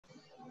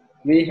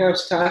We have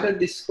started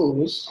this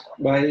course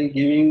by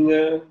giving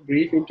a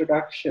brief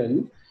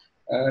introduction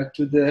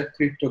to the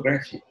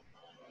cryptography.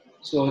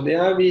 So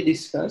there we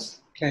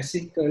discuss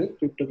classical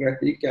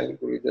cryptographic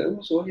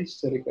algorithms or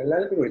historical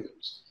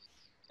algorithms.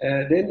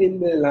 Then in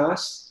the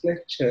last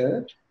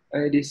lecture,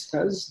 I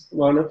discussed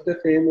one of the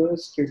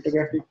famous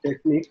cryptographic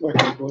technique,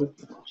 what we call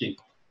hashing.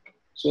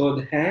 So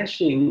the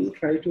hashing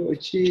try to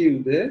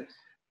achieve the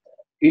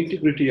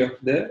integrity of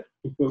the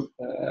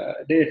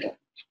data.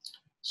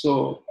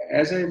 So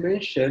as I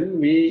mentioned,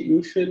 we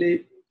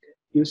usually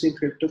using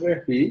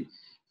cryptography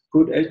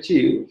could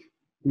achieve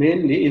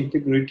mainly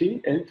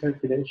integrity and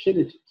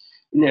confidentiality.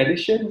 In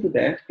addition to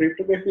that,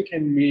 cryptography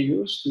can be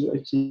used to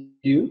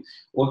achieve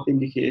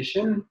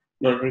authentication,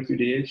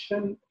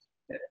 non-repudiation,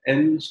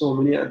 and so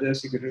many other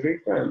security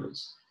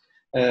requirements.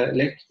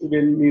 Like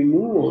when we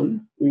move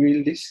on, we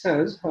will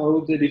discuss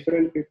how the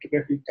different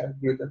cryptographic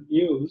algorithms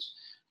used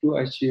to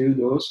achieve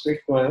those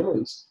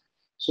requirements.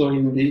 So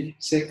in the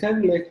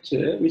second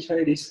lecture, which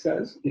I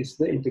discussed, is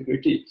the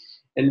integrity.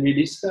 And we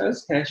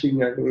discuss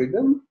hashing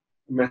algorithm,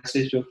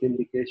 message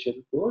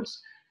authentication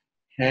codes,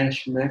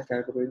 hash map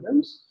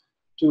algorithms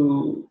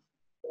to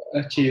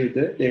achieve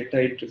the data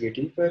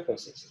integrity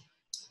purposes.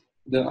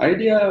 The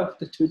idea of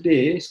the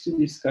today is to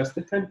discuss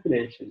the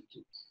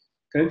confidentiality.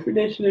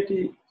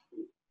 Confidentiality,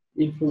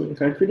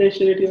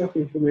 confidentiality of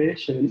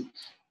information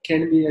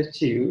can be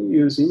achieved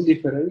using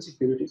different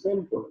security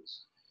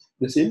controls.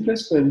 The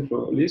simplest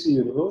control is,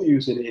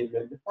 username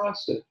and the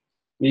password.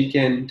 We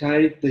can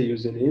type the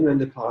username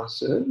and the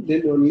password,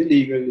 then only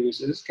legal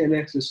users can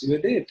access your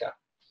data.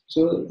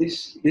 So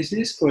this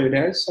is called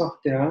as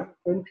software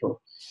control.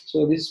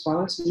 So this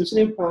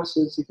username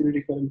password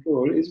security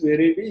control is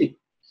very weak.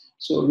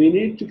 So we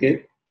need to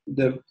get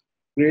the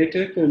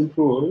greater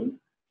control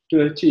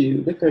to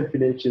achieve the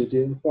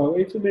confidentiality of our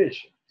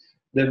information.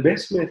 The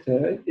best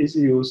method is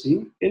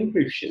using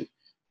encryption,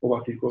 or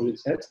what we call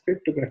it as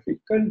cryptographic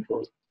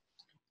control.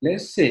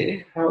 Let's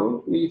say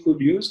how we could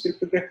use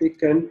cryptographic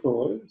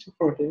control to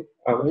protect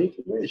our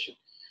information.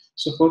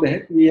 So for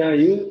that, we are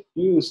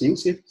using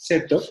a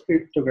set of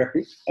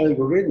cryptographic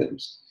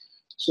algorithms.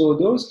 So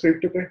those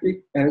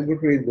cryptographic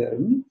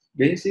algorithms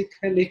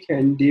basically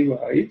can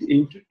divide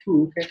into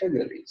two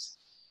categories.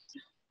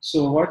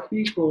 So what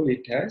we call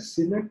it as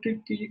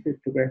symmetric key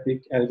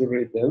cryptographic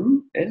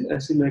algorithm and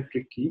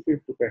asymmetric key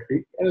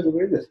cryptographic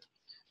algorithm.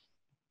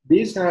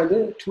 These are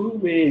the two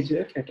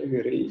major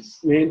categories,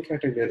 main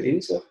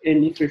categories of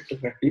any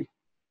cryptographic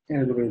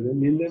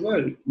algorithm in the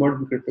world,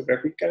 modern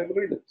cryptographic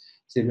algorithm,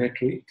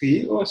 symmetric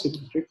key or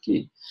symmetric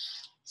key.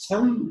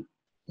 Some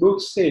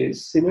books say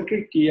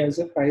symmetric key as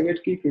a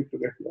private key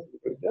cryptographic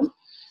algorithm.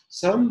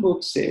 Some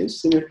books say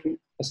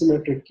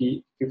asymmetric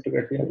key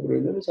cryptographic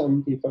algorithm.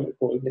 Some people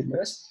call them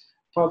as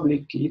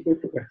public key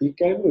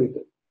cryptographic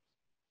algorithm.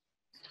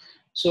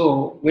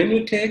 So when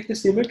you take the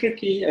symmetric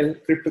key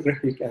and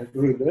cryptographic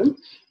algorithm,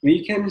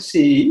 we can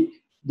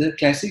see the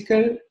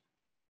classical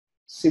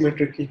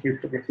symmetric key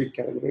cryptographic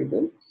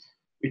algorithm,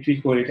 which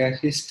we call it as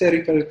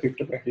historical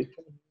cryptographic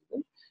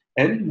algorithm,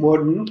 and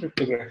modern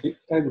cryptographic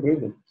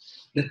algorithm.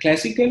 The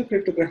classical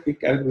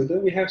cryptographic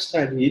algorithm we have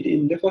studied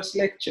in the first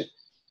lecture.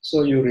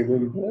 So you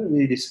remember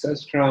we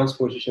discussed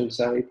transposition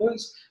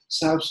ciphers,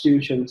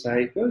 substitution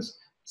ciphers,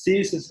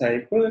 Cipher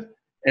cipher,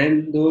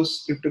 and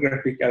those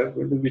cryptographic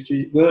algorithms, which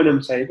is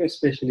Vernam cipher,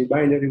 especially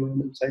binary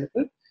Vernam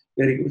cipher,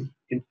 very good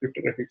in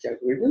cryptographic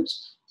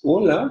algorithms,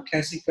 all are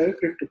classical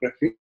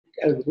cryptographic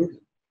algorithms.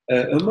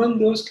 Among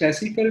those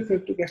classical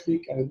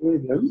cryptographic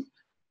algorithms,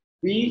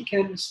 we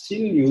can still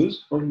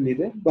use only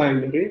the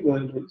binary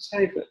Vernam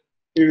cipher.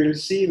 We will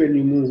see when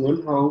you move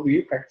on how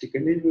we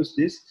practically use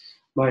this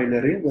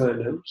binary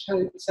Vernam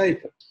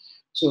cipher.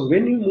 So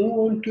when you move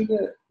on to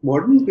the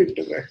modern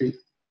cryptographic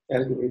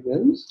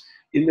algorithms,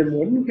 in the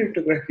modern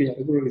cryptography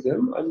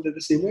algorithm, under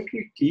the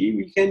symmetric key,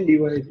 we can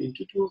divide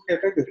into two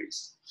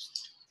categories.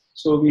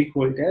 So we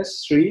call it as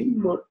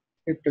stream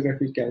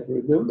cryptographic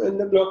algorithm and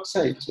the block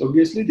ciphers.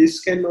 Obviously,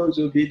 this can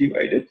also be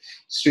divided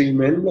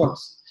stream and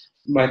blocks.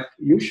 But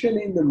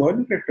usually in the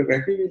modern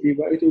cryptography, we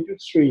divide into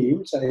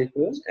stream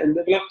ciphers and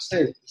the block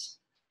ciphers.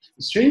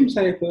 Stream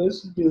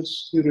ciphers,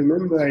 you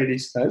remember I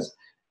discussed,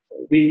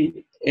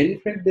 we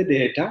encrypt the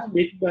data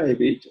bit by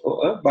bit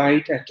or a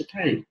byte at a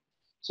time.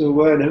 So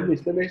Vernam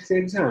is the best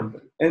example.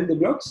 And the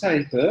block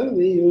cipher,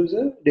 we use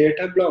a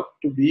data block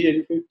to be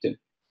encrypted.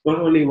 Not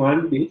only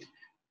one bit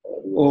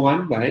or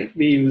one byte,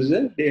 we use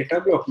a data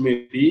block,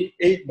 maybe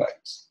 8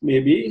 bytes,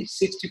 maybe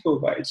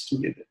 64 bytes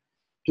together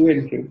to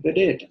encrypt the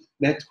data.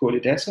 Let's call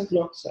it as a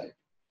block cipher.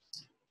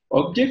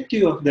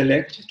 Objective of the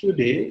lecture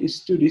today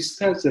is to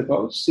discuss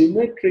about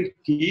symmetric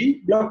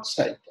key block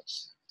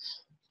ciphers.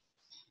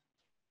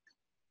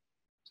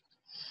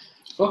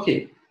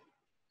 Okay,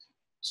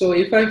 so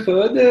if I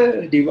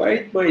further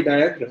divide my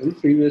diagram,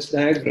 previous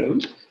diagram,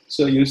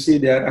 so you see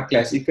there are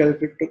classical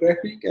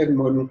cryptographic and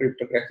modern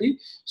cryptography.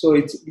 So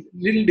it's a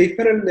little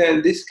different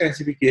than this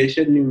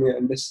classification you may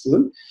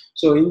understand.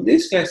 So in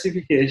this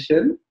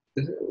classification,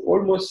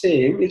 almost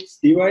same. It's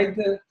divide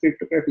the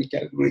cryptographic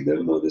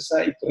algorithm or the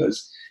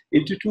ciphers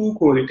into two,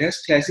 call it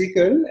as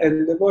classical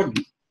and the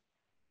modern.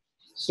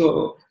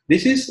 So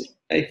this is,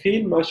 I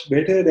feel, much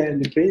better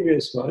than the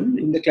previous one.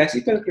 In the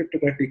classical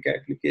cryptographic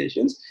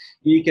applications,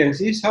 you can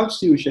see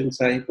substitution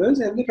ciphers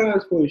and the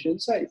transposition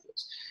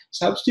ciphers.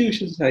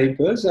 Substitution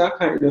ciphers are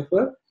kind of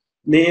a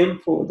name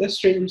for the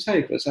stream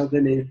ciphers, are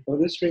the name for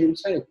the stream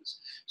ciphers.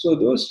 So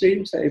those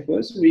stream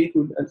ciphers,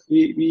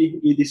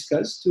 we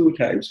discussed two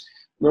types: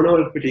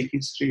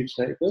 monoalphabetic stream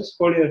ciphers,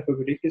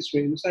 polyalphabetic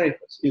stream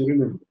ciphers. You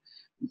remember.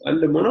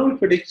 Under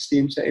monoalphabetic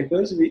stream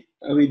ciphers,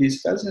 we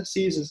discussed a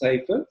Caesar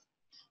cipher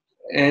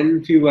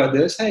and few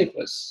other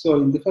ciphers.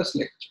 So in the first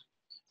lecture,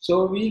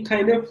 so we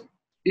kind of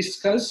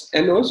discuss,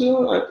 and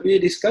also we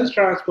discuss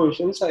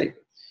transposition cipher.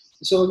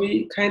 So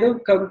we kind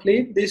of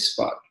complete this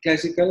part,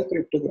 classical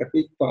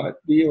cryptographic part.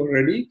 We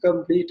already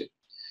completed.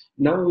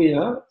 Now we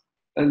are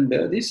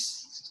under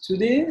this.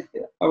 Today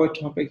our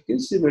topic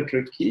is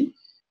symmetric key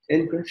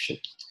encryption.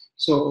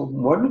 So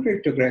modern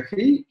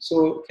cryptography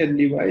can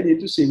divide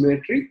into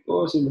symmetric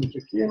or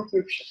symmetric key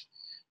encryption.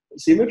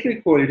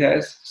 Symmetric call it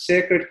as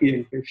secret key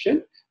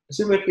encryption.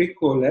 Symmetric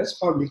call as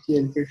public key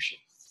encryption,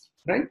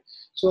 right?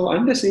 So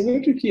under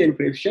symmetric key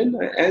encryption,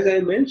 as I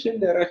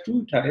mentioned, there are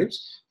two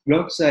types: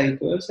 block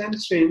ciphers and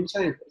stream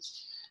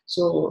ciphers.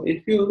 So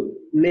if you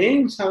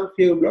name some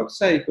few block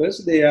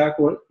ciphers, they are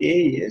called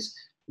AES,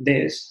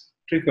 DES,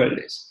 triple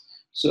DES.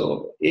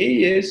 So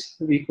AES,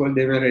 we call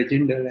them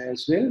agendal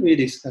as well. We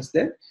discussed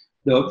that.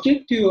 The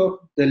objective of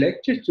the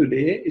lecture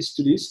today is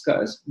to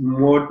discuss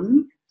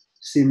modern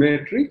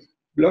symmetric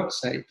block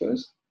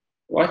ciphers.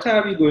 What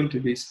are we going to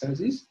discuss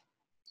is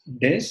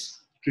DES,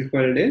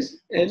 triple DES,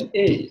 and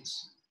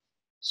AES.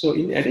 So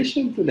in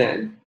addition to that,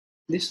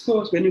 this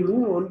course, when you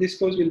move on, this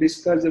course will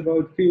discuss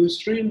about few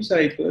stream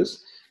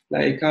ciphers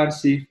like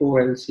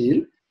RC4 and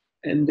SEAL,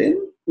 and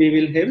then we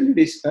will heavily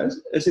discuss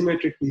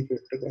asymmetric key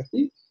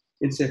cryptography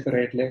in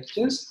separate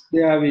lectures.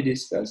 There we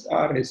discuss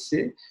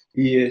RSA,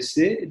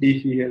 ESA,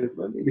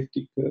 Diffie-Hellman,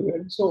 elliptic curve,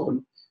 and so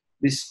on.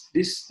 This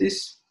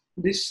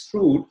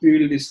route we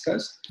will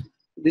discuss.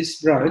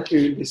 This branch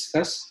we will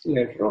discuss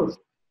later on.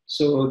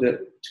 So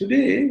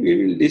today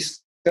we will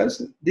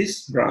discuss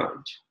this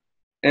branch,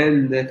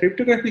 and the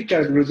cryptographic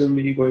algorithm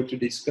we are going to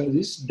discuss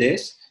is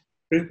DES,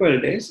 triple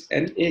DES,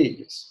 and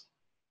AES.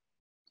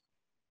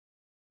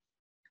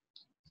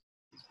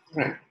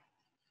 Right.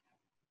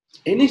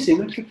 Any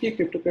symmetric key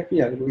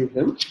cryptography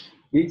algorithm,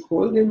 we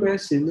call them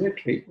as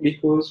symmetric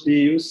because we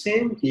use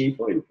same key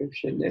for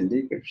encryption and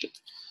decryption.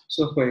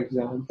 So for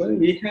example,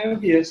 we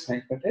have here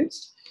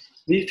ciphertext.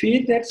 We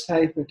feed that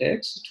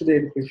ciphertext to the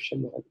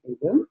encryption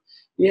algorithm.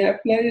 We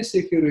apply a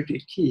security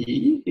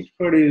key, it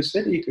produces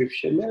a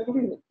decryption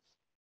algorithm.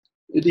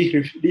 We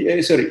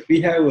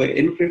have a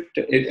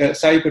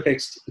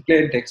ciphertext,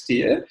 plain text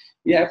here.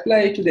 We apply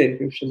it to the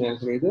encryption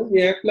algorithm.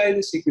 We apply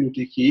the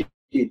security key,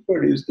 it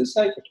produces the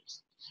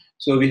ciphertext.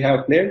 So we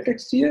have plain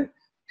text here,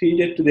 feed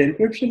it to the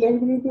encryption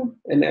algorithm,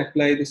 and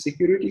apply the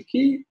security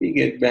key, we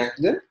get back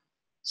the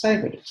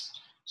ciphertext.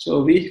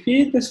 So we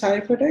feed the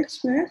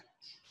ciphertext back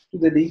to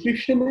the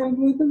decryption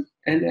algorithm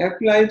and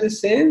apply the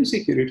same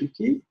security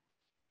key,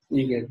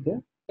 we get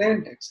the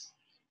plain text.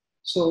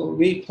 So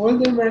we call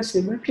them as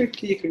symmetric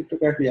key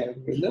cryptography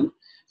algorithm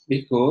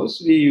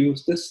because we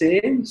use the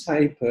same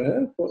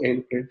cipher for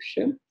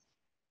encryption,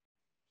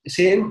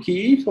 same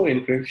key for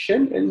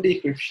encryption and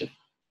decryption.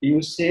 We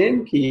use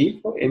same key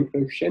for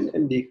encryption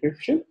and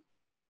decryption.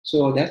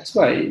 So that's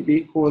why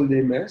we call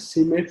them as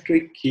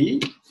symmetric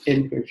key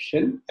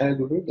encryption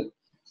algorithm.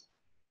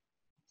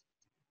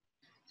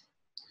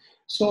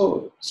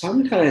 So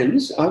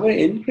sometimes our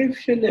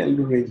encryption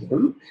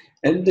algorithm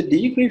and the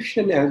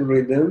decryption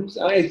algorithms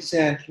are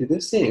exactly the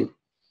same.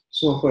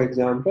 So for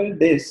example,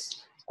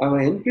 our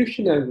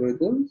encryption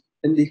algorithm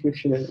and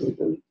decryption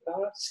algorithm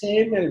are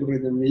same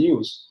algorithm we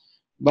use.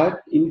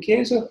 But in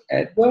case of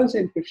advanced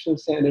encryption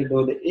standard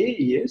or the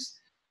AES,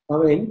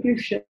 our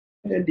encryption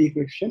and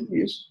decryption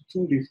use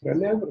two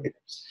different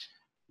algorithms.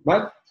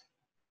 But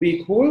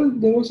we call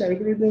those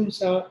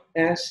algorithms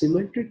as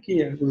symmetric key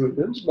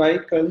algorithms by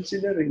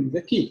considering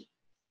the key,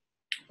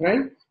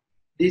 right?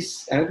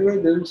 These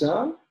algorithms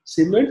are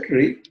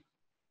symmetric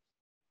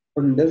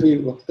on the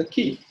view of the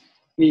key.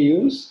 We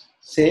use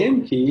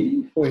same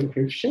key for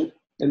encryption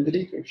and the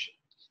decryption.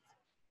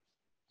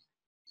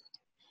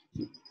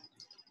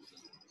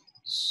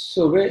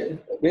 So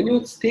when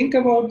you think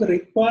about the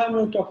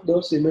requirement of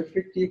those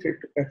symmetric key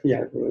cryptography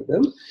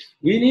algorithms,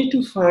 we need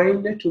to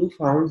find the two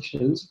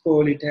functions,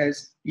 call it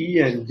as E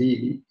and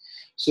D.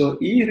 So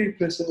E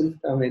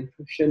represents our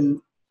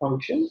encryption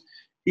function,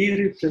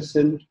 E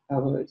represents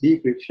our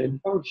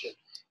decryption function.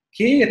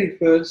 K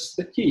refers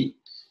the key.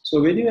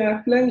 So when you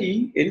apply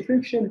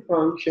encryption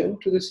function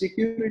to the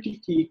security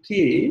key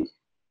K,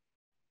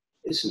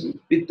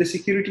 with the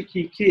security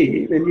key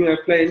K, when you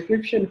apply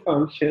encryption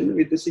function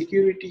with the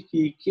security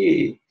key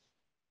K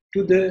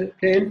to the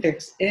plain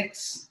text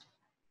X,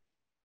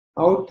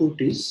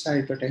 output is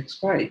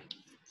ciphertext Y.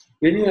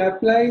 When you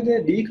apply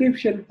the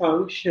decryption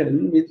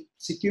function with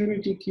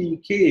security key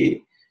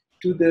K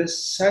to the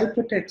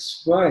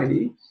ciphertext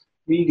Y,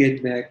 we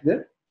get back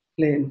the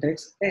plain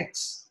text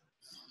X.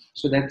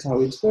 So that's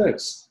how it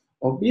works.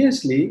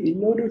 Obviously,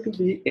 in order to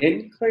be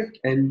encrypt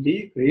and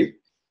decrypt,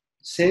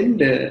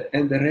 sender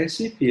and the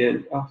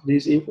recipient of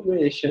this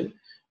information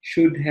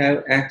should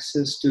have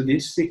access to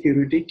this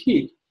security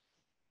key.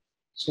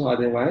 So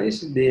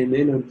otherwise, they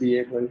may not be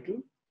able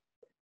to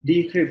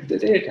decrypt the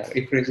data.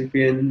 If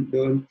recipient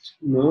don't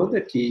know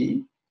the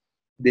key,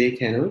 they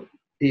cannot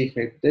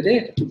decrypt the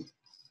data.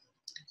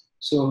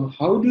 So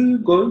how do you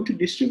going to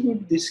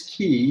distribute this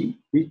key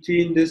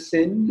between the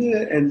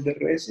sender and the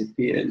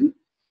recipient?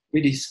 We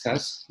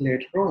discuss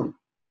later on.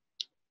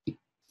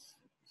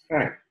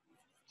 Right.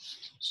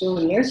 So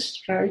let's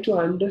try to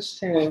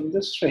understand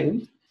the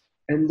strength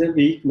and the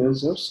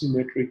weakness of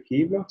symmetric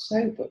key block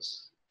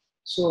ciphers.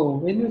 So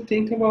when you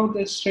think about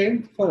the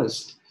strength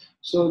first,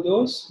 so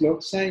those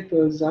block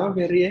ciphers are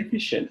very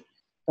efficient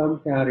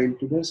comparing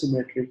to the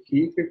symmetric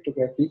key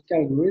cryptographic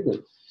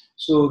algorithm.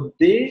 So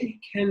they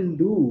can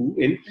do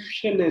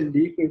encryption and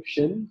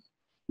decryption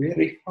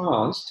very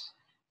fast,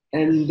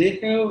 and they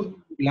have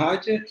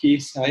larger key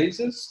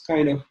sizes,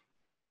 kind of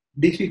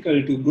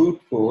difficult to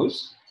brute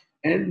force,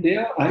 and they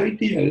are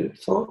ideal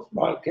for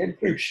bulk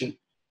encryption.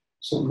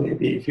 So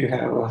maybe if you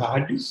have a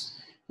hard disk,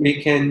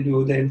 we can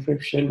do the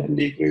encryption and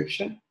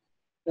decryption.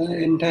 The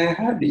entire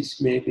hard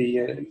disk, maybe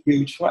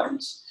huge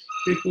files.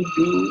 We could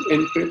do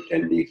encrypt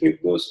and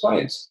decrypt those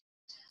files.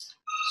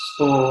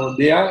 So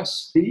they are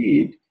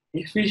speed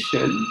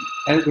efficient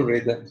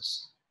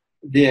algorithms.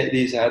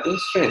 These are the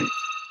strengths.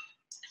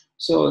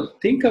 So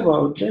think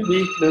about the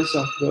weakness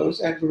of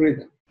those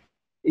algorithms.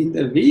 In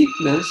the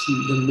weakness,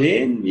 the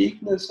main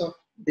weakness of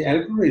the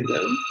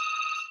algorithm,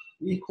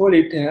 we call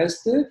it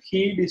as the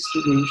key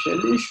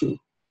distribution issue.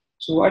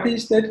 So what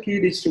is that key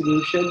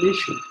distribution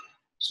issue?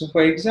 So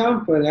for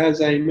example,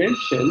 as I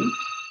mentioned,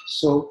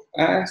 so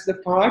as the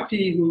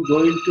party who is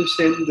going to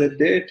send the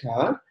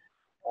data,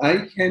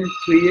 I can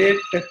create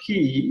a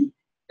key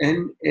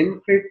and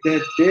encrypt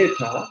that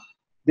data.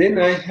 Then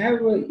I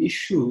have an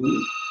issue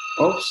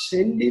of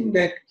sending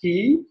that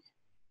key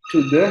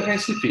to the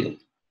recipient,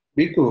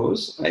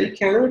 because I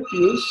cannot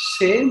use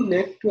same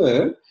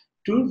network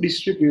to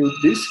distribute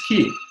this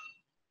key.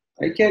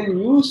 I can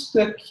use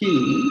the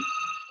key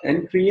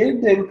and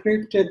create the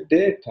encrypted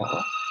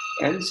data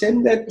and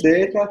send that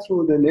data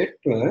through the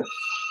network,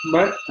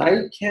 but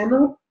I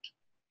cannot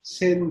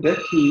send the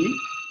key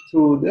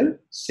through the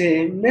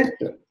same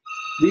network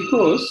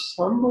because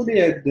somebody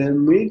at the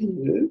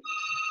middle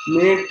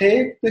may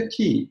take the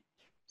key.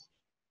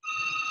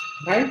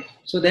 Right?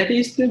 So that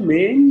is the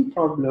main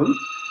problem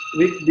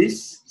with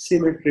this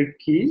symmetric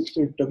key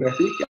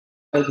cryptographic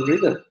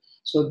algorithm.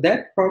 So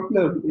that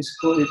problem is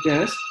called it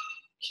as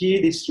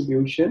key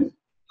distribution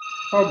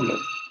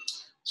problem.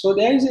 So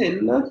there is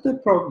another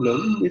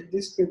problem with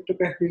this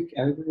cryptographic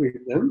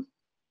algorithm,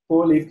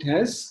 called it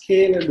as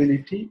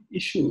scalability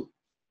issue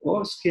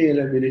or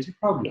scalability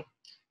problem.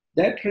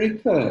 That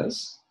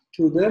refers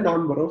to the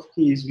number of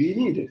keys we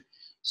needed.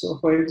 So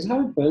for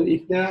example,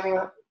 if there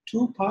are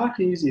two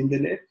parties in the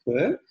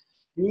network,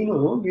 we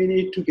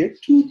need to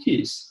get two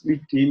keys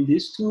between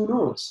these two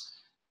nodes,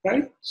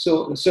 right?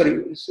 So,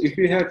 if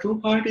we have two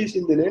parties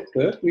in the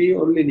network, we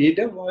only need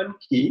one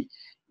key.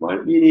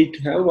 We need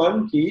to have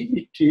one key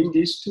between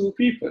these two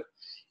people.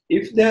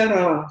 If there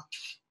are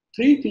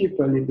three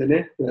people in the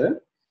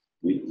network,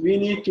 we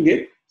need to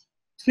get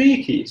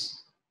three keys.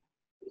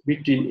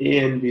 Between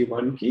A and B,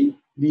 one key.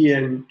 B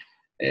and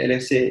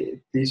let's say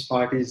these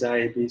parties are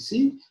A, B,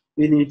 C.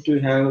 We need to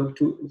have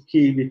two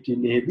key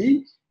between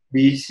AB,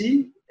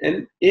 BC,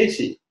 and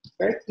AC.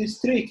 Right? These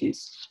three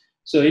keys.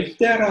 So if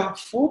there are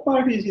four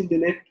parties in the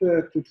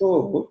network to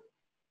talk,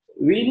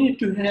 we need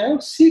to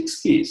have six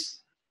keys,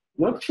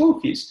 not four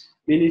keys.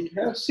 We need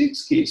to have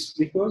six keys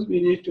because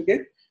we need to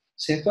get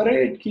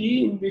separate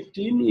key in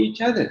between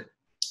each other.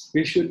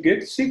 We should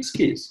get six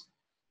keys.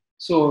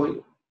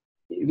 So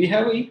we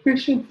have an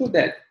equation for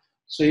that.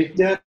 So if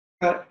there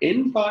are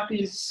n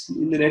parties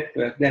in the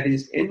network, that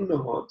is n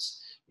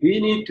nodes, we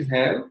need to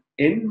have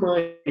n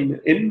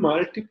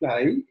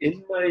multiply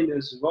n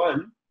minus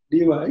 1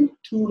 divide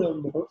two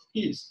number of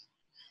keys.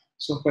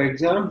 So for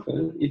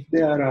example, if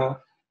there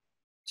are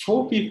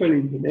four people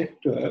in the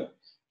network,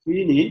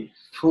 we need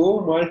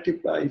 4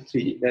 multiply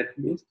 3. That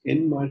means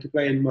n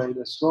multiply n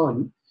minus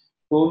 1.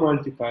 4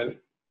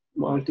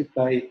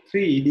 multiply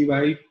 3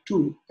 divide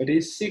 2. That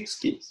is 6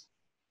 keys.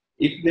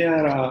 If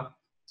there are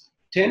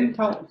 10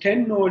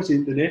 nodes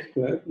in the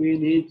network, we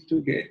need to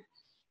get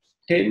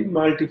 10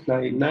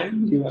 multiply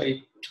 9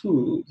 divide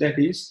 2, that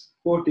is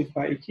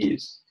 45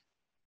 keys.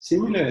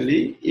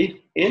 Similarly, if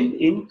n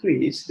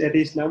increase, that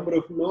is number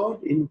of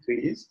nodes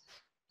increase,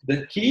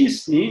 the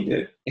keys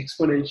needed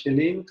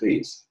exponentially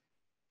increase.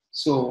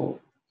 So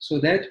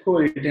that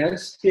called it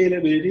as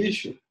scalability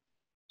issue.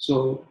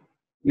 So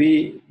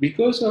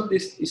because of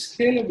this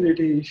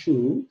scalability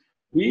issue,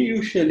 we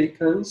usually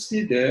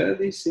consider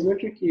the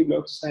symmetric key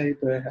block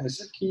cipher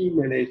as a key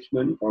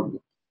management problem.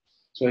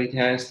 So it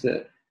has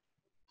the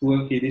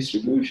poor key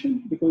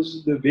distribution,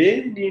 because the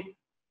way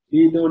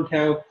we don't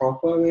have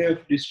proper way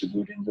of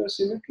distributing the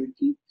symmetric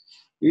key.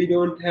 We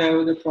don't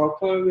have the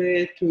proper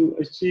way to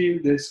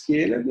achieve the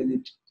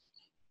scalability.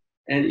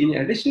 And in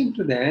addition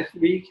to that,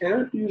 we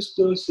cannot use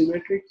those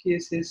symmetric key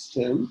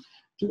systems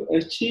to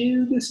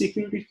achieve the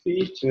security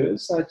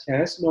features such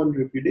as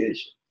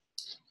non-repudiation.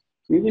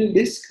 We will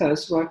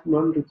discuss what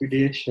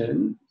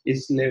non-repudiation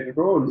is later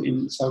on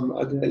in some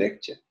other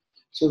lecture.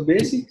 So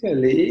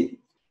basically,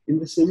 in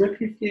the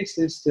symmetric key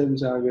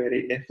systems are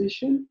very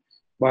efficient,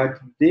 but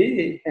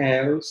they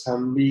have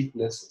some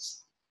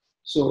weaknesses.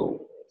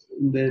 So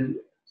then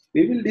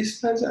we will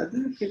discuss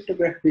other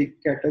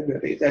cryptographic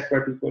category, that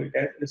what we call it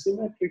as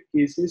asymmetric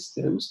key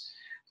systems.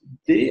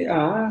 They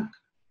are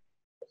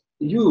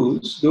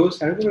used, those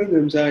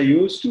algorithms are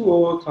used to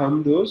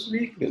overcome those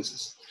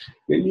weaknesses.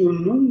 When you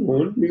move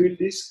on, we will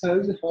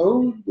discuss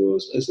how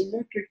those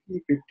asymmetric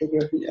key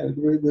cryptography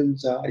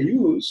algorithms are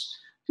used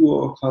to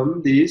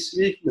overcome these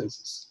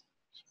weaknesses.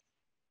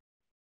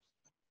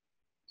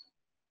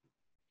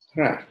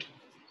 Right.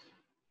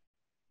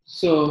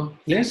 So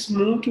let's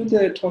move to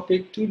the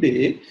topic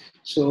today.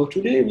 So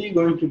today we're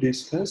going to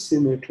discuss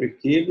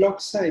symmetric key block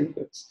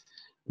ciphers.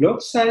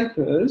 Block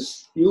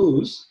ciphers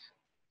use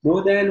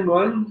more than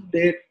one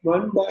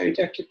byte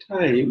at a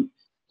time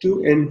to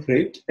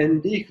encrypt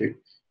and decrypt.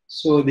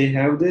 So they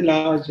have the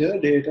larger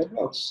data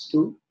blocks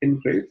to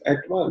encrypt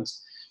at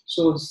once.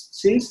 So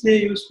since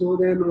they use more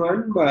than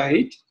one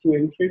byte to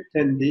encrypt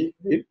and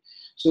decrypt,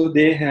 so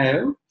they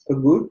have a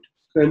good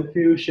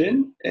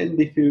confusion and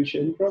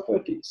diffusion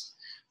properties.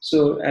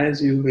 So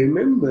as you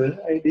remember,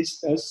 I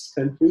discussed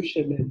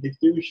confusion and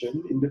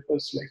diffusion in the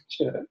first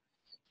lecture.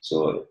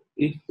 So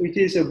if it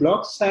is a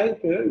block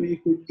cipher, we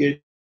could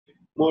get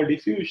more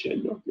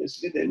diffusion,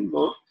 obviously, then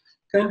more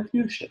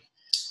confusion.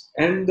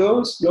 And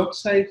those block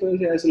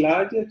ciphers has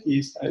larger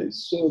key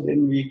size, so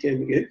then we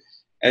can get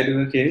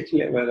advocate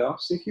level of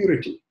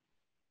security.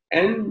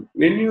 And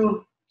when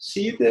you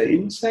see the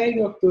inside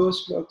of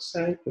those block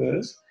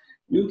ciphers,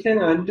 you can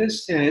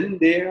understand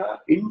they are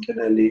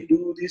internally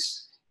do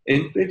this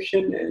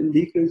encryption and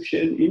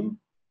decryption in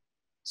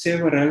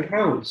several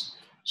rounds.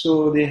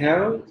 So they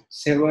have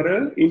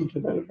several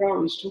internal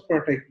rounds to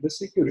protect the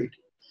security.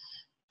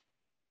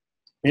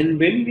 And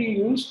when we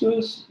use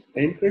those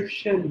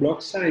encryption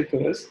block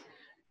ciphers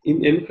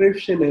in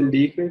encryption and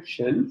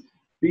decryption,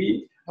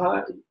 we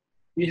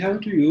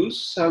have to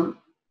use some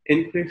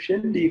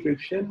encryption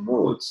decryption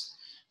modes.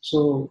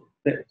 So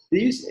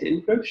these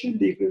encryption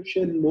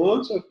decryption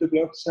modes of the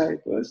block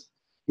ciphers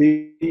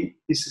we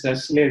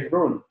discuss later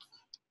on.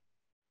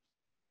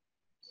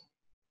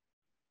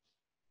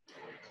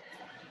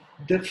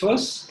 The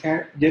first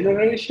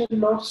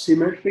generation of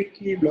symmetric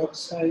key block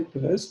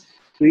ciphers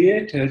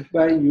created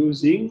by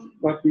using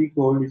what we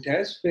call it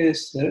as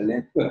Pastel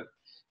network.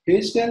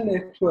 Pastel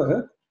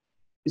network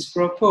is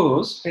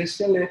proposed in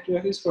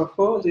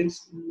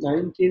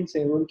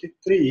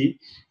 1973,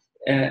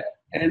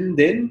 and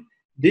then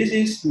this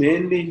is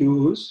mainly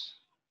used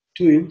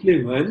to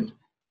implement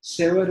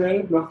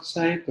several block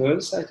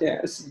ciphers such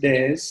as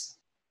DES,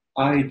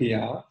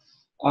 IDEA,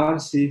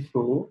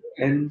 RC4,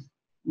 and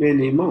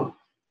many more.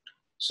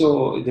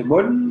 So the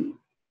modern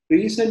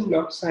recent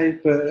block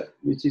cipher,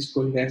 which is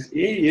called as A,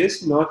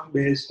 is not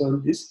based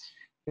on this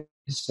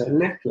Pastel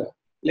network.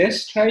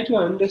 Let's try to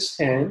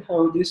understand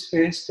how this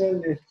Pastel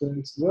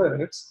network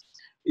works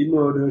in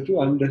order to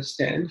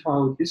understand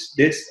how this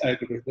DES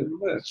algorithm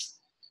works.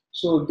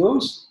 So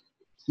those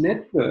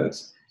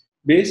networks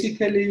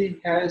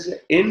basically has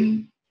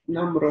n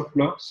number of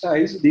block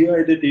size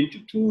divided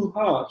into two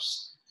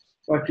halves,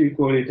 what we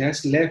call it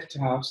as left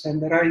halves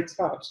and the right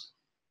halves.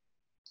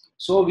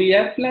 So we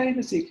apply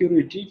the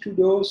security to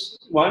those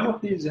one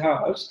of these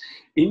halves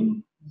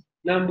in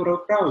number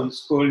of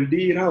rounds called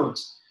D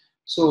rounds.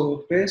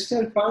 So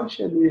Pastel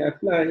function we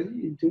apply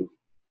into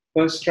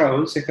first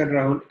round, second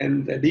round,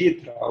 and the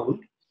Dth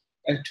round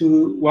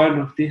to one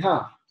of the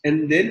half,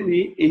 and then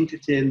we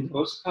interchange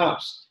those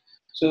halves.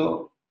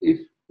 So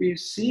if we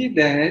see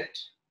that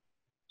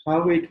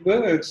how it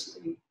works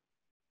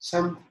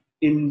some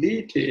in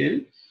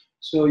detail,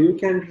 so you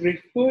can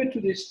refer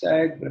to this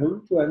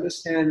diagram to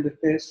understand the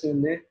Pastel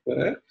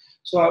network.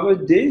 So our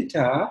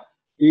data,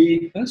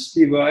 we first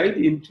divide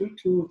into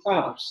two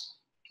halves,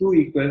 two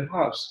equal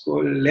halves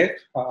called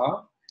left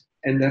half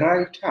and the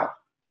right half.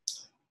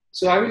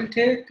 So I will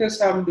take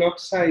some block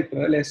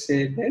cipher, let's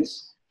say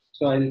this.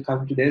 So I will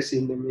come to this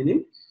in a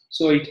minute.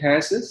 So it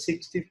has a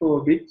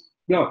 64-bit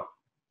block.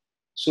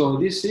 So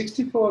this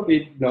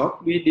 64-bit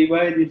block, we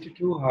divide into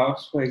two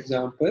halves, for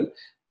example,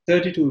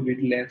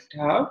 32-bit left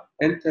half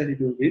and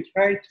 32-bit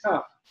right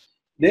half.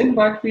 Then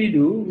what we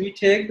do, we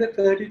take the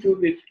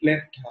 32-bit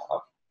left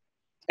half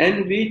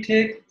and we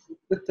take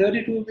the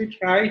 32-bit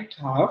right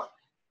half,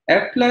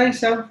 apply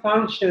some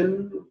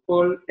function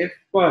called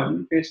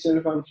F1,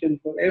 Pastel function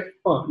for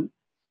F1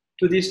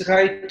 to this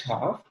right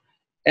half,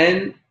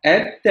 and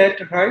add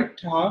that right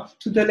half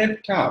to the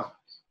left half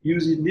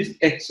using this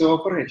XOR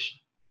operation.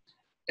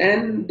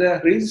 And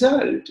the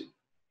result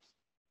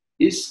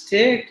is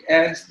take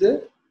as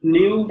the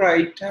new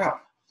right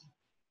half.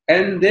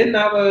 And then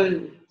our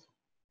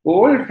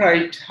old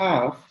right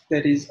half,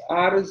 that is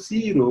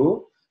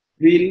R0,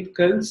 we'll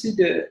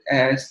consider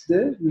as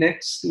the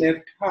next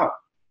left half.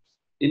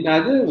 In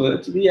other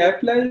words, we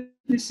apply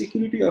the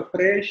security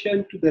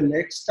operation to the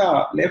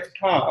left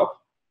half,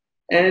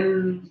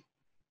 and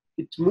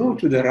it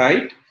moves to the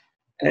right,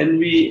 and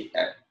we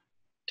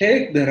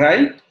take the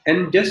right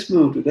and just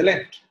move to the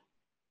left.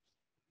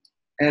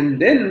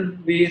 And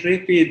then we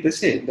repeat the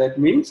same. That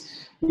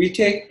means we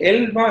take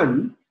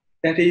L1,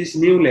 that is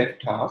new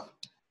left half,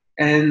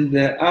 and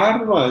the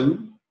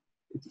R1,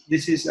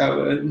 this is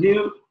our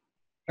new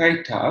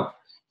right half.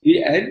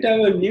 We add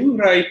our new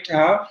right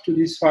half to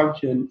this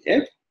function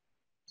f.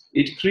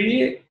 It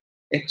creates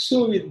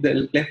XO with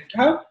the left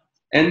half,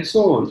 and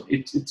so on.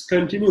 It's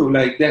continue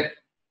like that.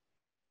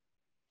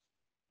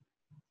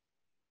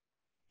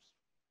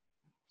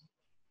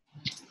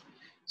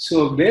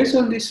 So based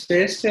on this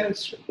phase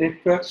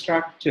network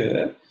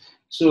structure,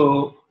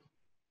 so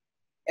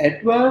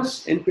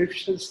advanced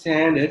encryption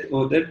standard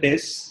or the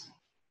DES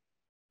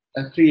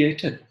are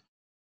created.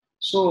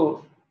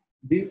 So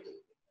we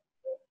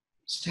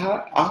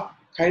start up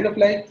kind of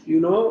like,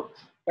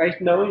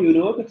 right now,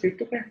 the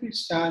cryptography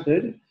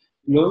started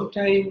long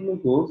time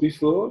ago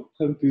before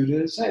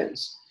computer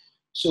science.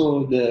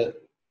 So the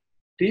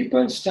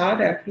people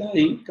start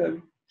applying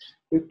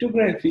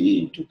cryptography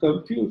into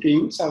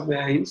computing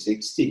somewhere in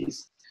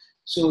 60s.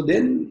 So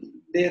then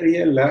they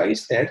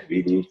realized that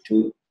we need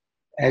to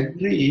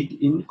agree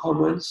in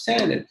common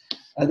standard.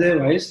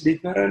 Otherwise,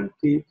 different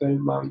people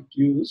might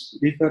use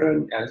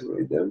different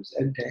algorithms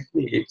and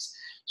techniques.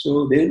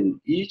 So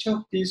then each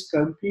of these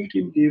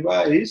computing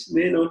devices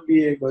may not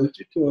be able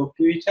to talk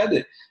to each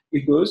other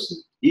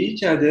because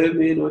each other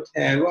may not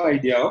have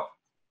idea of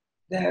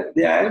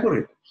the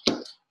algorithm.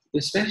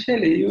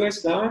 Especially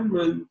US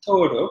government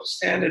thought of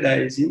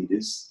standardizing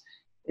this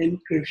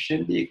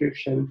encryption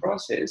decryption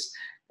process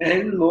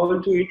and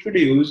want to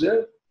introduce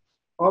a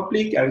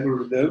public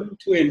algorithm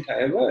to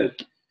entire world.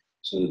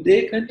 So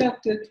they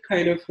conducted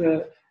kind of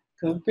a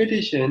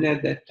competition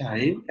at that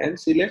time and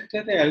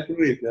selected the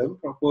algorithm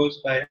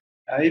proposed by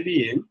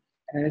IBM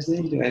as the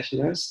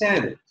international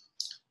standard.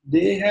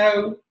 They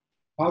have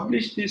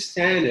published this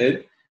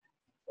standard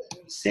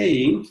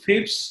saying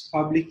FIPS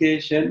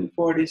publication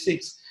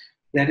 46,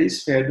 that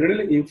is Federal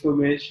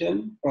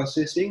Information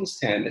Processing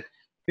Standard.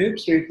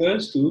 FIPS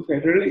refers to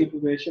Federal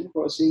Information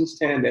Processing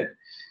Standard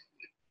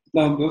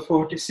number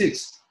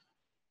 46.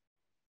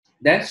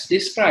 That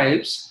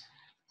describes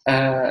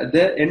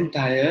the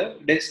entire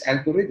DES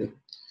algorithm.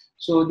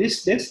 So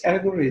this DES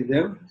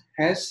algorithm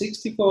has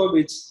 64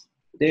 bits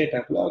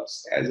data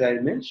blocks, as I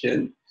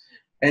mentioned,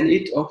 and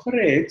it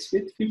operates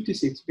with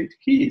 56-bit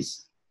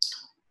keys.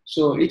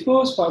 So it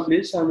was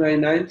published somewhere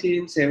in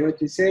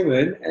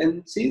 1977,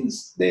 and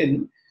since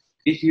then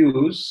it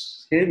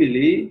used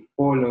heavily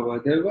all over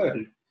the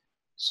world.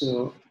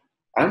 So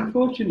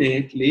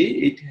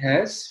unfortunately, it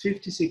has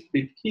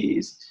 56-bit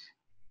keys.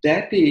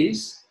 That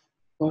is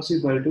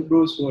possible to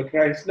brute force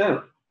right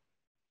now.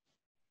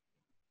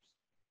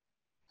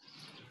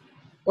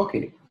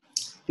 Okay,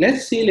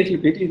 let's see a little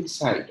bit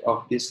inside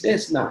of this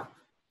DES now.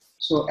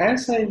 So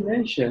as I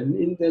mentioned,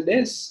 in the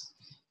DES,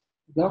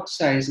 block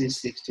size is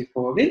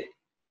 64-bit,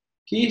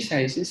 key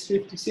size is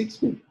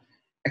 56-bit.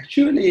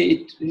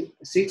 Actually,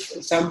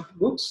 some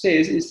books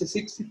says it's the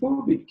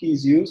 64-bit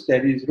keys used,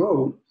 that is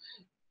wrong.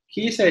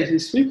 Key size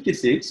is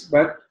 56,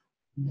 but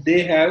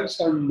they have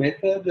some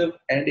method of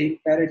adding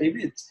parity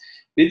bits.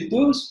 With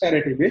those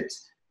parity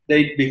bits,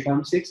 they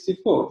become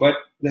 64, but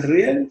the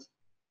real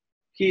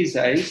key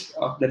size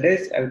of the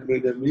DES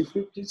algorithm is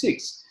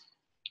 56.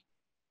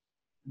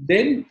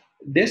 Then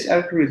this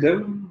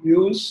algorithm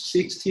uses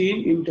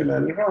 16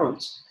 internal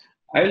rounds.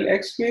 I'll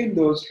explain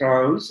those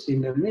rounds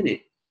in a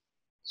minute.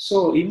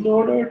 So in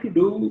order to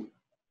do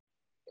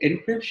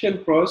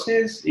encryption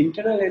process,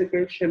 internal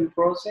encryption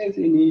process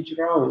in each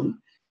round,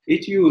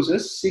 it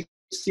uses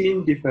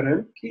 16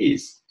 different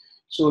keys.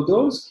 So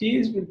those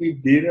keys will be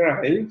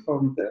derived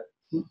from the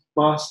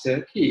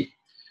master key.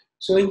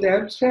 So in the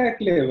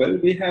abstract level,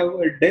 we have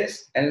a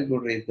DES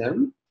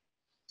algorithm,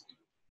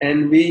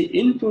 and we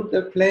input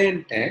the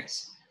plain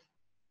text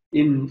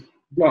in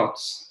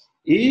blocks.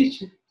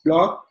 Each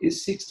block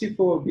is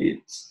 64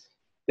 bits,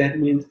 that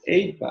means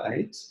 8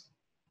 bytes,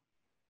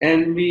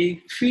 and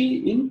we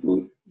feed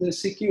input the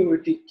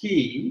security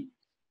key.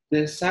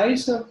 The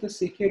size of the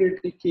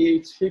security key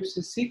is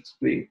 56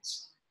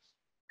 bits,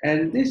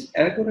 and this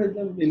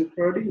algorithm will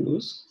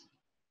produce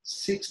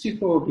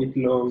 64-bit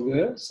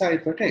longer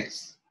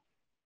ciphertext.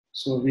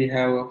 So we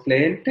have a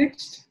plain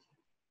text,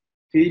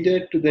 feed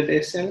it to the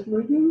DES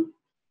algorithm,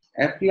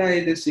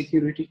 apply the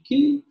security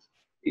key,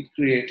 it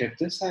created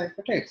the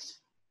ciphertext.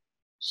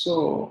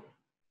 So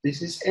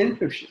this is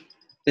encryption.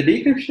 The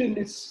decryption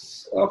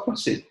is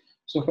opposite.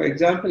 So for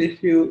example,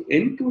 if you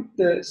input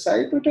the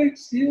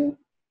ciphertext here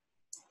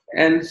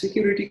and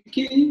security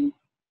key,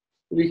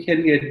 we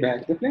can get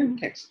back the plain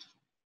text.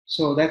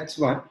 So that's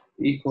what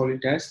we call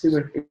it as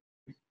symmetric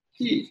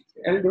key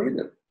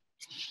algorithm.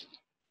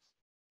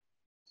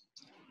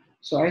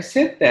 So I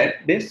said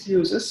that this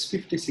uses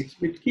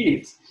 56-bit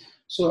keys.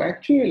 So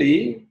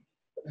actually,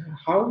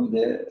 how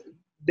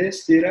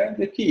this derive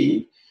the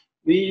key,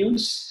 we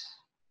use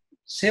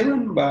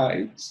 7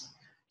 bytes,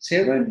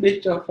 7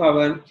 bit of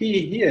our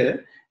key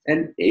here,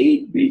 and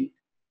 8 bit,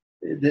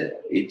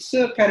 it's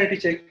a parity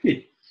check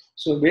bit.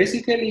 So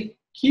basically,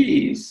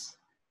 keys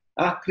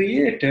are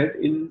created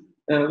in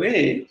a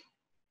way,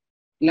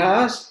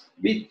 last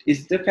bit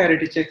is the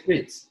parity check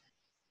bits.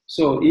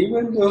 So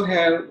even though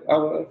have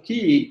our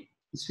key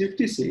is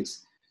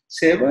 56,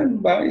 7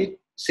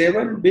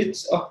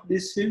 bits of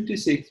this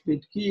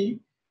 56-bit key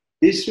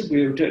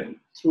distributed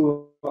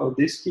throughout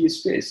this key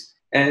space.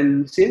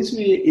 And since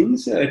we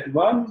insert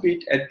 1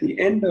 bit at the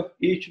end of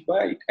each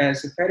byte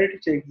as a parity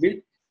check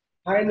bit,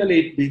 finally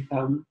it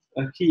becomes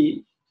a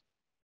key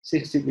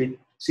 60-bit,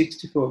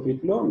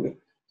 64-bit longer.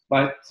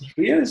 But the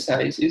real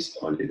size is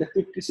only the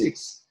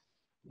 56.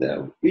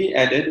 We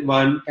added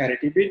 1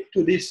 parity bit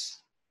to this.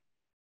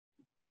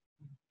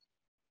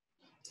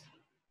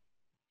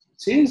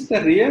 Since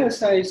the real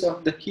size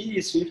of the key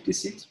is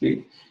 56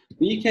 bit,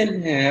 we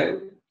can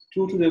have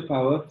 2 to the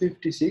power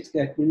 56,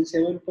 that means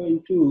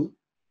 7.2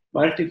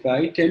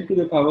 multiply 10 to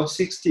the power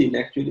 16.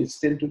 Actually, it's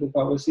 10 to the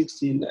power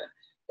 16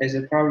 as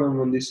a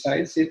problem on this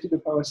slide, 10 to the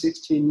power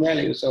 16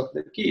 values of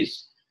the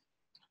keys.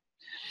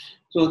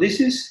 So this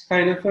is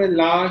kind of a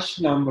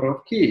large number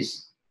of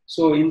keys.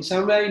 So in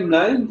somewhere in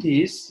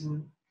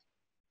 90s,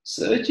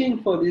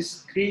 searching for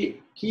this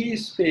key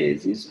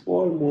space is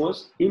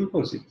almost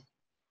impossible.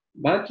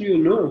 But you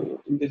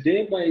know, in the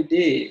day by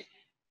day,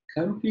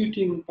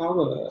 computing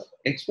power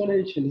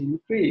exponentially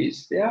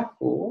increase.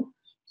 Therefore,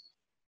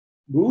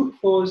 brute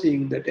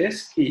forcing the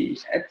desk key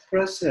at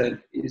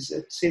present is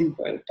a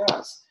simple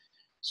task.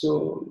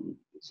 So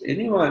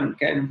anyone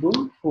can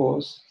brute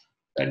force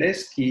the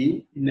desk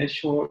key in a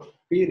short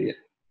period.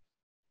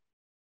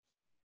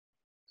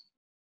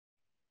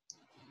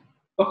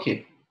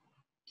 Okay,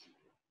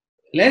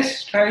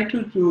 let's try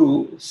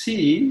to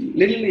see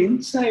little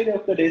inside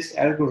of the desk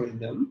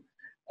algorithm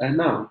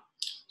now.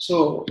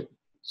 So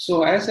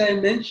as I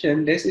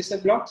mentioned, this is a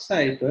block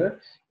cipher.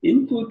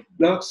 Input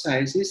block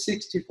size is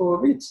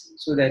 64 bits.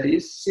 So that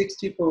is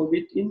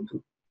 64-bit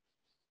input.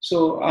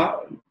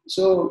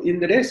 So in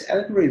the desk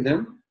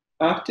algorithm,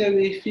 after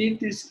we feed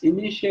this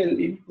initial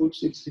input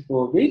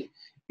 64-bit,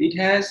 it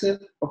has an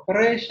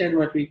operation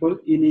what we call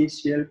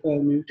initial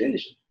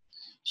permutation.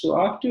 So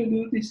after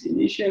do this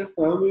initial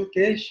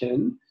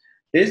permutation,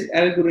 this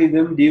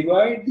algorithm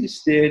divide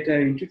this data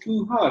into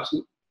 2 halves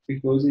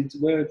because it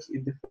works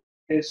in the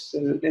first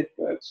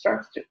network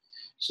structure.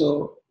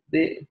 So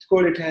they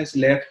call it as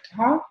left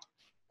half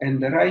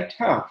and the right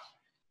half.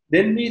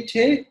 Then we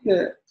take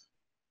the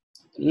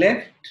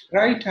left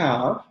right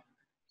half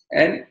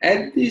and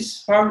add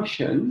this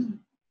function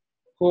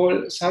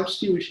called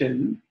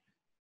substitution,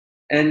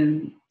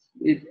 and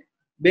it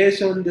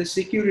based on the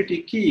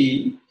security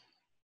key,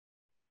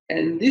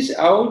 and this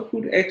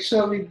output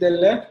XOR with the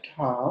left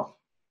half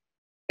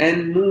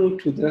and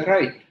move to the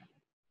right.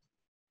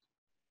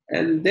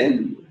 And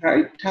then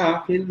right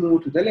half will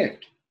move to the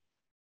left.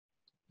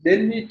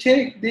 Then we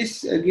take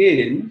this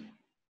again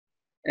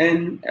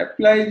and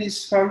apply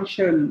this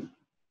function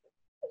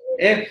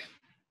f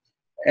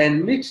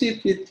and mix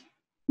it with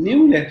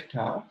new left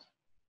half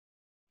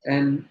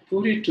and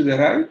put it to the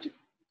right,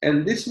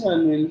 and this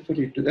one will put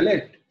it to the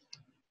left,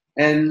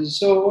 and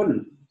so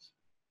on.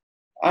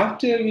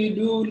 After we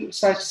do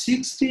such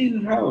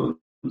 16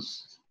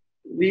 rounds,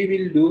 we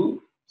will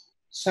do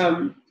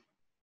some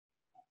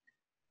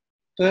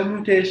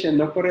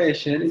permutation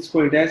operation. It's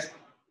called as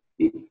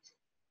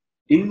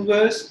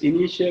inverse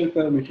initial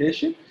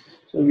permutation.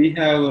 So we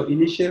have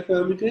initial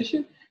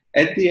permutation.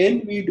 At the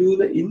end, we do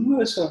the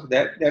inverse of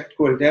that. That's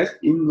called as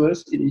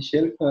inverse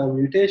initial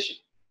permutation.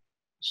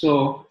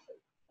 So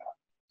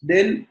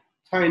then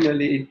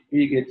finally,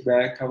 we get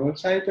back our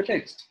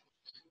ciphertext.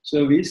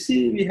 So we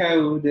see we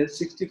have the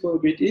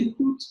 64-bit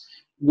inputs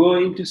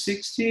going to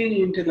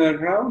 16 internal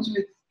rounds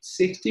with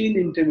 16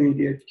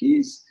 intermediate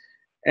keys,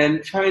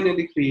 and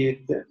finally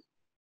create the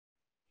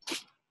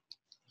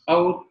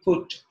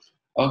output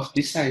of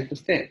the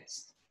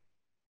ciphertext.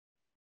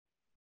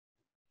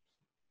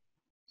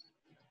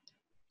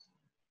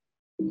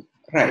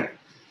 Right.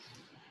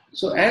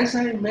 So as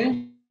I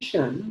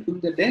mentioned, in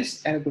the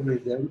desk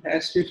algorithm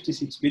has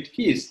 56-bit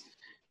keys.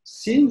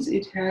 Since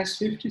it has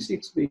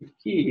 56-bit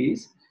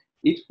keys,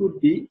 it could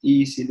be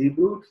easily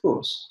brute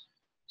force.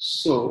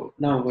 So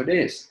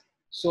nowadays,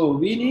 so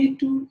we need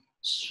to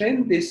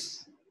strengthen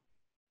this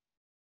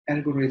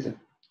algorithm.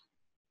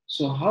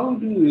 So how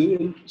do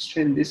you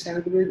strengthen this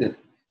algorithm?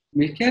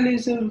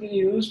 Mechanism we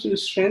use to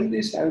strengthen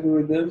this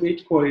algorithm,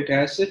 we call it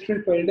as a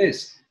triple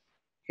desk.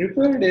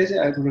 Triple desk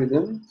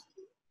algorithm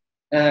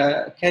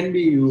can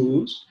be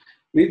used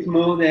with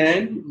more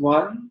than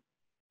 1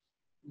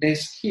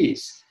 desk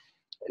keys.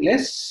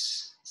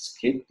 Let's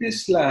skip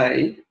this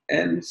slide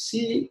and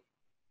see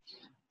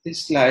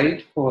this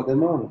slide for the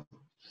moment.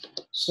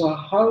 So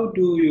how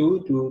do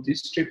you do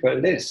this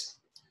triple dash?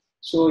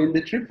 So in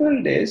the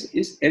triple dash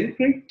is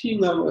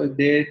encrypting our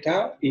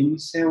data in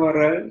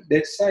several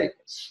dash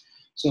cycles.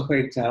 So for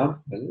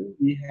example,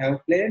 we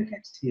have plain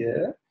text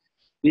here.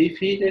 We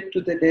feed it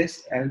to the dash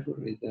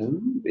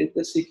algorithm with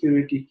the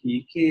security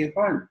key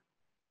K1.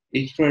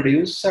 It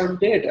produces some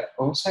data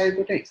or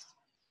ciphertext.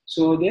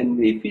 So then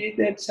we feed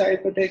that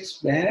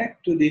ciphertext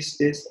back to this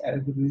dash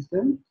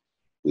algorithm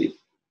with,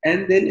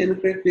 and then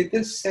encrypt with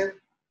a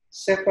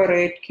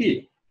separate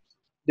key.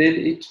 Then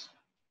it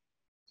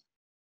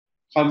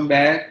come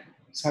back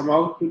some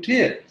output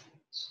here.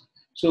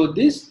 So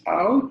this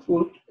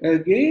output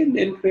again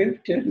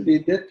encrypted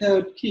with the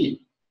third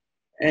key,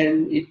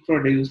 and it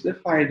produces the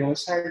final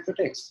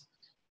ciphertext.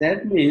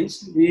 That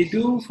means we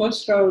do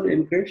first round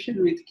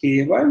encryption with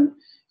K1.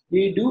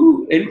 We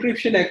do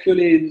encryption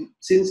actually,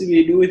 since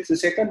we do it the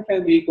second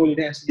time, we call it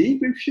as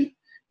decryption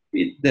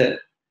with the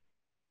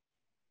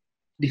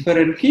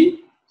different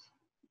key,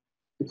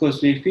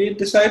 because we feed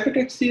the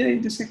ciphertext here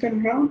in the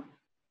second round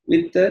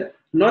with the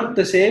not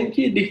the same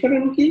key,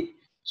 different key.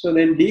 So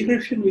then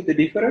decryption with the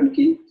different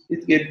key,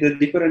 it gets the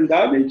different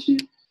garbage.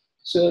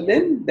 So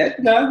then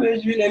that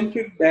garbage will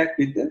encrypt back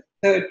with the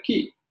third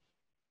key.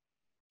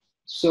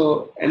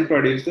 So and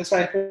produce the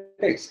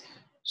ciphertext.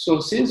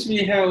 So since we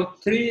have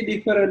three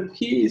different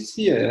keys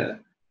here,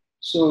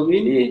 so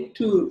we need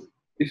to,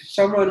 if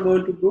someone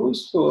want to brute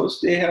force,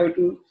 they have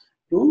to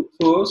brute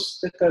force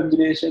the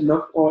combination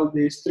of all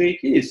these three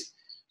keys.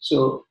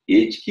 So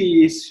each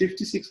key is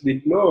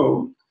 56-bit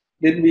long.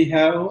 Then we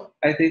have,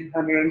 I think,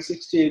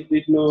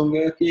 168-bit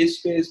longer key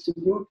space to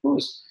brute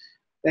force.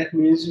 That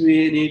means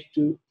we need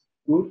to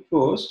brute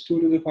force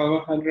 2 to the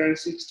power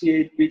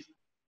 168-bit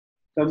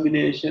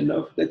combination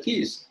of the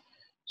keys.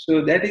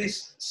 So that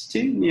is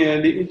still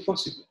nearly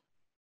impossible.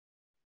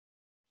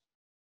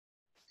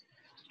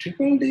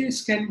 Triple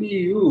Ds can be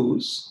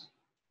used.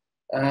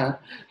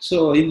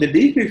 So in the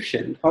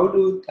decryption,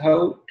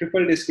 how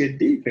triple Ds get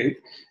decrypted?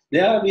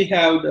 There we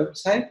have the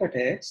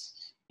ciphertext.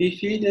 We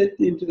feed it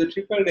into the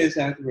triple Ds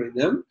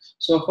algorithm.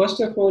 So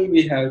first of all,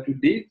 we have to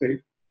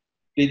decrypt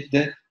with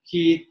the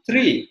key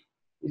 3,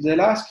 is the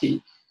last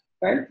key,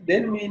 right?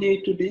 Then we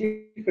need to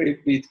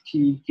decrypt with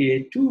key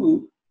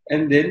K2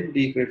 and then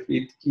decrypt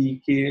with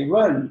key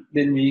K1.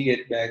 Then we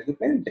get back the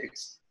plain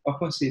text,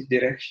 opposite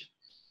direction.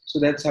 So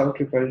that's how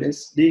triple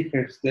dash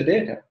decrypts the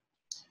data.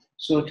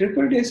 So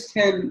triple dash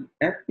can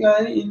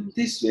apply in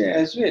this way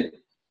as well.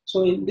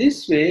 So in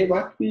this way,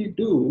 what we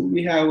do,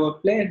 we have a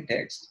plain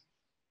text.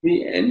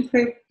 We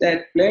encrypt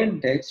that plain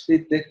text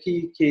with the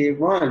key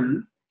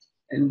K1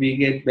 and we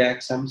get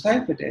back some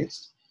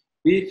ciphertext.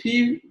 We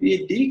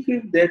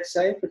decrypt that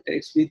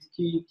ciphertext with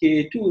key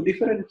K2,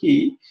 different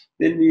key,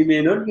 then we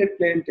may not get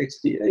plain text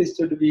here.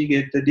 Instead, we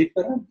get the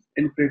different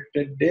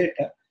encrypted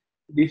data,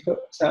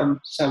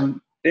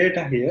 some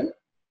data here.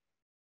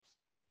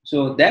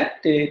 So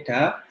that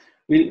data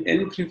will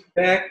encrypt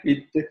back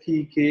with the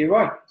key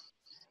K1.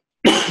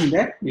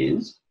 That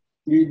means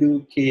we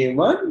do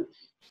K1,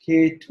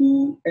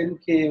 K2, and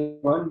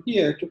K1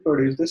 here to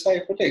produce the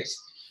ciphertext.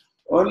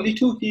 Only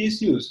two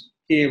keys used.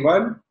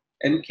 K1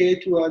 and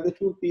K2 are the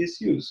two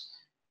keys used.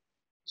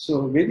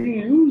 So when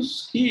you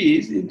use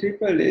keys in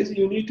AAAs,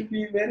 you need to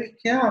be very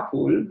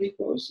careful,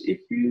 because if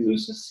you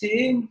use the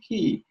same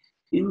key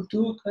in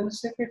two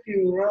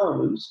consecutive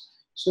rounds,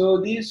 so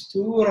these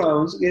two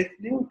rounds get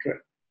neutral.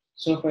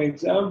 So for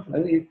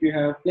example, if you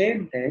have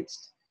plain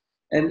text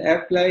and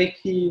apply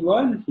key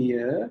 1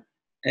 here,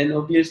 and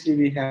obviously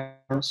we have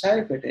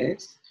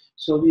ciphertext,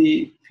 so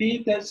we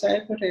feed that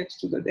ciphertext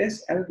to the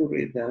DES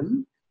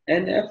algorithm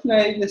and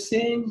apply the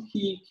same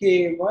key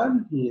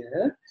K1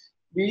 here,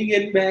 we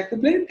get back the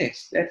plain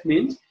text. That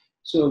means,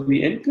 so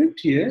we encrypt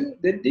here,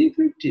 then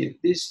decrypt here.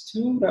 These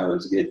two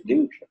rounds get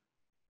neutral.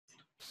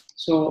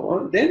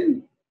 So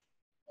then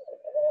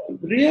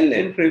real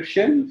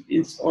encryption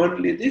is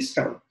only this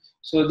round.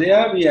 So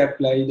there we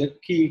apply the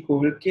key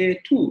called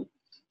K2.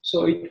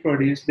 So it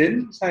produces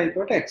then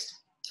ciphertext.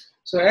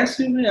 So as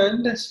you may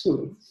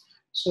understood,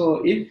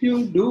 so if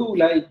you do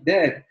like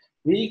that,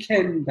 we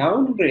can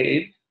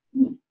downgrade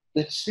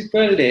the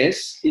triple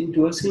dash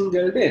into a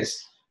single dash.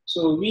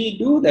 So we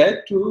do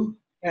that to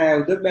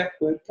have the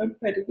backward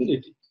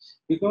compatibility,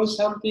 because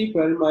some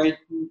people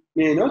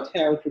may not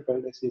have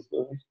triple dash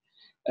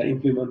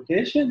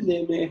implementation,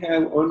 they may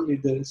have only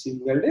the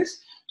single dash.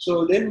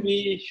 So then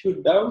we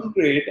should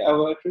downgrade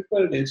our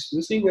triple dash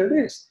to single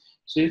dash.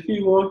 So if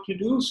we want to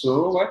do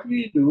so, what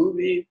we do,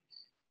 we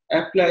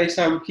apply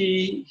some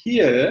key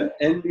here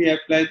and we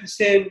apply the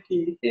same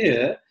key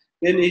here,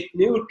 then it's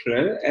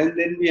neutral, and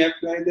then we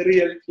apply the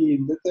real key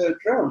in the third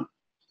round.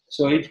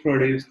 So it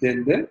produces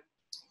then the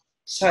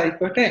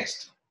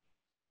ciphertext.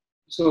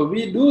 So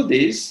we do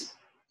this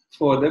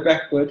for the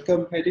backward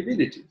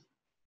compatibility.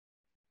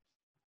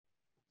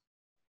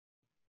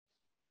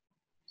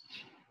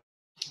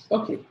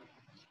 Okay,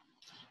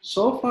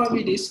 so far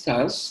we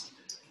discussed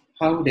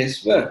how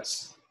this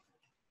works.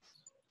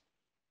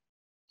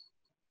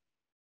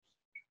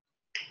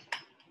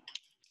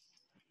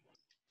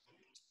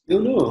 You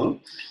know,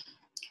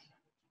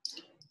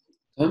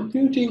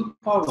 computing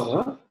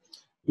power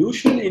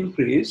usually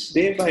increase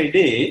day by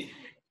day,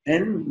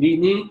 and we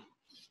need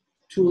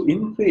to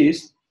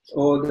increase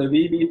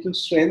we need to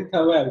strengthen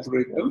our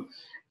algorithm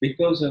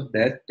because of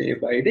that day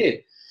by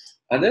day.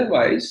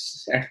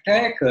 Otherwise,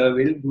 attacker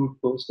will brute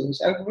force those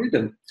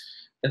algorithms.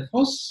 The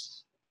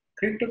first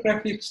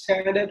cryptographic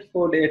standard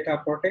for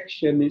data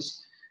protection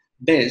is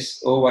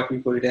DES, or what we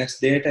call it as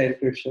data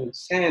encryption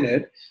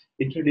standard,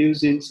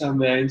 introduced in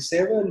somewhere in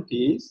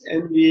 70s,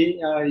 and we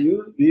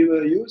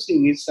were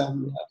using it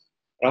somewhere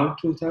around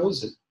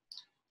 2000.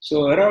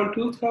 So around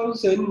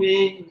 2000,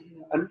 we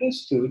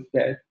understood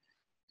that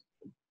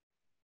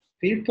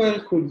people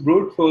could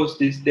brute force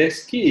these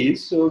DES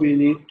keys, so we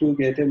need to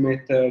get a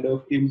method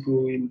of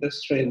improving the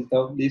strength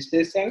of this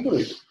DES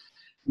algorithm.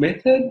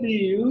 Method we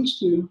use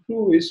to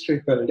improve is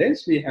triple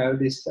DES. We have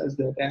discussed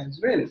that as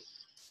well.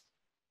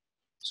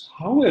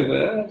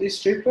 However,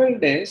 this triple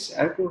DES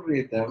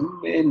algorithm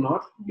may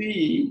not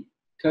be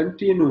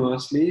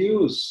continuously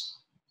used.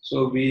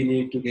 So we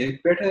need to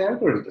get better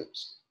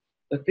algorithms.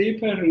 The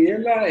people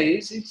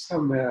realize it's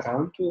somewhere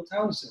around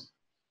 2000.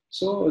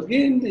 So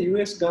again, the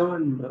US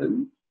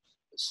government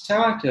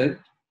started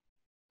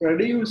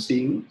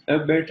producing a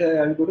better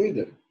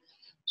algorithm.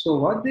 So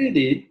what they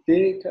did,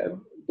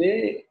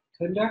 they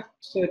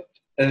conducted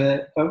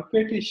a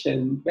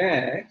competition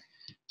back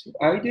to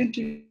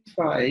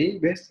identify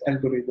best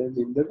algorithm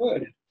in the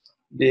world.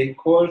 They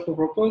called for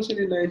proposal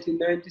in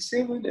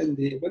 1997 and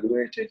they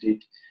evaluated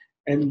it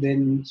and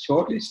then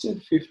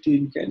shortlisted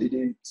 15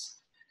 candidates.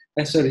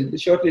 The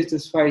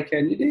shortlisted 5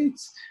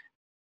 candidates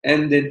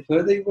and then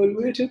further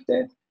evaluated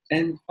that.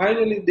 And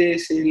finally, they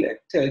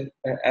selected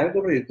an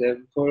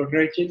algorithm called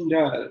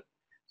Reginald,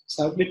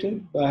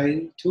 submitted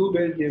by 2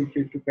 Belgian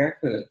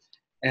cryptographers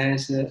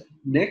as the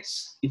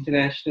next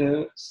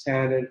international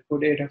standard for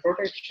data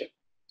protection.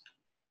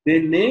 They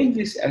named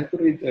this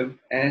algorithm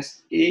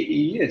as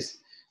AES.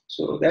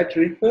 So that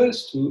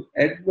refers to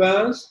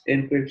Advanced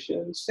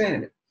Encryption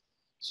Standard.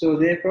 So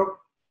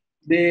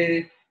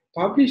they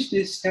published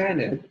this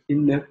standard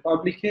in a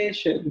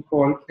publication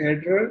called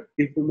Federal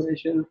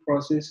Information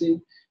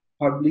Processing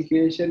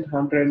Publication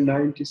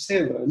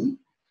 197,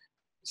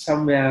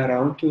 somewhere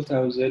around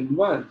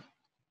 2001.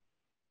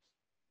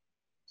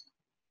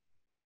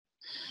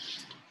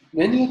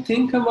 When you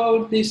think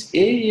about this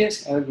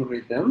AES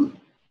algorithm,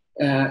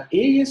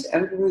 AES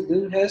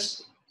algorithm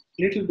has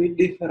little bit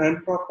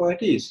different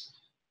properties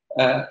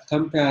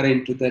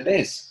comparing to the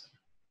DES.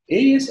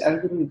 AES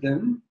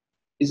algorithm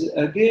is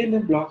again a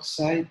block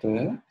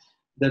cipher.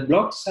 The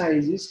block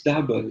size is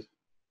double.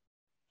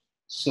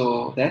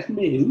 So that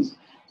means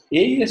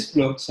AES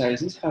block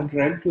size is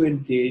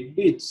 128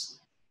 bits.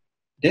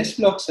 DES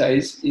block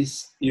size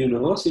is,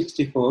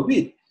 64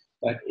 bit,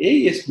 but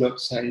AES block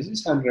size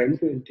is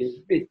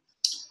 128 bit.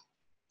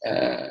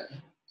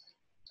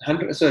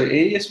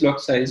 AES block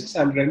size is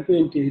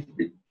 128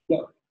 bit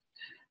block.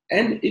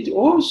 And it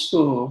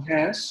also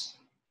has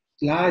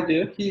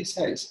larger key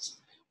sizes.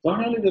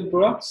 Not only the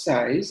block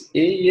size,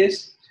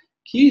 AES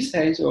key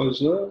size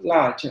also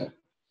larger.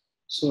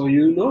 So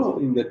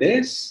in the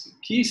DES,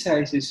 key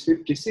size is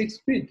 56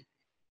 bit.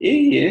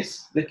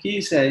 AES, the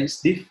key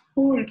size,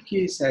 default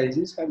key size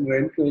is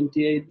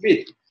 128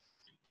 bit.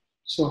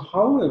 So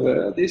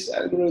however, this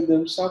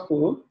algorithm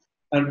support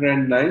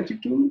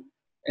 192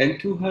 and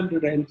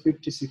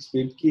 256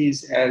 bit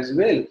keys as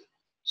well.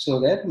 So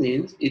that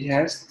means it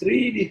has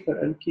 3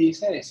 different key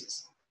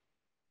sizes.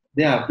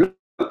 Their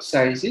block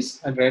size is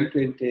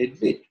 128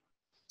 bit.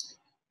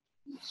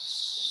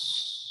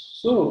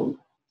 So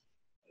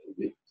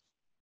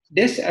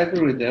this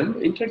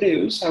algorithm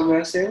introduced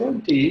somewhere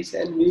 70s,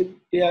 and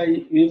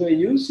we were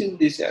using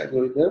this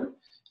algorithm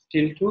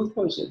till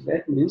 2000.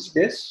 That means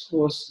this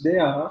was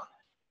there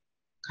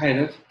kind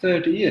of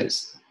 30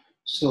 years.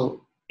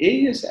 So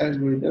AES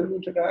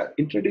algorithm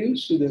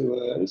introduced to the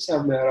world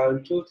somewhere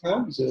around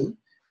 2000,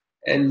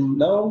 and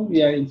now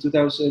we are in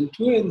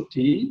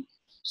 2020.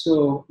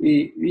 So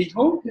we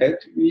hope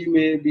that we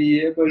may be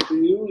able to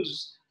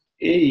use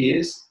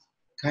AES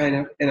kind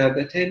of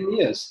another 10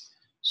 years.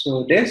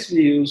 So DES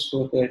we use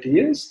for 30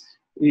 years.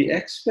 We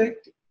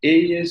expect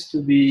AES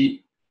to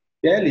be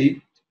valid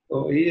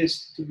or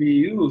AES to be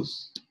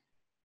used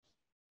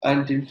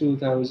until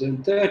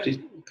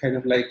 2030, kind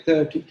of like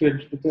 20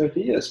 to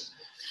 30 years.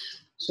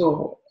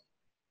 So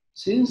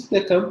since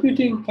the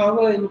computing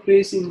power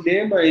increasing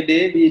day by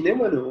day, we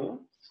never know.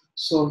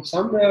 So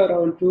somewhere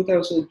around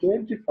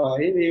 2025,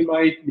 we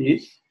might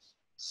need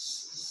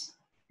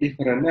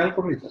different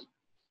algorithm.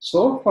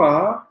 So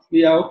far,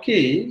 we are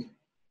okay.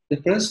 The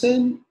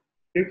present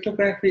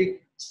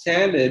cryptographic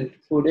standard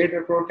for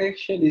data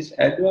protection is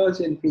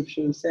Advanced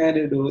Encryption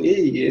Standard, or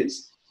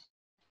AES.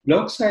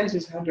 Block size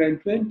is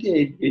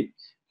 128 bit.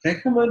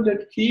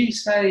 Recommended key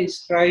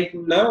size right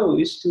now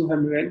is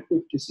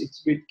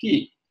 256 bit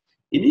key.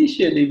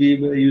 Initially, we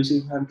were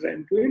using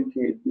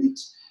 128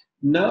 bits.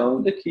 Now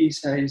the key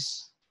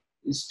size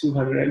is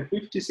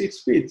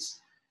 256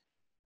 bits.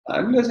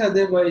 Unless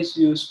otherwise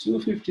use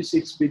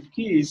 256-bit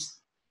keys,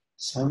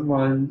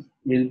 someone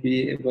will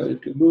be able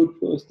to brute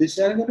force this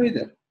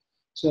algorithm.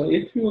 So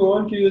if you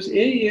want to use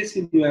AES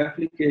in your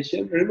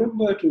application,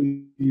 remember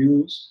to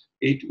use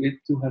it with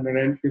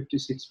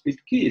 256-bit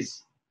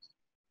keys.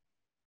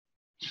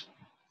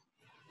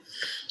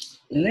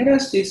 Let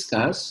us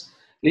discuss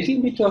a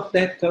little bit of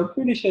that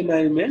competition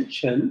I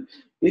mentioned,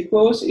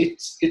 because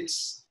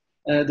it's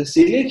the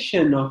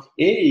selection of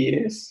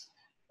AES.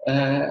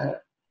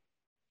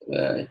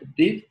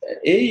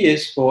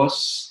 AES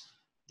was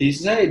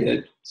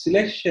decided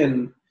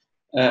selection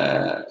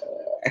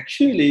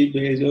actually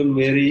based on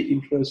very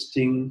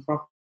interesting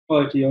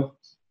property of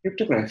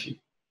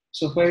cryptography.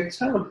 So, for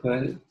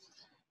example,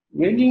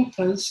 when you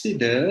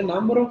consider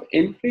number of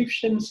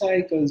encryption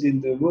cycles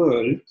in the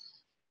world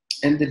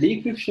and the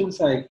decryption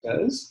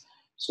cycles,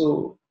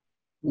 so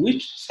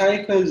which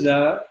cycles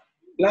are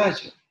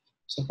larger?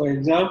 So for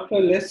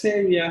example, let's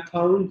say we are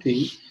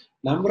counting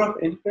number of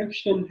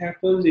encryption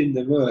happens in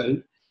the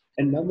world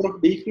and number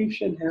of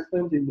decryption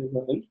happens in the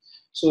world.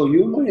 So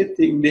you might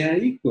think they are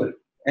equal.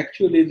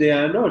 Actually, they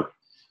are not.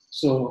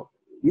 So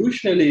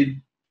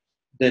usually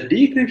the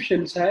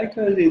decryption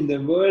cycles in the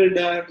world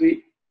are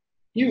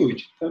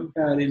huge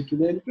compared to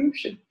the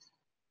encryption.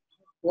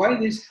 Why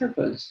this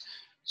happens?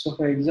 So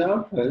for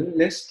example,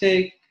 let's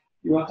take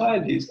your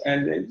hard disk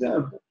as an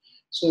example.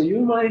 So you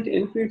might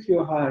encrypt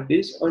your hard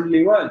disk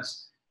only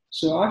once.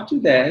 So after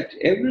that,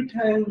 every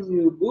time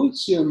you boot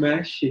your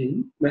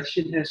machine has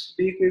to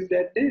decrypt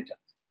that data.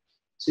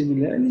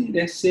 Similarly,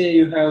 let's say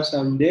you have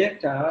some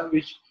data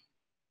which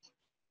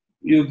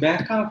you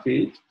back up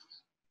it.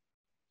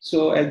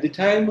 So at the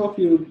time of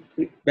you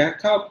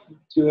back up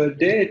your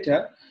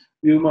data,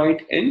 you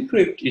might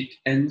encrypt it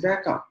and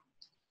back up.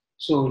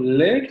 So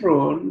later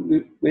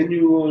on, when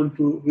you want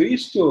to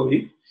restore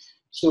it,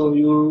 so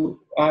you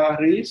are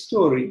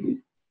restoring it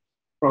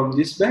from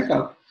this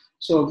backup.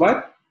 So,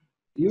 but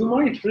you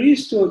might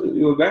restore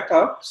your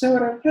backup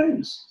several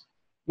times,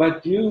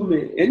 but you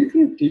may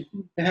encrypt it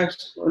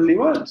perhaps only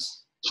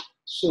once.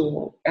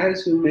 So,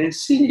 as you may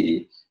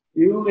see,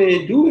 you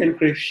may do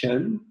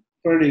encryption,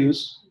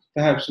 produce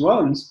perhaps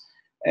once,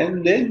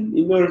 and then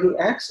in order to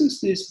access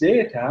this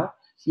data,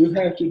 you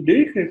have to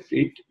decrypt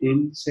it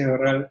in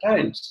several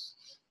times.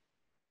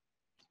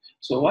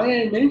 So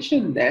why I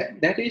mentioned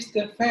that, that is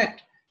the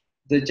fact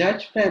the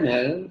judge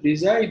panel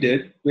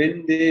decided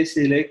when they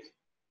select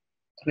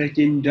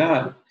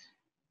Reginald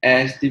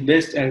as the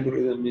best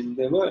algorithm in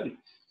the world.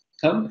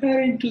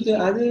 Comparing to the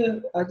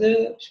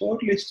other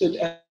shortlisted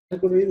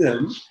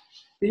algorithms,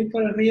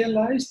 people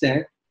realize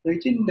that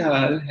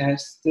Reginald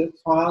has the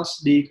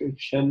fast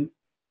decryption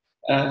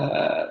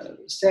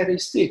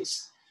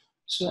statistics.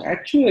 So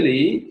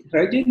actually,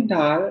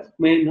 Reginald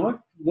may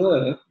not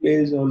work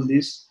based on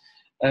this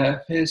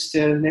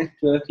faster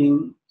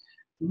networking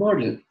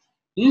model.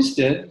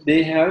 Instead,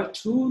 they have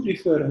two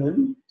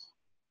different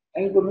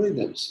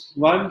algorithms,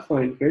 one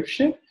for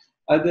encryption,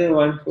 other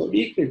one for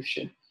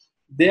decryption.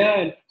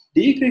 Their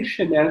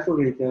decryption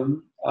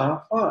algorithms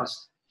are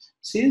fast.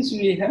 Since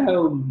we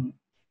have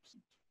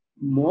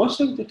most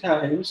of the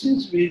time,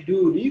 since we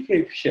do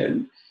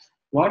decryption,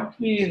 what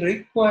we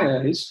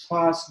require is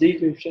fast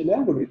decryption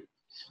algorithm.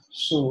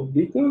 So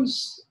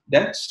because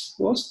that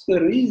was the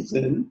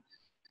reason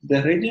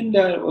the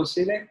Reginald was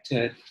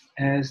selected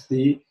as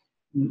the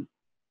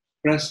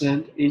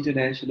present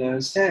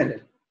international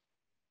standard.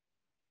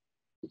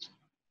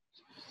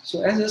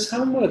 So as a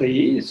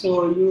summary,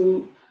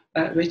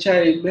 which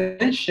I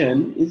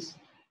mentioned is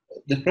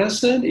the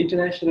present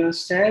international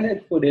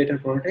standard for data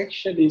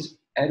protection is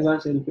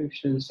Advanced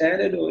Encryption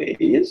Standard, or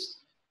AES.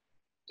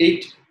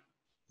 It,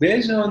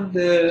 based on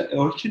the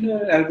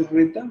original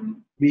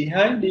algorithm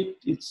behind it,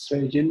 it's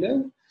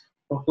Reginald,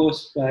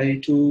 proposed by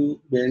two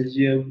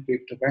Belgian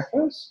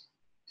cryptographers.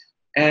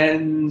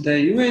 And the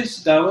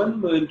US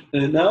government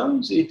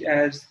announced it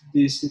as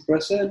the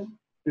present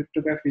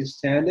cryptography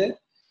standard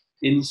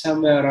in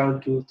somewhere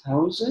around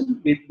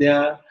 2000 with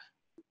their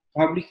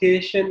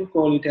publication,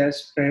 call it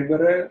as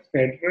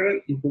Federal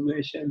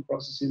Information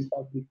Processing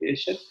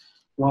Publication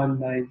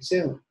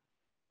 197.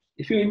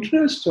 If you're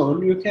interested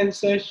on, you can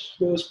search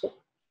those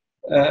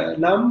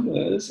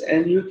numbers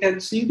and you can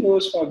see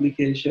those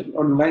publications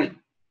online.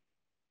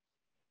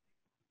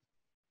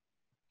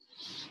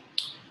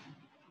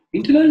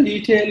 Internal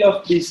detail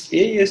of these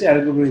AES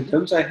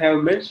algorithms, I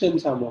have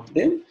mentioned some of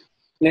them.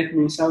 Let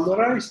me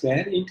summarize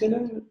that.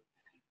 Internal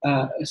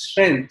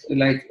strength,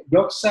 like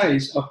block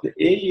size of the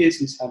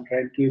AES is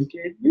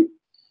 128 bit.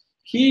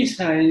 Key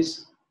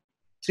size,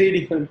 three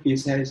different key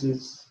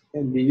sizes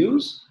can be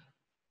used: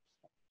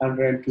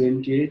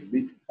 128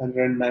 bit,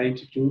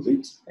 192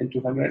 bits, and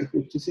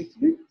 256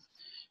 bit.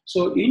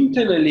 So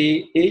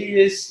internally,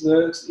 AES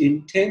works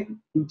in 10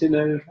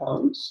 internal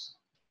rounds.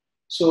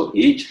 So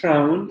each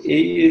round,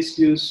 AES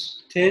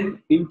uses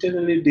 10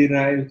 internally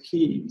derived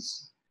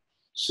keys.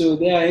 So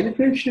their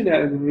encryption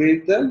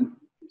algorithm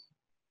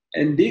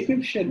and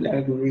decryption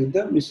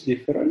algorithm is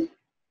different.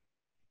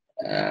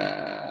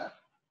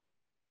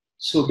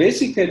 So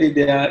basically,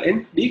 their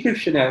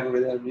decryption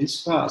algorithm is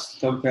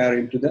fast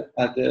comparing to the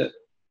other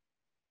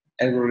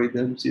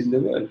algorithms in the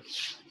world.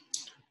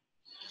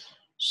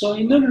 So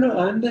in order to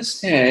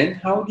understand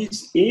how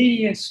this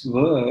AES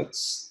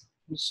works,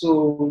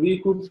 so we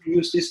could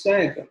use this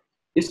diagram.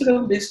 Instead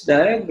of this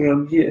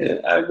diagram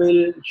here, I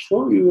will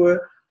show you a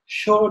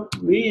short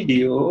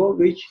video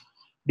which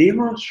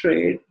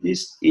demonstrates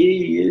this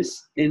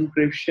AES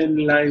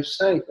encryption life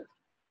cycle.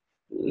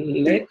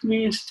 Let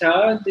me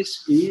start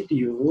this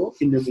video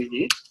in a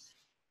minute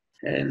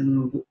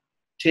and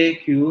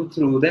take you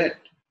through that.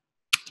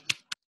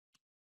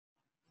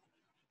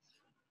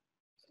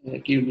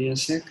 Give me a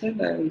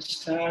second, I will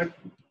start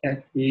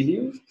that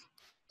video.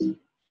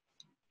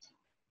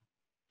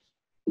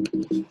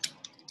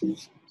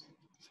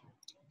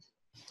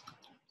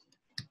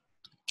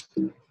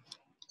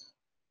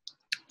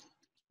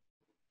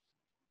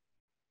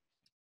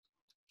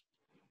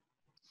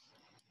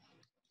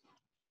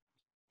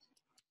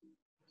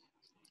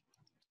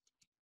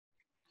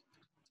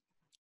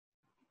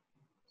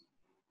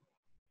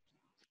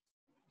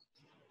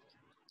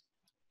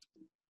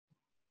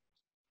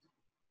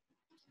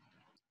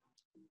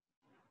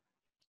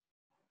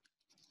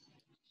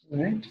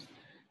 Right?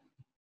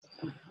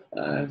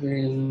 I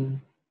will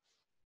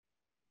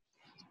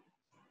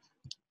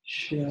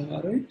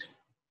share it.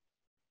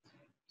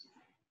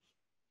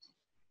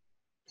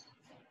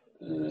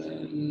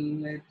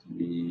 Let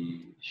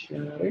me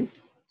share it.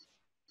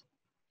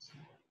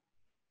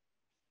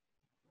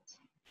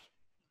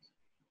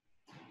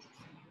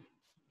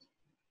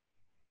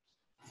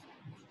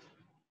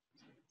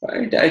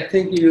 Right, I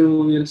think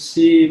you will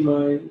see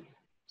my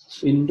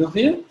window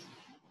here.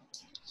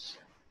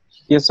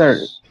 Yes, sir.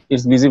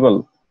 It's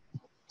visible.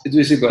 It's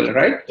visible,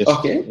 right? Yes.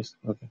 Okay. Yes.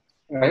 Okay.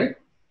 Right.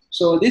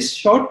 So this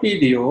short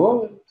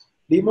video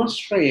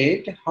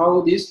demonstrates how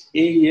this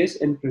AES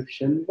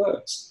encryption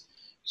works.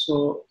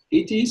 So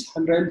it is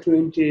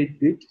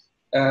 128-bit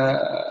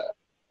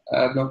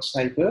block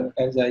cipher,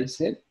 as I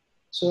said.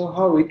 So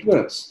how it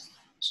works?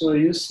 So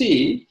you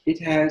see, it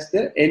has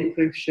the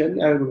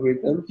encryption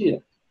algorithm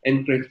here,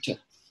 encryptor.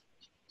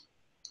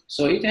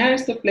 So it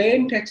has the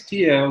plain text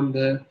here on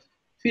the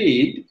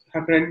feed,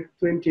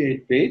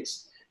 128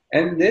 bits,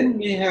 and then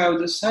we have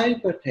the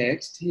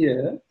ciphertext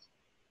here,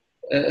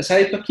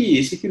 cipher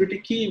key, security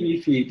key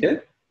we feed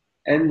it,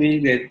 and we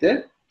get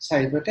the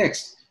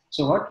ciphertext.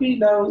 So what we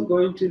now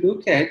going to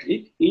look at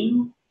it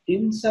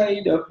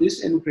inside of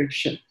this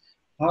encryption,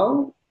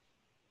 how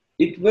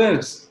it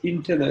works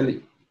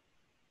internally.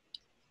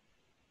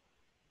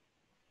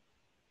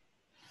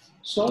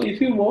 So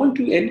if you want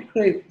to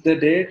encrypt the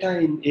data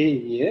in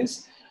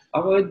AES,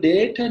 our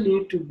data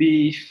need to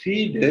be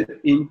fed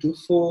into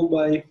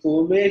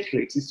 4x4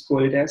 matrix. It's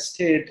called as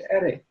state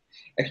array.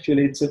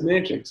 Actually, it's a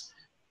matrix,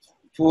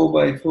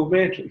 4x4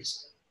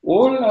 matrix.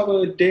 All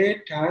our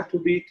data to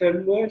be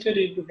converted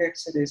into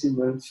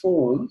hexadecimal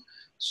form.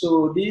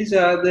 So these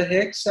are the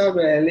hexa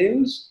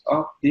values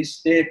of this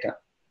data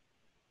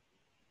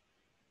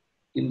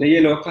in the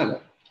yellow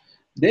color.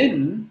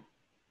 Then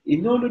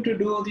in order to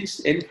do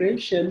this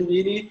encryption,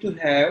 we need to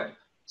have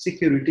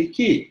security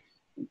key.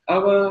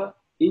 Our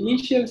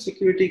initial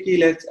security key,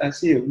 let's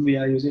assume we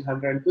are using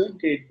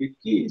 128-bit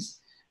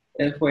keys,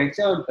 for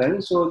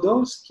example. So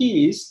those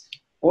keys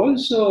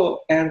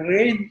also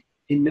arranged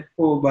in a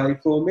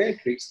 4x4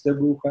 matrix, the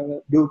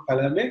blue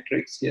color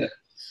matrix here,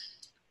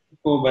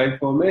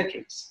 4x4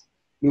 matrix,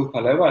 blue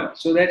color one.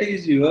 So that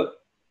is your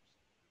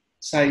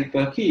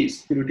cipher key,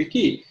 security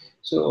key.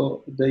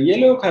 So the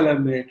yellow color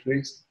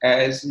matrix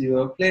as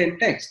your plain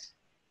text.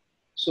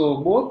 So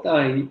both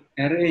are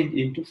arranged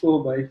into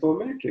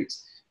 4x4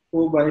 matrix.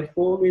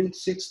 4x4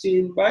 means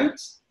 16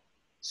 bytes.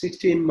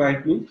 16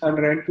 byte means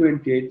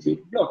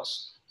 128-bit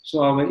blocks.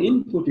 So our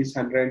input is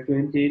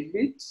 128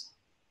 bits.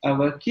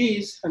 Our key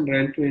is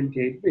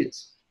 128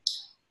 bits.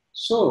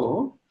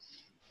 So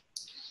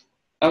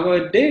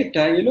our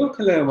data, yellow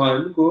color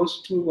one,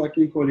 goes to what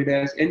we call it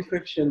as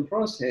encryption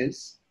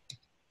process.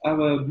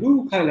 Our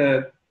blue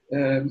color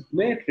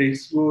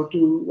matrix go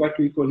to what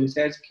we call it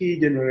as key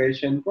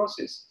generation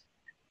process,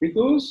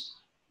 because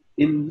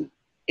in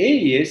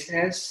AES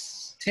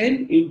has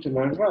 10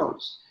 internal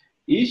rounds.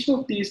 Each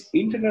of these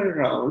internal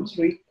rounds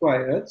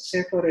requires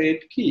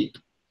separate key.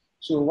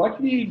 So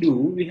what we do,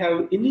 we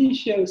have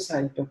initial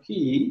cipher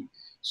key.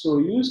 So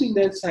using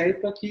that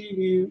cipher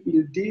key, we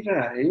will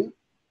derive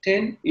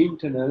 10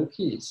 internal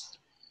keys.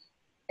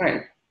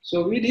 Right.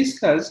 So we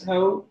discuss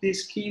how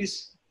these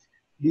keys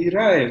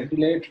derived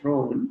later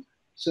on.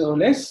 So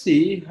let's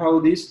see how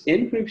this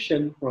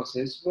encryption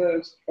process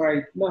works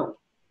right now.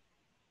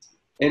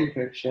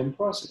 Encryption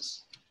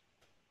process.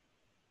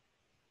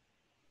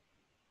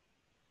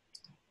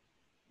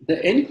 The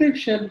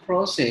encryption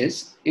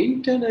process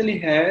internally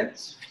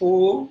has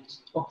 4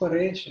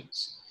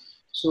 operations.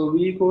 So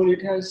we call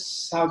it as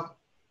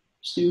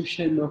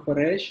substitution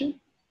operation,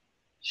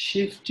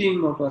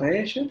 shifting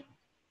operation,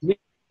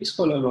 mixed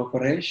column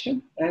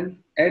operation, and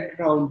add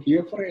round key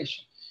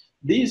operation.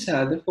 These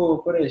are the 4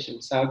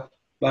 operations: sub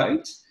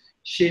bytes,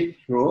 shift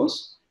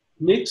rows,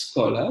 mix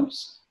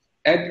columns,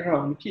 add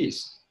round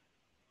keys.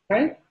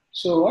 Right?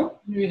 So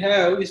what we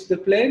have is the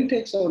plain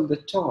text on the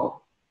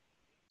top,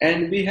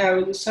 and we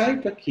have the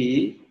Cipher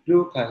key,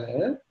 blue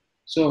color.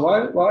 So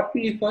what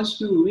we first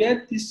do, we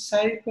add this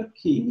Cipher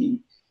key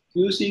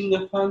using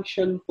a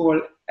function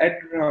called add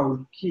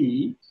round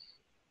key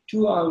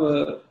to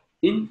our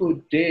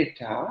input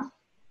data,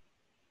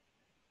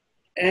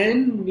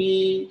 and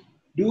we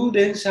do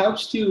then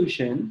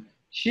substitution,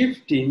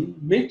 shifting,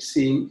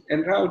 mixing,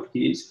 and route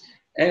keys,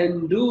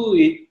 and do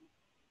it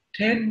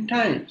 10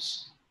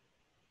 times,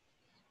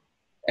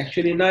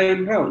 actually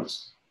 9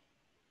 rounds.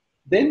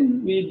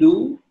 Then we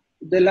do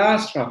the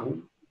last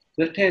round,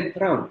 the 10th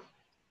round.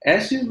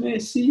 As you may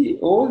see,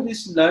 all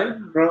this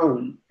 9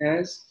 round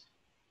has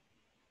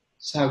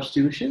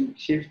substitution,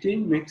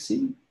 shifting,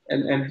 mixing,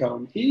 and add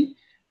round key.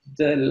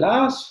 The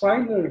last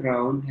final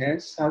round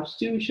has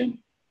substitution,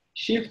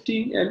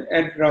 shifting, and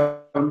add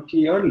round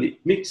key only.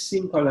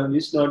 Mixing column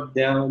is not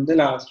there on the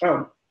last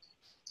round.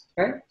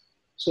 Right?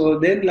 So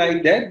then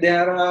like that,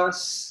 there are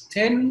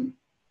 10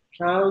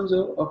 rounds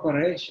of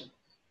operation.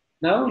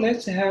 Now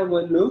let's have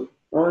a look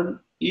on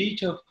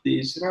each of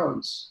these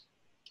rounds,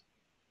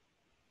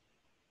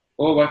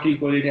 or what we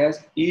call it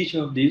as each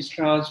of these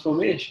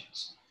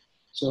transformations.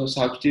 So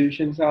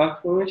substitution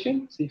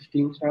transformation,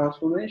 shifting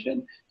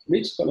transformation,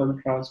 mixed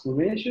column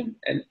transformation,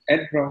 and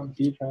add round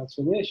key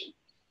transformation.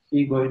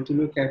 We're going to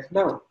look at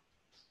now.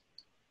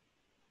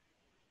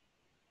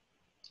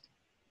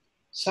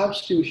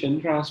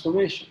 Substitution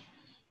transformation.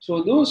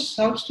 So those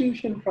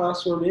substitution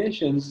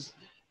transformations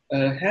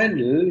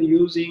handle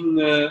using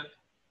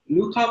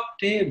lookup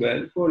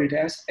table, call it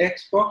as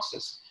X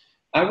boxes.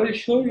 I will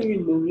show you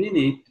in a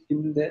minute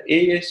in the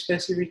AES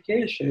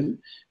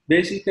specification.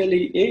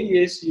 Basically,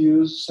 AES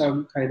use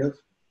some kind of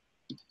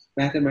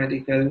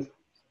mathematical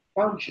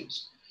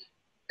functions.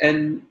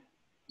 And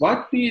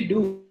what we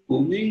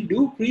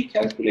do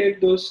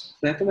pre-calculate those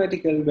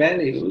mathematical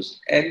values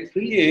and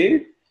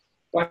create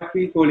what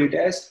we call it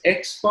as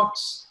X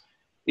box.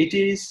 It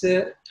is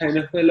a kind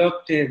of a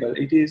log table.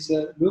 It is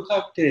a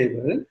lookup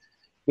table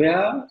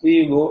where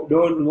we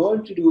don't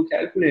want to do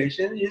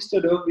calculation.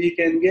 Instead of, we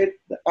can get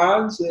the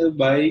answer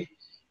by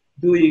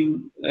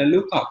doing a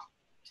lookup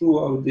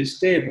throughout this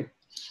table.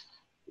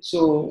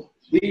 So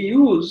we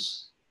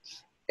use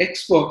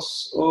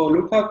Xbox or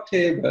lookup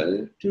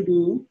table to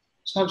do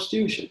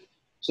substitution.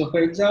 So for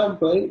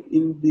example,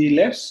 in the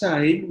left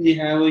side, we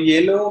have a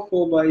yellow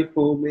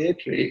 4x4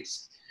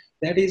 matrix.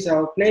 That is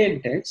our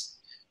plain text.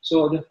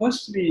 So the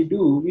first we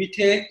do, we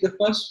take the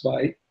first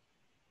byte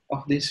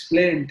of this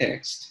plain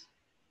text,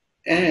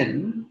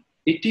 and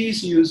it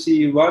is, you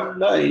see,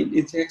 19,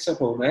 it's hexa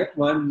format,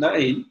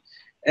 19,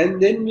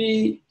 and then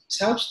we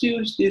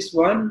substitute this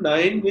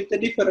 19 with a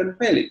different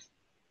value.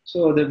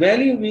 So the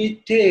value we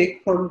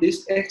take from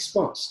this X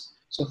box.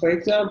 So for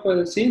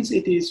example, since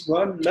it is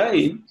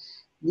 19,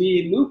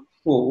 we look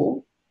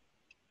for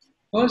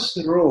first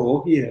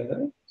row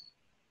here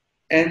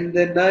and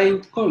the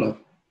 9th column.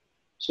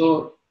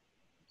 So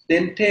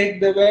then take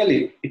the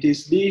value, it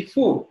is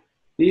D4.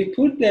 We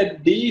put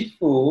that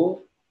D4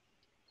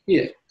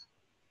 here.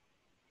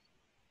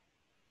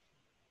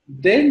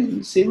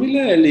 Then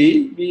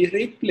similarly, we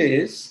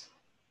replace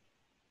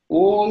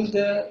all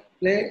the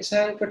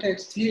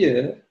ciphertext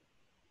here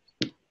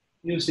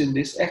using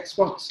this X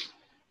box.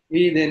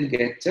 We then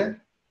get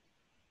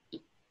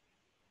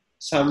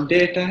some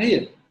data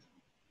here.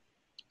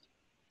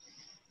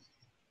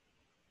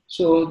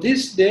 So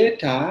this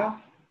data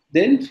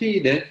then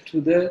feed it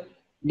to the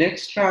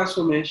next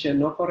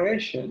transformation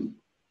operation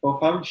or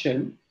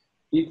function.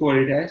 We call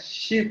it as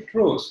shift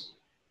rows.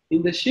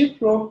 In the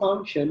shift row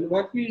function,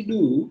 what we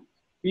do,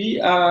 we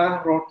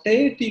are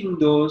rotating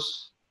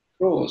those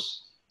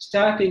rows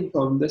starting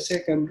from the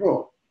second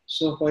row.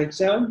 So for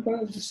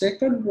example, the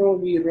second row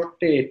we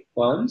rotate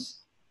once,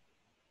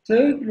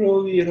 third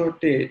row we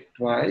rotate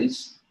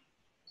twice,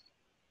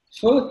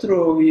 fourth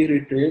row we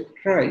rotate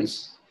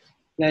thrice,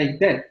 like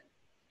that.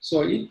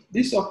 So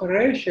this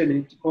operation,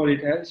 we call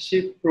it as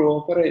shift row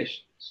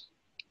operations.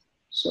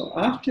 So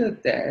after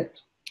that,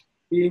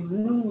 we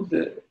move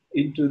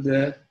into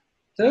the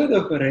third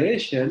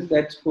operation,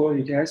 that's called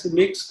it as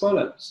mixed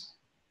columns.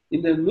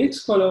 In the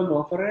mixed column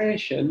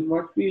operation,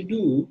 what we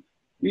do,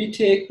 we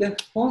take the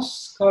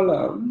first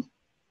column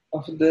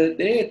of the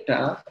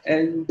data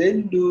and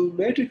then do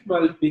matrix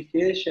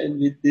multiplication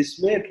with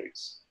this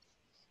matrix.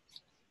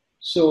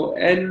 So,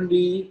 and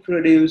we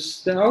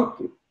produce the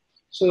output.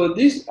 So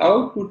this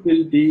output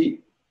will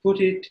be put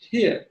it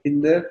here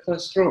in the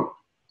first row,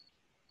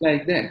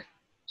 like that.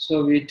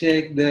 So we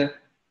take the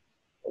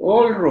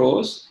all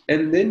rows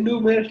and then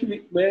do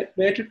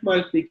matrix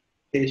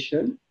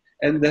multiplication,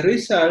 and the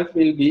result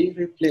will be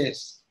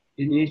replaced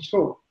in each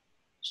row.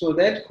 So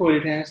that call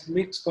it as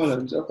mixed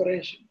columns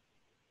operation.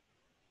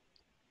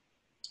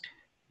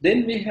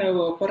 Then we have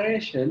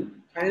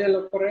operation,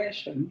 final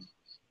operation,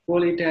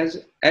 call it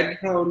as add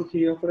round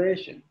key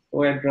operation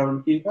or add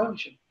round key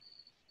function.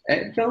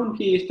 Add round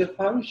key is the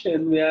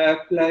function where I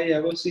apply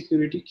our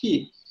security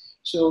key.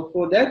 So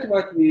for that,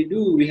 what we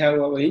do, we have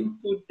our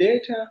input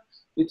data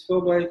with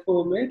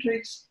 4x4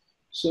 matrix.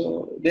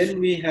 So then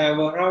we have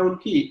a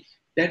round key.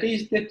 That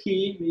is the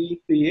key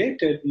we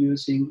created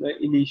using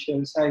the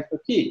initial cipher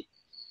key.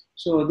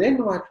 So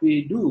then what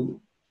we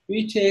do,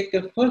 we take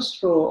the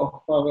first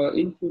row of our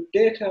input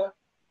data,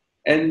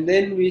 and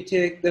then we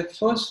take the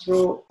first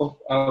row of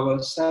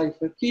our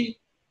cipher key,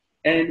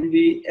 and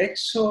we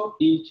XOR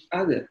each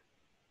other.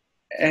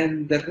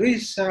 And the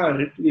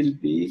result will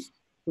be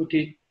put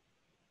it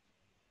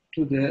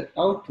to the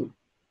output.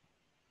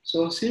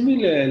 So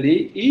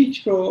similarly,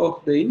 each row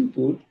of the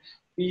input,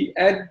 we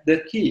add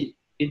the key,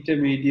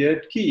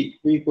 intermediate key,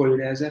 we call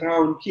it as a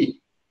round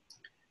key,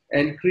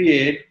 and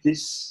create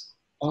this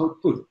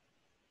output.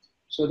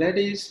 So that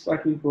is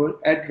what we call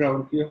add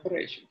round key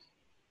operation.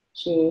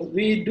 So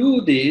we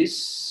do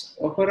these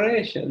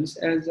operations,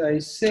 as I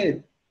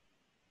said,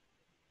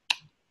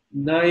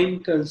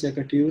 9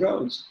 consecutive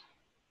rounds.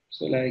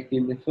 So like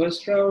in the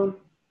first round,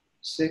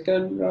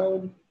 second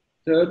round,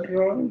 third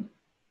round,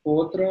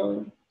 fourth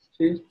round,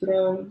 fifth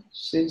round,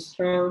 sixth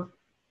round,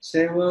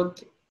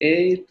 seventh,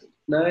 eighth,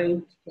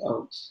 ninth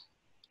rounds.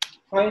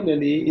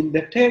 Finally, in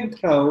the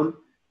 10th round,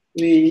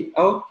 we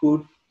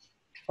output,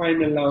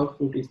 final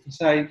output is the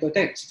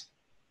ciphertext.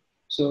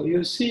 So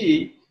you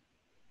see,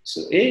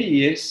 so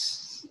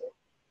AES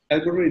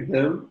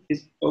algorithm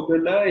is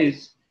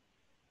organized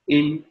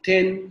in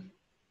 10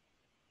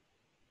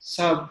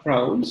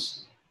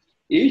 sub-rounds.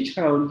 Each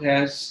round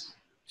has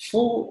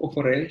 4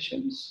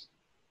 operations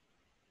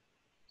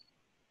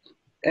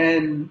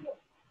and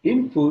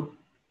input.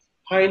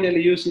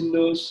 Finally, using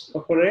those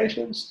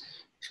operations,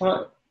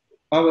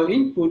 our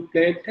input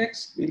plain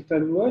text will be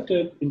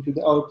converted into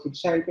the output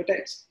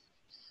ciphertext.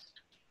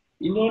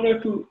 In order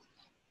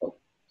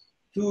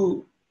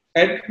to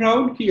add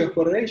round key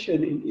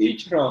operation in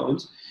each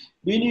round,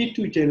 we need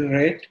to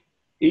generate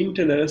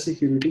internal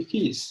security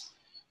keys.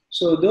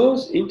 So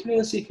those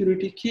internal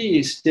security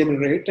keys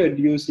generated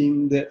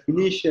using the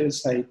initial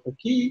cipher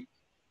key,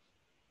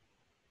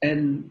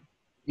 and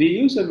we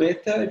use a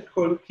method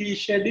called key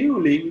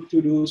scheduling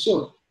to do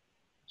so.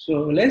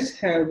 So let's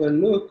have a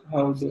look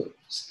how the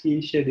key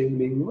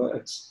scheduling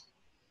works.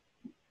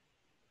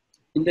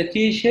 In the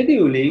key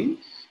scheduling,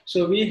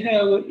 so we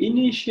have an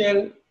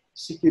initial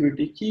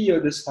security key or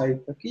the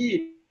cipher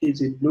key, it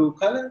is in blue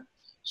color.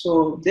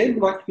 So then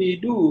what we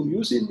do,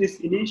 using this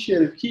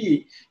initial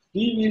key,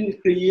 we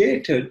will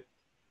create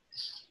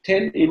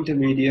 10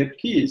 intermediate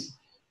keys.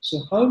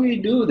 So how we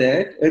do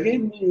that?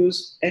 Again, we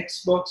use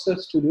X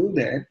boxes to do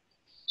that.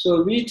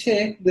 So we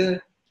take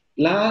the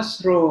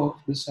last row of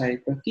the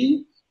cipher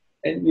key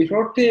and we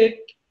rotate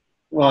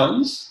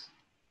once,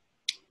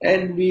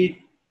 and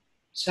we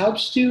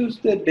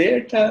substitute the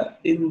data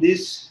in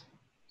this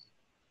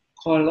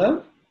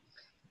column,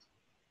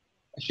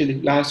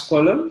 actually last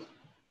column,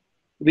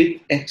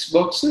 with X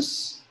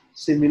boxes,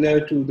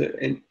 similar to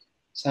the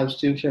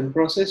substitution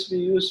process we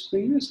used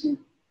previously.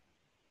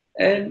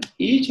 And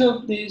each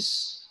of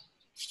these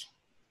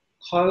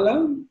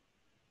column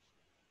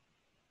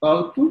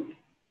output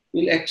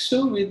will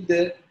XOR with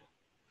the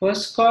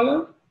first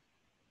column,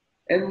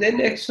 and then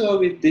XOR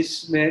with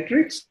this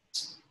matrix,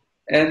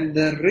 and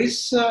the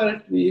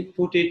result we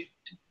put it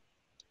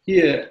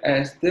here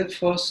as the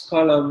first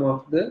column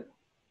of the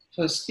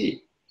first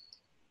key.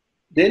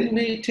 Then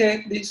we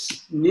take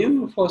this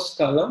new first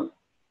column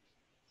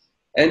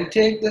and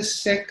take the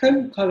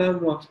second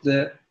column of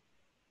the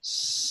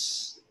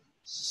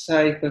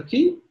cipher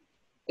key,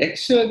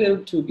 XOR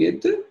them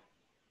together,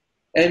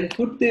 and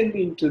put them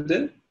into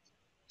the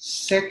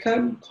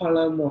second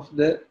column of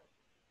the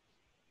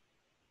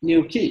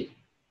new key.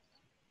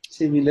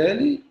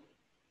 Similarly,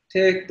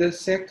 take the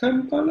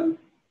second column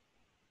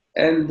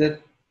and the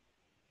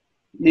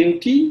new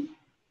key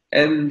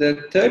and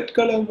the third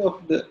column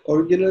of the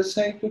original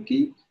cipher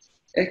key,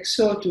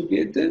 XOR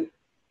together,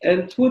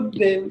 and put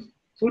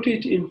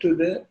it into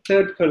the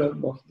third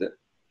column of the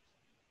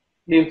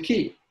new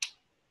key.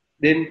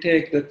 Then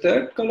take the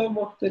third column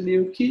of the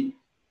new key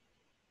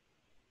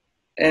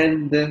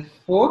and the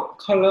fourth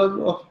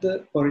column of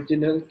the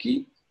original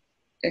key,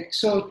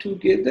 XOR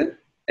together,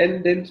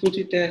 and then put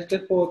it as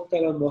the fourth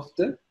column of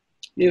the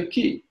new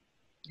key.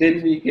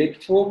 Then we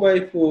get 4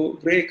 by 4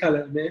 gray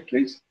color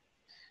matrix.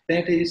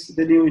 That is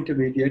the new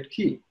intermediate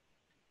key.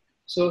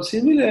 So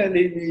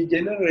similarly, we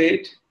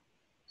generate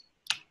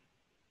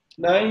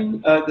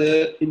 9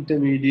 other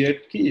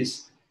intermediate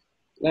keys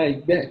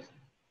like that.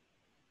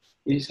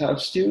 We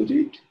substitute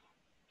it,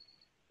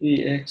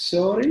 we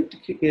XOR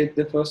it to get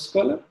the first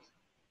column,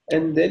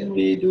 and then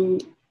we do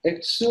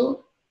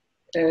XOR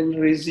and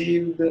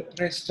receive the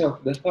rest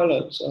of the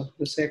columns of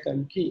the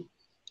second key,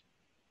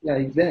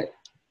 like that.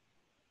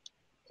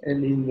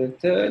 And in the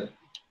third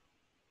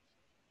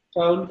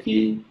round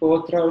key,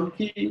 fourth round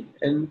key,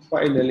 and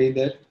finally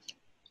the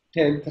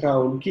 10th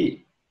round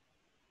key.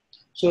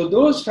 So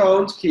those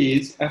round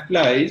keys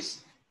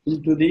applies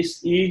into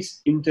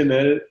these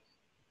internal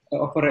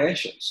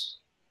operations.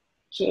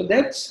 So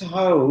that's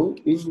how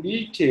in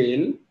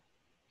detail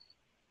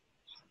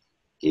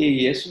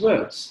AES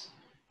works.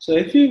 So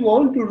if you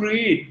want to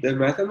read the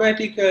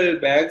mathematical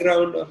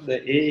background of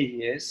the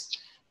AES,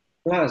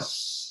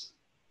 plus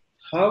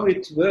how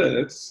it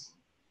works,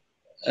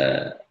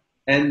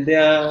 and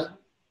their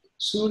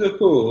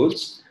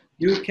pseudocodes,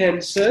 you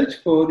can search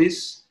for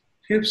this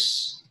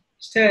FIPS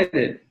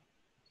standard.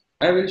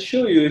 I will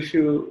show you. If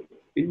you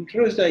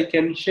interested, I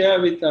can share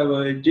with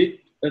our JIT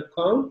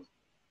account.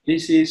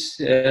 This is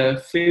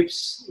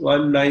FIPS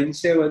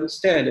 197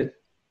 standard.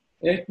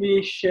 Let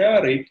me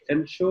share it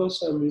and show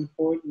some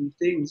important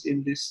things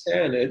in this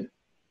standard.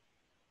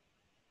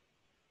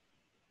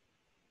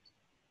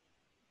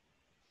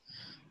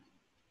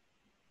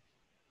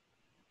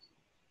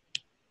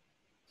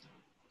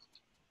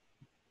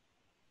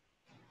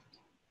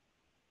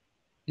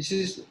 This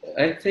is,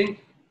 I think,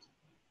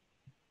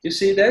 you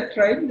see that,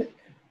 right?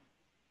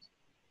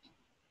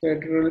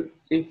 Federal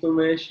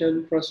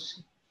Information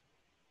Processing.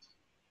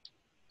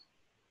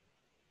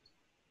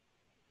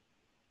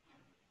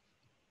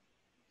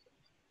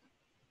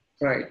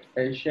 Right,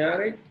 I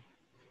share it.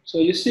 So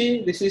you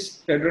see, this is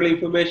Federal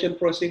Information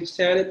Processing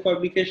Standard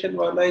Publication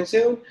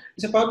 197.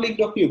 It's a public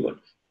document,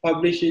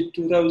 published in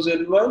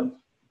 2001,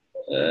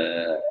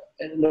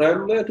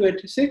 November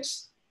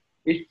 26.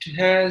 It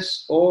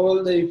has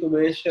all the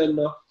information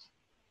of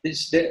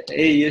this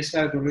AES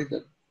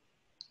algorithm.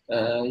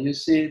 You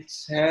see, it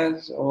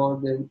has all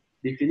the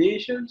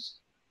definitions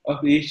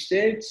of each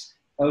state.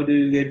 How do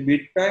you get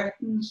bit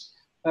patterns?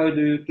 How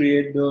do you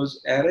create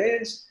those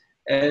arrays?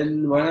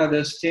 And what are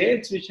the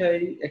states which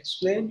I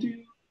explained to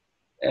you?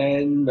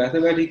 And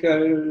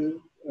mathematical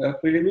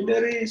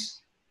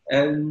preliminaries,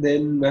 and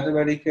then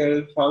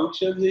mathematical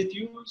functions it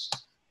used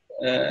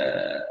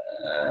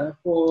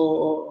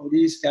for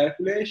these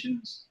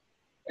calculations,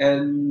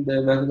 and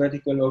the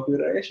mathematical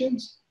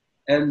operations,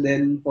 and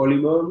then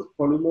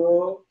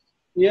polynomials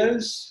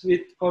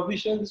with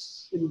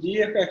coefficients. In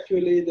GF,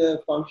 actually,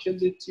 the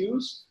functions it's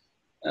used,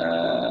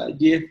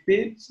 GF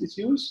bits it's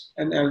used,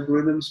 and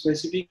algorithm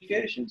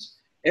specifications.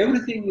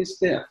 Everything is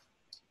there.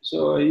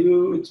 So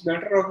it's a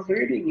matter of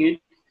reading it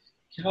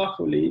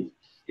carefully.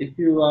 If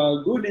you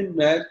are good in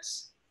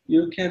maths,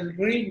 you can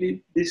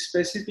read this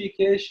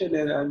specification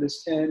and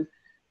understand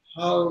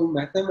how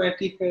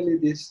mathematically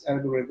this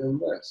algorithm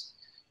works.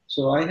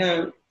 So I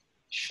have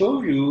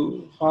shown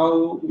you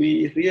how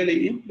we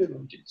really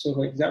implement it. So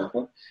for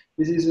example,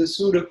 this is a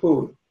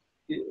pseudocode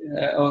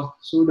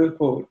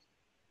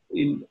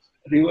in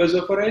reverse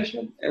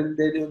operation, and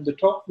then on the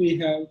top we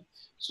have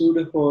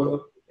pseudocode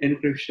of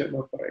encryption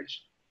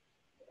operation.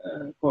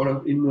 Code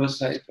of inverse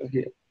cipher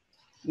here.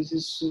 This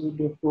is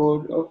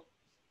pseudocode of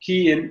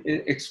key and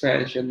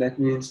expansion. That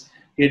means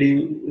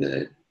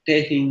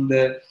taking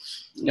the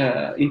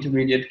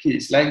intermediate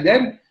keys. Like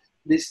that,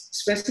 this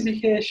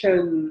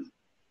specification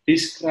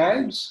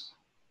describes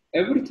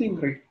everything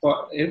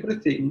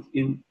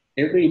in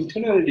every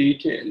internal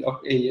detail of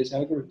AES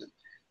algorithm.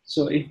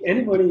 So if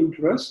anybody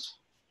interested,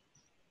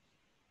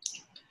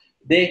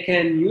 they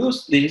can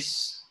use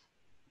this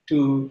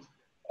to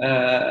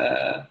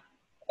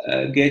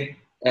get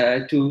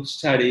to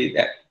study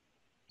that.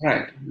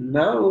 Right,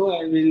 now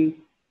I will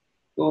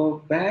go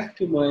back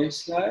to my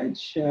slide,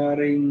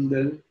 sharing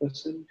the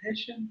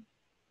presentation.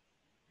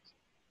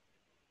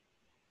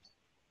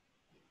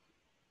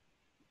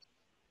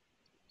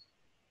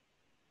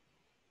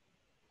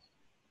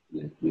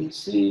 Let me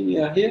see, we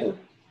are here.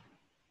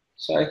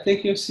 So I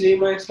think you see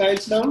my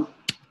slides now.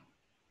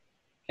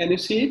 Can you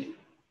see it?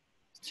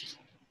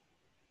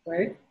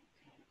 Right?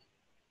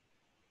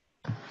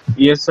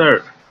 Yes,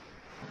 sir.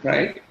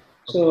 Right.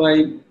 So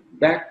I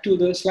back to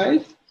the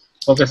slide.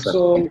 Okay, sir.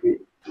 So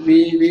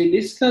we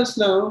discuss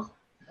now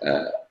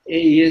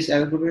AES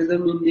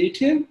algorithm in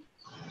detail.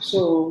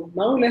 So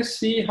now let's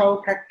see how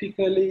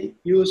practically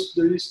use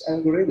these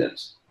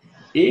algorithms.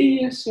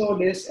 AES or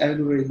DES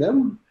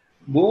algorithm,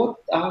 both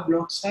are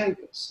block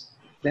cycles.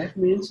 That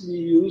means we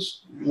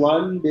use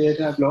one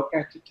data block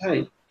at a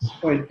time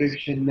for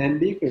encryption and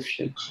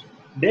decryption.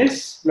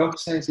 DES block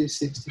size is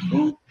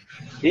 64.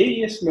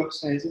 AES block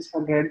size is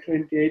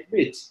 128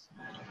 bits.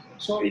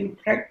 So in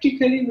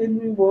practically, when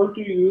we want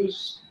to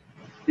use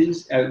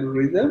this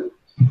algorithm,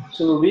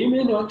 so we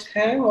may not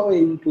have our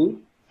input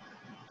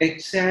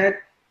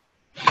exact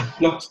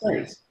block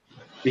size,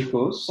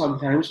 because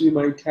sometimes we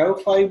might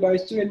have 5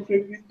 bytes to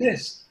encrypt with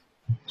this.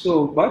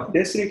 So, but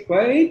this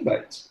require 8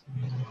 bytes.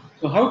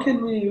 So how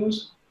can we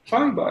use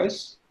 5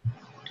 bytes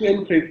to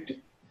encrypt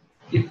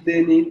if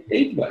they need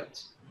 8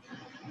 bytes?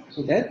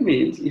 So that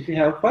means if we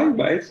have 5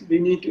 bytes, we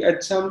need to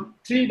add some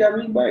 3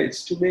 dummy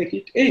bytes to make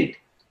it 8.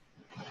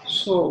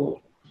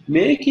 So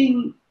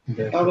making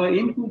our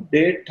input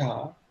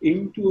data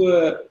into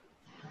a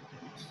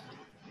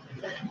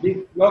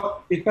big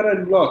block,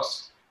 different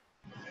blocks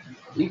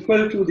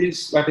equal to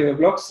this whatever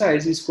block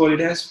size is called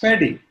it as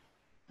padding.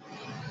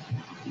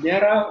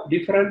 There are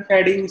different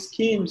padding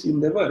schemes in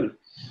the world.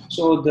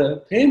 So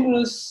the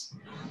famous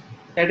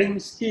padding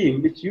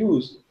scheme which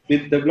used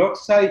with the block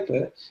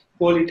cipher,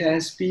 call it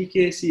as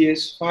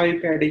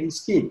PKCS5 padding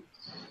scheme.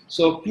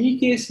 So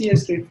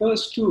PKCS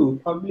refers to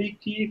public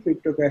key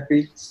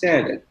cryptographic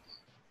standard.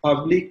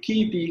 Public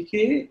key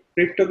PK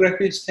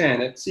cryptographic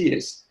standard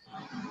CS.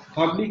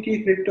 Public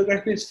key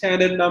cryptography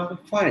standard number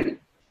 5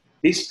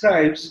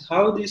 describes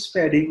how this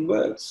padding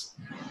works.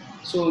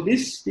 So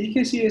this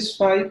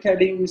PKCS5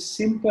 padding is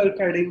simple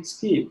padding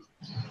scheme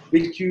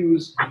which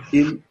used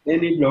in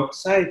any block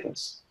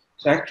ciphers.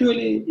 So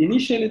actually,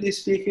 initially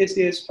this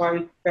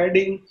PKCS5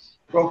 padding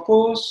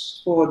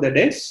proposed for the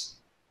DES.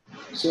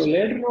 So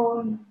later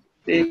on,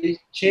 they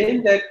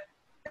changed that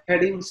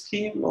padding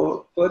scheme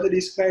or further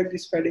described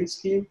this padding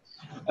scheme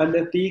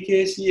under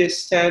PKCS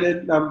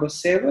standard number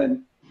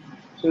 7.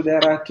 So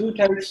there are two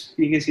types,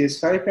 PKCS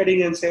 5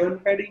 padding and 7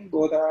 padding,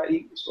 both are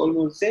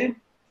almost same,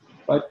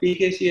 but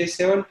PKCS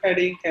 7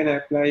 padding can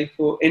apply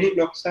for any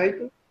block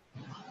cipher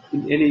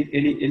in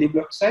any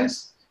block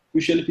size.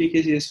 Usually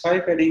PKCS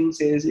 5 padding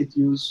says it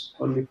used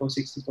only for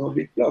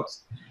 64-bit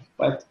blocks,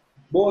 but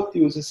both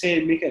use the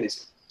same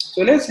mechanism.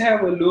 So let's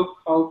have a look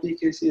how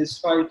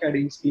PKCS 5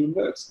 padding scheme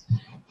works.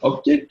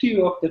 Objective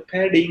of the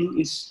padding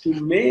is to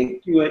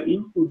make your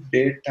input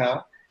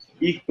data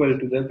equal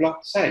to the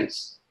block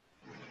size.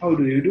 How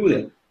do you do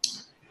that?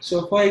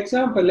 So for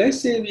example,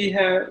 let's say we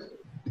have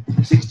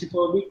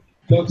 64-bit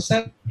block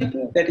cipher,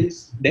 that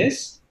is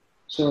DES.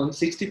 So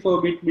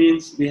 64-bit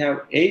means we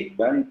have 8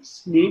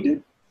 bytes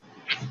needed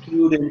to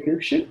do the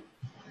encryption.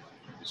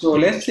 So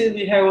let's say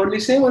we have only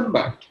 7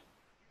 bytes.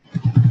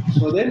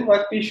 So then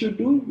what we should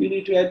do, we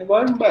need to add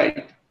 1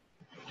 byte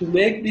to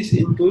make this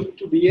input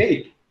to be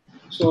 8.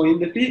 So in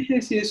the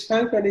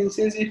PKCS5 padding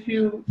says if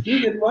you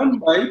needed 1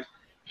 byte,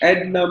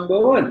 add number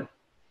 1,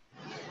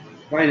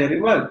 binary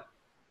 1.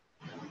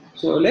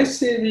 So let's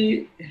say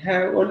we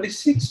have only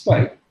 6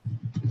 bytes,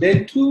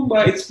 then 2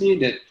 bytes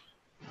needed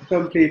to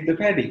complete the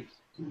padding.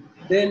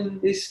 Then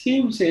the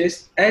scheme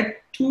says add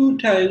 2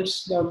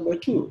 times number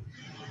 2.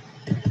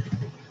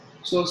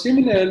 So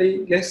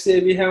similarly, let's say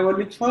we have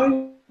only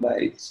 5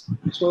 bytes,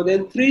 so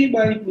then 3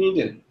 bytes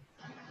needed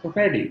for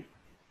padding.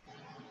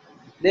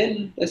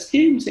 Then the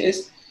scheme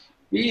says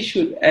we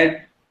should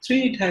add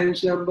 3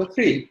 times number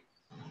 3,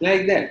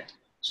 like that.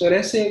 So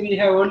let's say we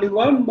have only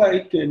 1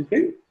 byte to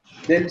encrypt,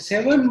 then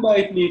 7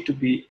 bytes need to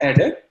be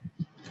added.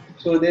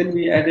 So then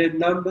we added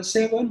number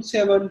 7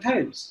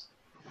 times.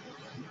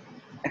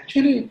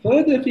 Actually,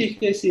 further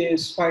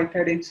PKCS5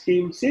 padding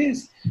scheme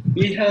says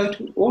we have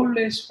to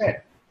always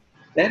pad.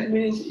 That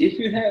means if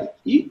you have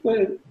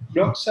equal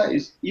block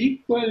size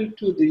equal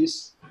to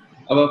this,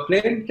 our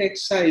plain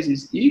text size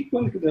is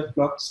equal to the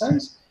block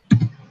size,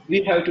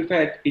 we have to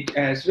pad it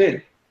as well.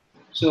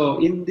 So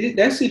in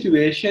that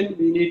situation,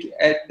 we need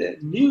to add the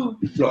new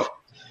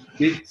block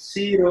with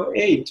 0,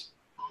 8.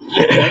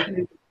 That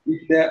means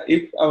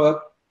if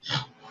our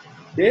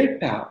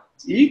data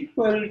is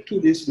equal to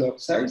this block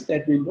size,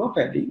 that means no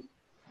padding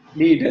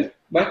needed,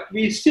 but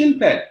we still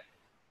pad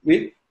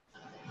with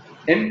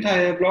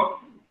entire block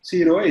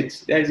 0,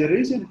 8. There is a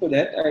reason for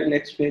that. I will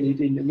explain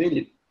it in a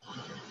minute.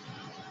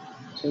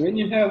 So when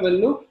you have a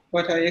look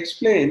what I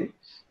explained,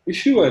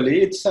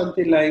 visually it's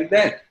something like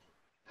that.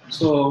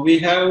 So we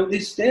have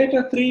this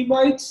data 3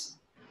 bytes,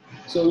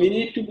 so we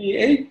need to be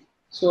 8.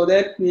 So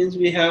that means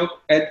we have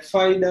add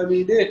 5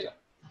 dummy data,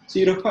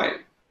 0,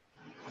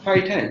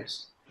 5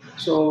 times.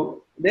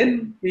 So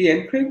then we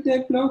encrypt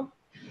that block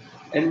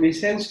and we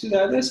send to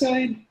the other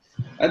side.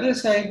 Other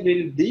side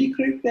will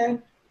decrypt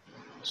that.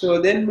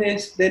 So then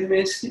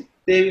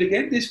they will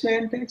get this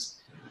plain text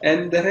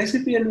and the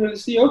recipient will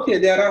see, okay,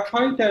 there are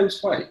 5 times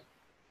 5.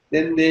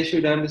 Then they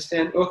should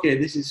understand, okay,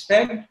 this is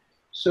fact.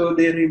 So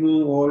they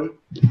remove all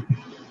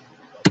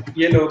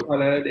yellow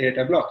color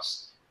data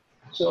blocks.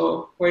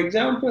 So for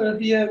example,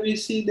 here we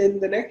see then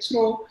the next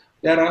row,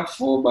 there are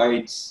 4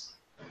 bytes.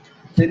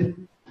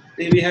 Then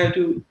we have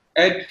to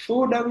add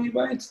 4 dummy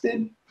bytes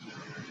then.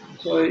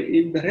 So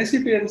in the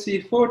recipient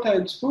see 4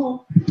 times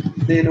 4,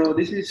 they know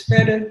this is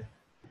padded.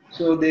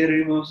 So they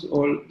remove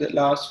all the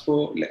last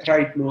 4,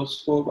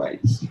 rightmost 4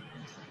 bytes.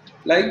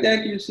 Like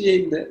that you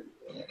see in the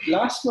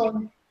last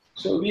one.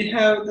 So we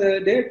have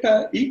the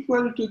data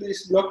equal to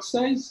this block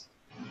size.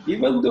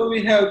 Even though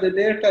we have the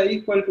data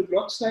equal to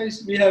block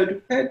size, we have to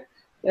pad.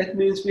 That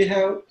means we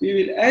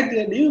will add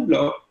a new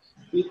block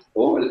with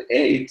all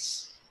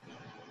 8s.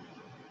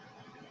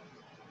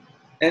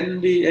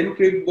 And we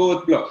encrypt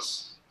both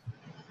blocks.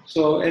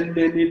 So, and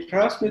then we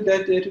transmit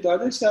that to the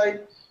other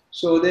side.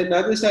 So then the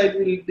other side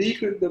will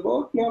decrypt the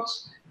both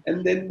blocks.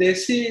 And then they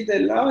see the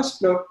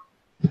last block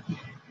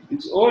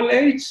is all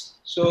 8s.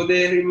 So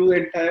they remove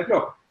entire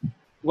block.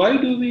 Why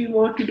do we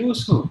want to do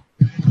so?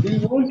 We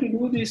want to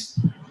do this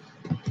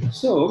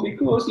so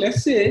because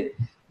let's say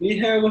we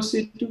have a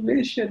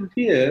situation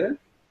here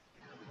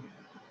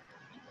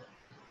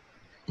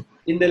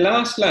in the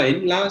last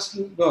line, last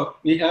block,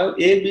 we have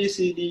A, B,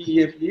 C, D,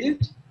 E, F, G,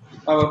 H,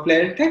 our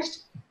plain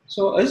text.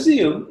 So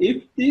assume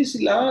if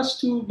these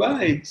last 2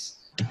 bytes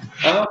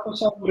are for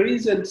some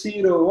reason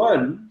 0,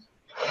 1,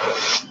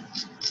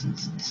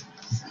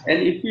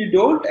 and if we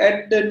don't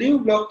add the new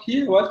block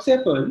here, what's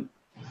happened?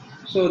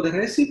 So the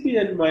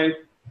recipient might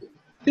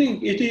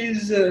think it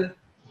is,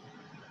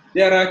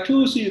 there are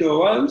 2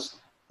 0, 1s.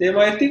 They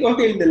might think,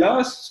 okay, in the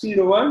last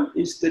 0, 1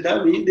 is the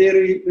dummy, they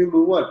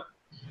remove 1.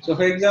 So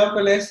for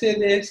example, let's say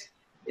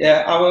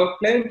Yeah, our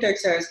plain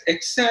text has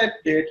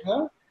exact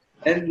data,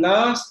 and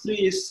last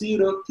three is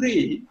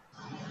 03.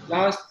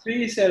 Last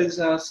three cells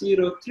are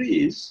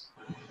 03s.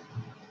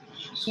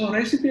 So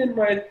recipient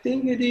might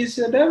think it is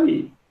a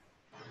dummy,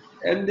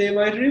 and they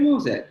might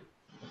remove that.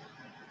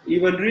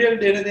 Even real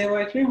data, they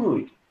might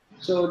remove it.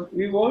 So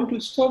we want to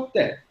stop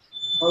that.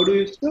 How do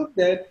we stop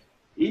that?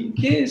 In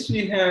case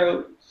we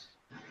have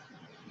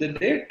the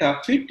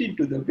data fit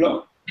into the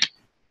block,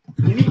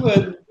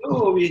 even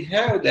though we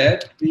have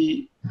that,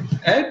 we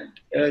add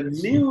a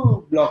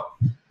new block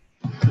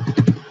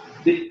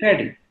with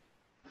padding.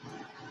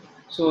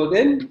 So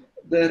then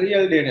the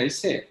real data is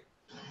saved.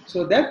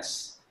 So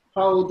that's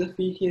how the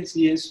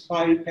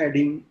PKCS5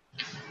 padding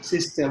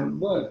system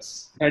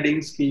works,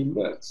 padding scheme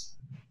works.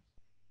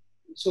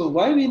 So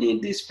why we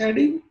need this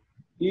padding?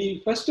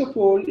 We, first of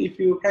all, if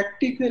you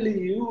practically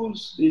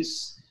use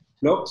this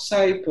block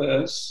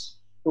ciphers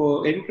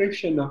for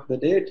encryption of the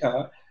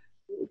data,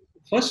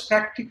 first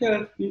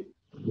practical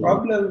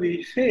problem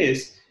we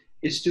face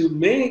is to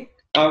make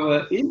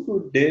our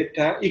input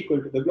data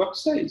equal to the block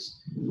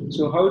size.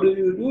 So how do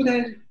you do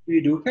that?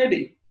 We do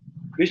padding.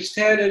 Which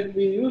standard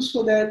we use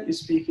for that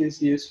is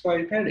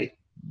PKCS5 padding.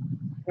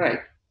 Right.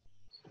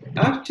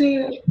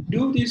 After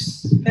do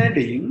this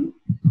padding,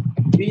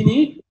 we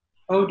need,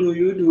 how do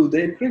you do the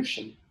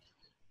encryption?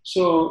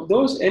 So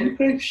those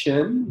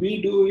encryption,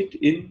 we do it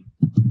in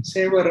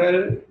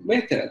several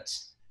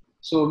methods.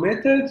 So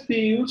methods we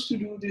use to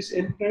do this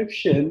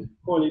encryption,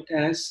 call it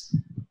as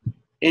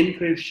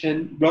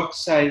encryption, block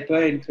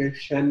cipher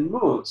encryption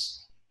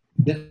modes.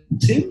 The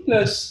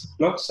simplest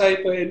block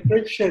cipher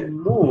encryption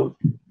mode,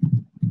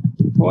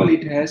 call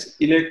it as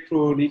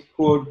electronic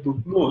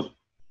codebook mode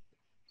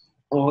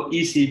or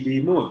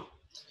ECB mode.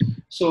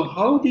 So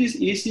how this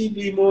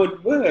ECB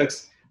mode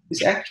works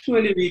is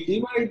actually we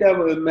divide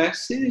our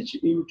message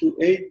into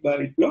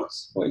 8-byte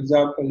blocks, for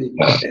example in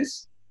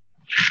this,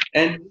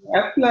 and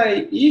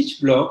apply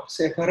each block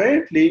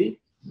separately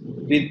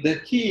with the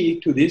key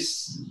to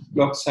this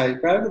block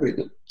cipher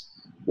algorithm.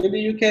 Maybe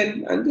you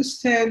can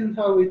understand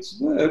how it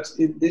works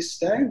in this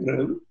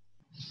diagram.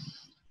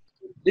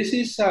 This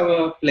is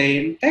our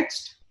plain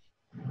text.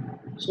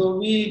 So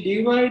we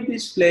divide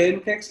this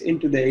plain text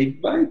into the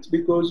 8 bytes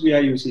because we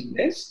are using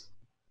this.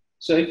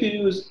 So if you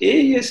use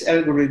AES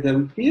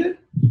algorithm here,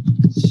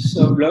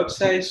 so block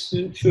size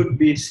should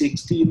be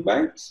 16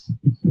 bytes.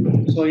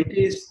 So it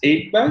is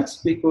 8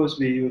 bytes because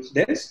we use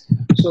this.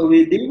 So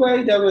we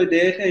divide our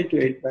data into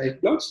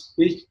 8-byte blocks.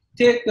 We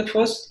take the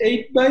first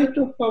 8 byte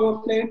of our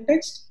plain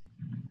text,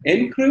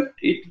 encrypt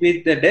it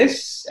with the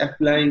DES,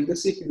 applying the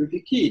security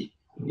key.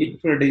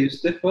 It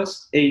produces the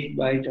first 8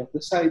 byte of the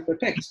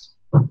ciphertext.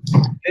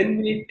 Then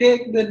we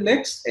take the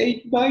next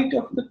 8 byte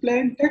of the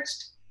plain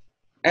text,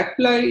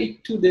 apply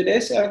it to the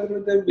DES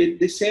algorithm with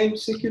the same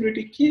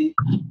security key.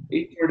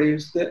 It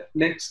produces the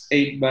next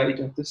 8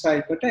 byte of the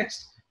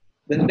ciphertext.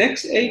 The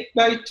next 8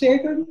 byte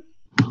taken,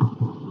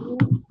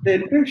 the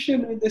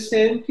encryption with the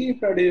same key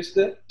produces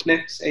the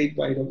next 8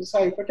 byte of the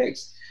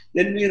ciphertext.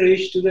 Then we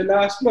reach to the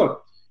last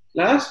block.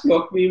 Last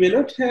block, we may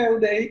not have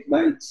the 8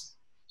 bytes.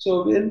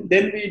 So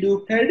then we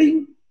do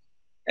padding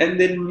and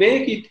then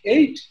make it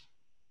 8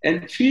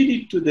 and feed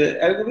it to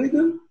the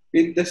algorithm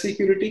with the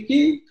security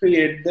key,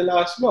 create the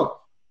last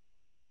block.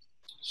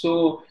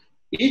 So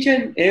each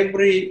and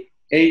every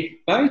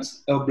 8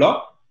 bytes a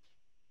block,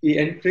 we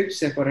encrypt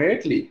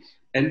separately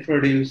and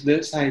produce the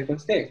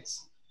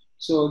ciphertext.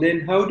 So then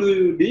how do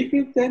you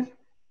decrypt that?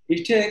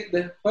 We take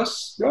the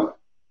first block,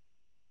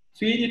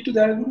 feed it to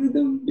the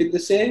algorithm with the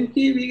same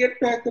key, we get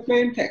back the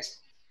plain text.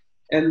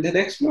 And the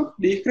next block,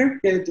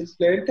 decrypt, get the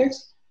plain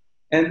text.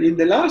 And in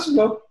the last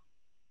block,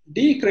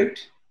 decrypt,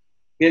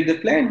 get the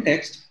plain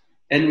text,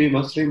 and we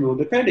must remove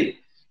the padding.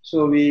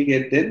 So we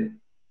get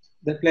then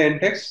the plain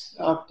text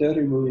after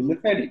removing the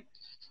padding.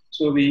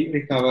 So we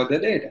recover the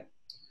data.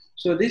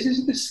 So this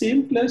is the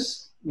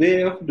simplest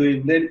way of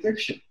doing the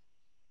encryption.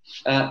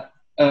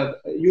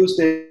 Use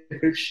the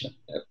encryption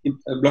in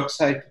a block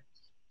cipher.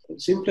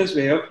 Simplest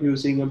way of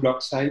using a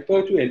block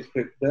cipher to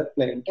encrypt the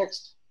plain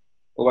text,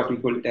 or what we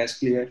call it as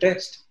clear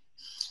text.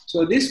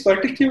 So this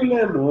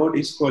particular mode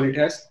is called it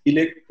as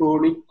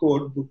electronic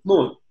codebook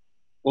mode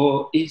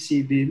or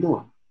ECB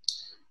mode.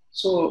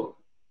 So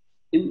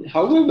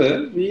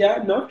however, we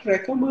are not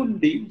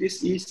recommending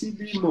this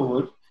ECB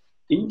mode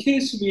in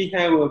case we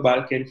have a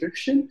bulk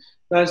encryption,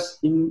 plus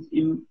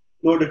in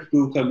order to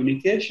do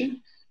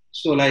communication.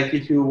 So like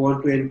if you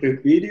want to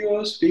encrypt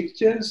videos,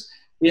 pictures,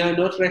 we are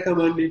not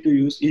recommending to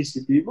use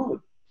ECB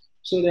mode.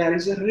 So there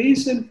is a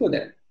reason for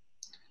that.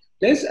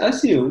 Let's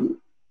assume,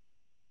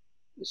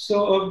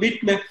 so a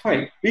bitmap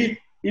file,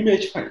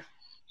 image file.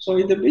 So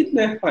in the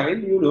bitmap file,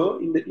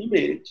 in the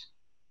image,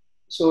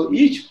 so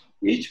each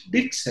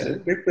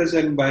pixel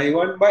represented by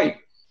 1 byte.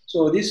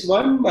 So this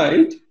 1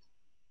 byte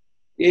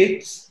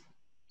is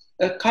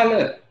a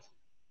color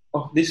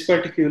of this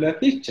particular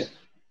picture.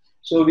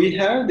 So we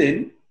have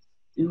then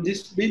in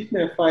this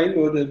bitmap file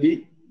or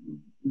the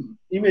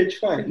image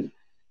file,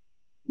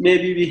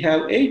 maybe we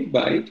have 8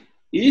 byte.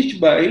 Each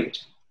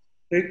byte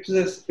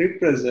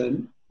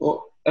represent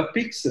or a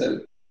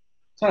pixel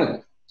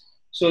color.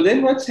 So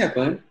then what's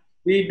happened?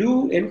 We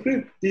do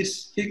encrypt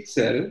this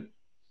pixel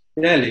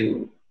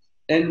value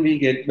and we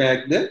get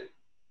back the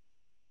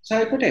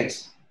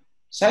ciphertext.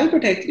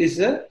 Ciphertext is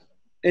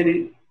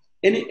any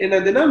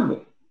another number.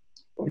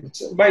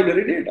 It's a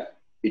binary data.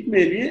 It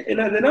may be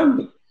another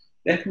number.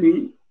 That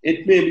means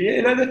it may be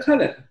another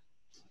color.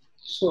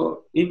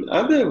 So in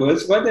other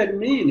words, what that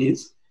means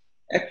is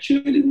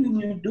actually when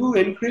you do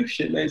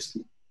encryption as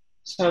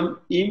some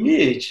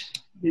image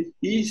with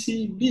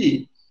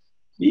ECB,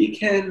 we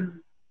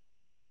can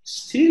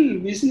still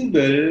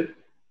visible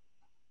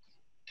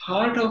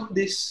part of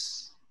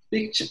this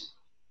picture.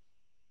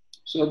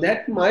 So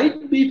that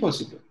might be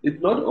possible.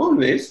 It's not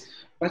always,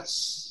 but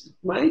it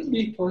might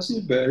be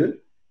possible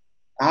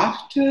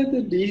after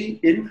the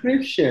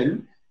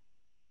encryption,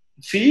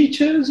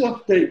 features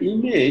of the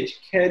image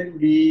can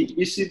be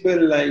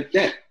visible like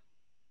that.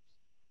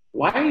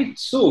 Why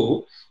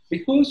so?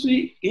 Because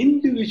we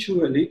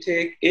individually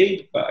take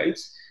 8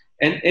 bytes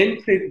and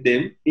encrypt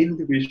them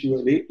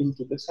individually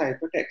into the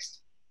ciphertext.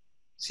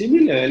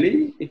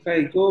 Similarly, if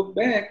I go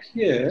back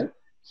here,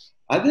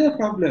 other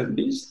problem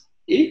is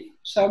if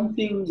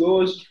something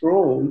goes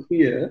wrong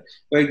here,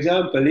 for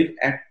example, if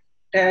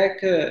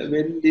attacker,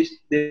 when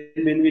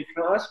we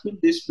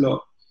transmit this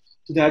block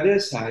to the other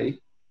side,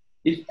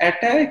 if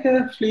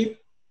attacker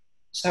flip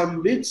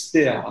some bits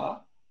there,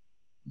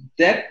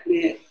 that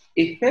may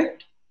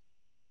affect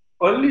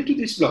only to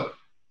this block.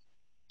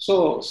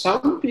 So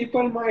some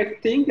people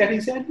might think that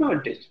is an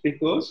advantage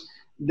because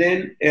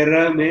then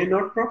error may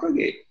not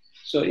propagate.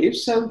 So if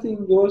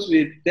something goes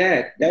with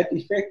that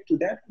effect to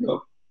that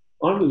block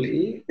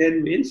only,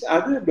 then means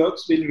other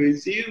blocks will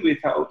receive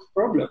without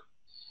problem.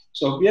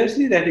 So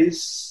obviously that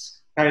is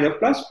kind of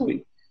plus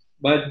point.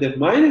 But the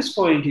minus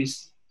point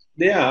is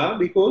there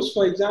because,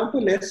 for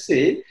example, let's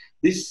say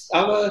this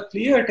our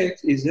clear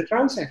text is a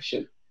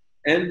transaction.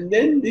 And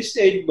then this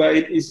 8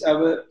 byte is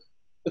our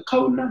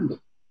account number.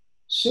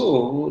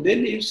 So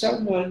then if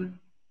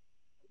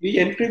we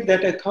encrypt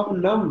that account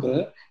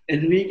number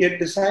and we get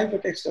the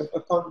ciphertext of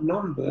account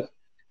number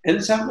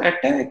and some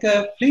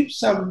attacker flips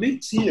some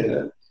bits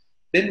here,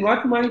 then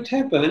what might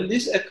happen,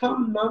 this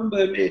account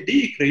number may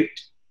decrypt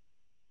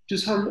to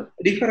some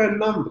different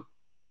number.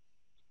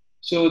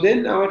 So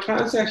then our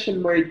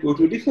transaction might go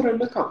to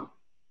different account.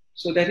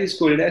 So that is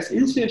called as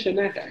insertion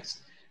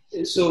attacks.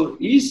 So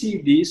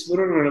ECB is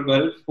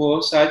vulnerable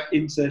for such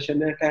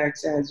insertion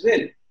attacks as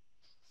well.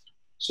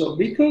 So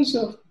because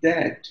of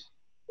that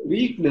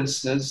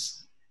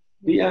weaknesses,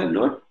 we are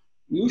not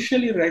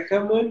usually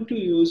recommend to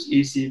use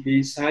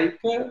ECB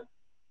Cipher,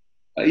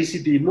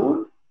 ECB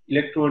mode,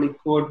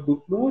 electronic code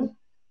book mode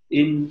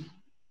in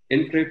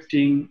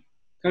encrypting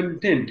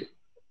content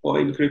or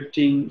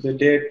encrypting the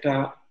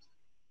data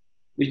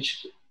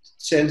which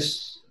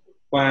sells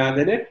via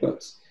the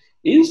networks.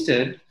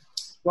 Instead,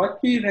 what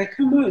we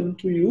recommend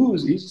to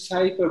use is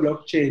cipher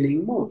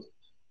blockchaining mode,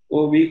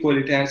 or we call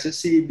it as a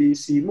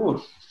CBC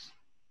mode.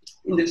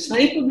 In the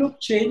cipher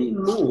blockchaining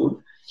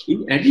mode,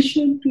 in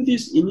addition to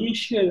this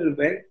initial,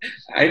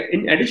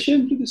 in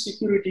addition to the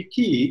security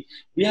key,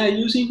 we are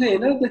using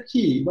another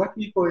key, what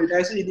we call it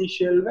as an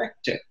initial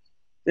vector.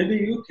 Maybe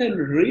you can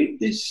read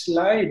this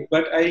slide,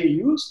 but I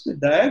use the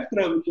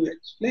diagram to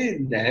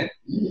explain that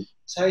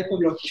cipher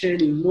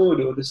blockchaining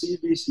mode or the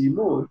CBC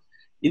mode.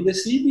 In the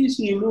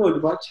CBC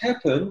mode, what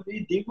happened,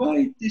 we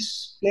divide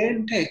this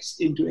plain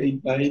text into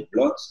 8 byte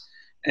blocks,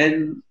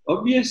 and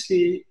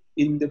obviously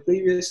in the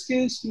previous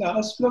case,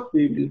 last block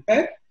we will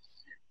pad,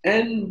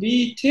 and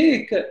we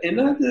take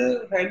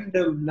another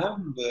random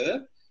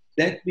number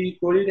that we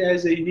call it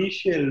as the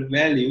initial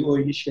value or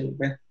initial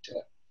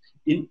vector.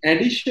 In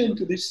addition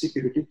to this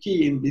security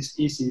key in this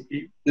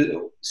ECP,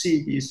 the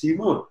CBC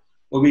mode,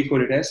 or we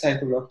call it as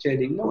cipher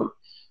blockchaining mode.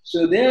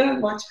 So there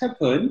what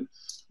happened,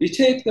 we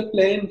take the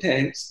plain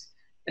text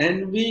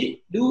and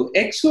we do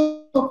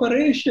XOR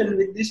operation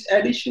with this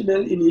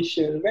additional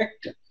initial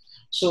vector.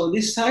 So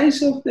the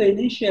size of the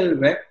initial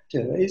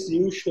vector is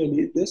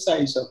usually the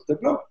size of the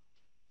block.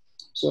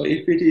 So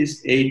if it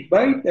is 8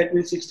 byte, that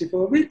means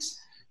 64 bits.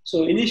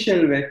 So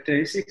initial vector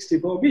is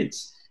 64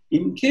 bits.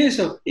 In case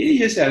of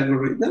AES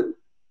algorithm,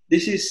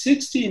 this is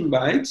 16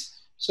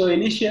 bytes. So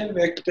initial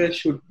vector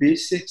should be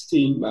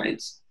 16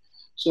 bytes.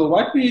 So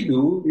what we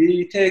do,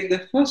 we take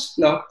the first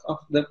block of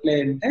the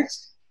plain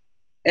text,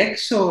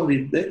 XOR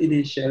with the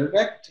initial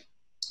vector.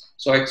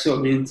 So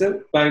XOR means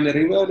a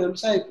binary random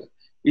cipher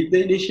with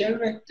the initial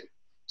vector.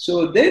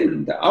 So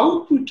then the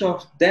output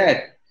of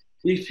that,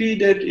 we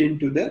feed it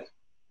into the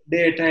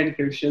data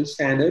encryption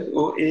standard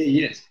or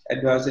AES,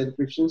 advanced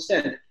encryption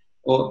standard,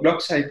 or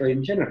block cipher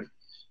in general.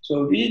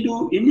 So we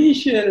do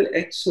initial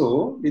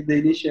XOR with the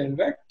initial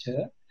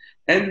vector,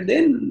 and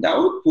then the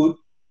output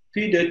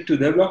feed it to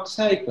the block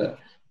cipher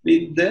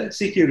with the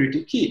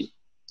security key.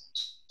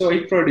 So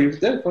it produces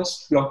the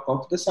first block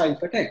of the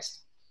ciphertext.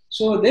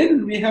 So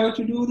then we have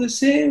to do the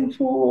same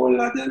for all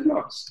other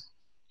blocks.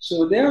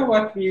 So there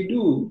what we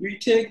do, we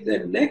take the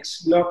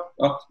next block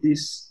of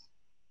this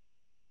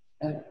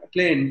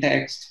plain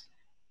text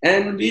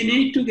And we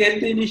need to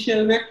get the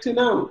initial vector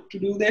now to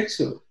do the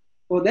XOR.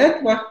 For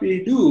that, what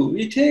we do,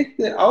 we take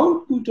the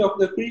output of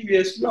the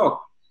previous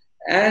block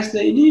as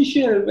the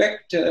initial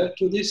vector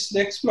to this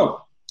next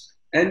block,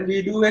 and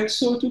we do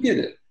XOR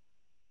together.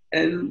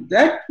 And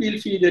that will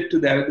feed it to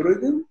the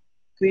algorithm,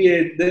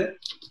 create the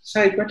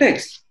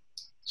ciphertext.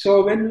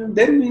 So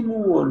then we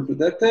move on to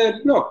the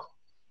third block.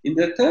 In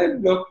the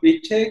third block,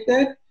 we take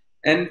that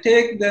and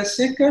take the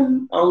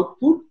second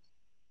output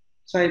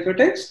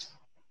ciphertext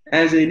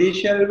as an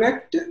initial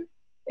vector,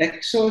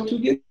 XOR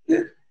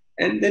together,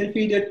 and then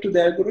feed it to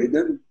the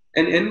algorithm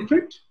and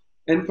encrypt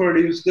and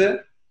produce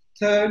the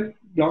third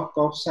block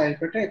of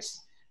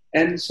ciphertext,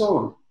 and so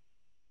on.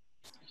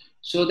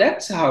 So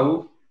that's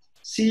how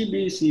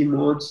CBC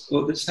modes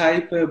or the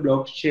cipher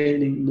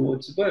blockchaining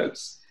modes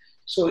works.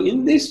 So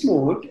in this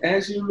mode,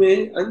 as you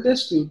may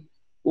understood,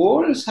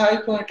 all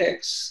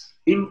ciphertexts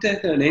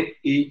interconnect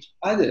each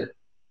other.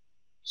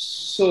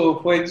 So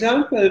for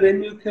example,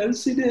 when you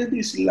consider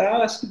this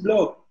last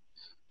block,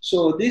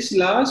 so this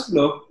last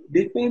block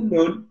depends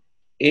on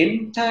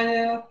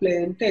entire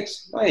plain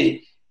text.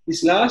 Why?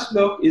 This last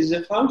block is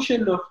a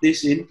function of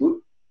this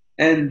input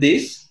and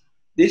this.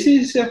 This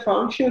is a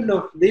function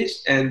of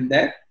this and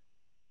that.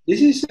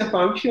 This is a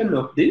function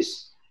of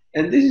this,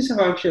 and this is a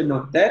function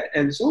of that,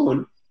 and so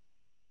on.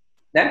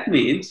 That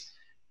means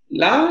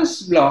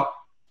last block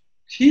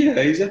here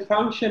is a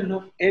function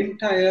of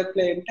entire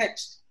plain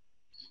text.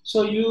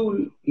 So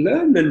you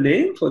learn the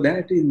name for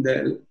that in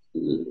the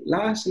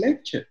last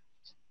lecture.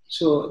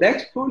 So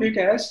let's call it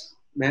as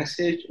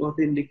message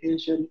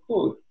authentication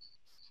code.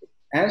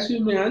 As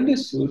you may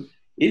understood,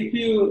 if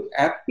you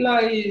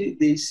apply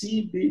the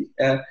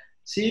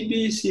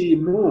CBC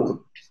mode,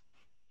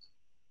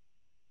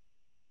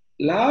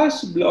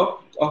 last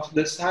block of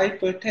the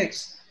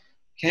ciphertext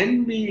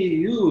can be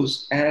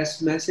used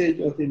as message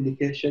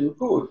authentication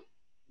code.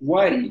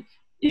 Why?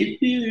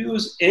 If you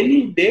use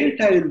any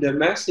data in the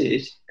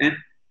message and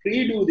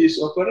redo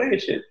this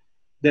operation,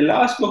 the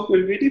last block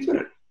will be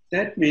different.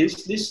 That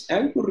means this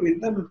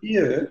algorithm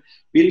here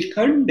will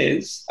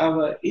condense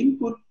our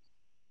input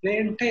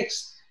plain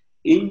text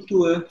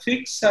into a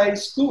fixed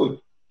size code.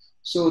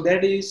 So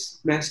that is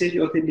message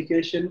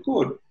authentication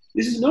code.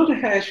 This is not a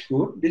hash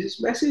code. This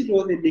is message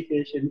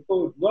authentication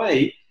code.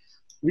 Why?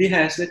 We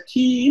have a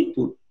key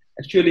input.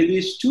 Actually,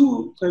 these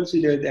two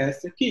considered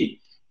as the key.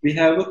 We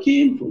have a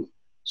key input.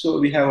 So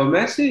we have a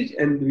message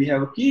and we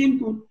have a key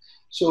input.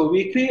 So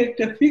we create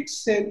a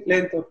fixed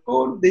length of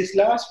code, this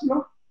last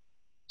block.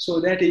 So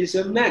that is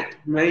a MAC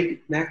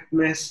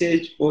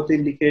message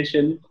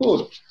authentication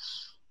code.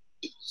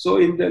 So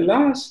in the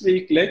last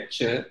week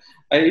lecture,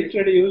 I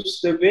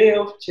introduced the way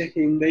of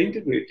checking the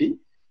integrity.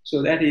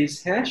 So that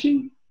is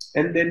hashing.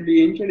 And then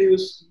we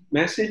introduced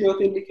message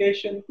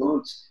authentication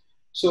codes.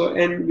 So,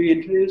 and we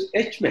introduced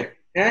HMAC,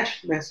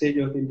 hash message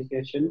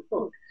authentication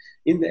code.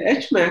 In the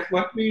HMAC,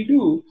 what we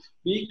do,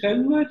 we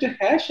convert a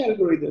hash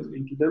algorithm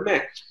into the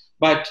MAC.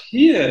 But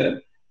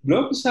here,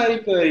 block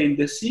cipher in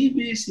the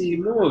CBC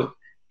mode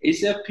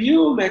is a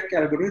pure MAC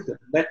algorithm.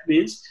 That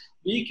means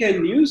we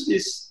can use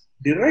this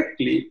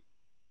directly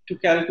to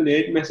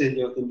calculate message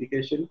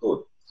authentication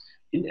code.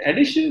 In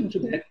addition to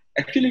that,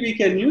 actually we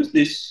can use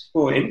this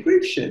for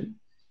encryption,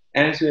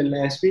 as well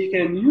as we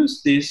can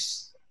use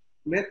these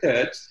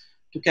methods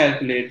to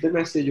calculate the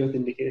message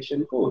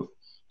authentication code.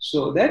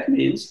 So that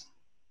means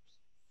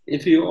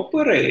if you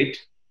operate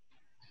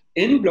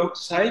any block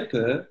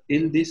cipher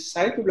in this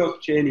cipher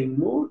blockchaining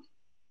mode,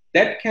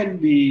 that can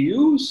be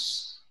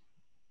used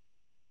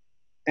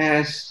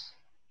as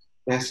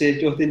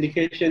message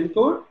authentication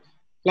code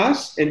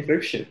plus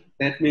encryption.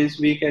 That means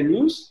we can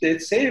use the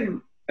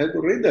same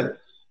algorithm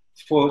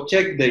for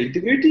check the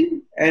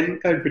integrity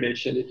and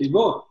confidentiality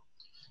both.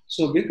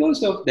 So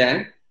because of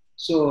that,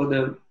 so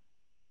the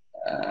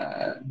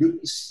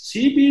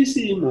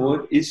CBC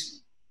mode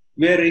is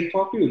very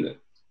popular.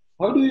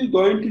 How do you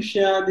going to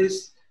share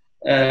these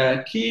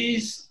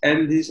keys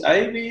and these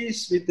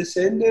IVs with the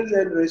senders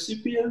and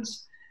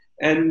recipients?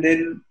 And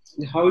then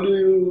how do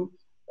you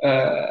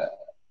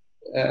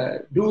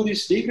do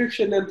this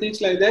decryption and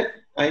things like that?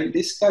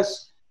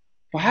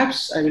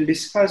 Perhaps I will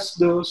discuss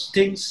those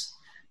things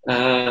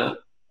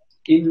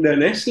in the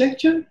next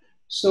lecture.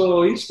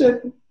 So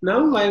instead,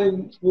 now I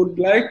would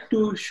like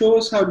to show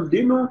some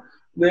demo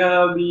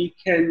where we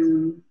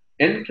can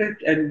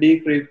encrypt and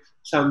decrypt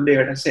some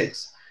data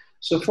sets.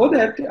 So for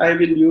that, I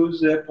will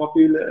use a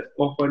popular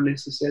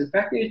OpenSSL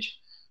package.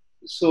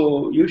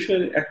 So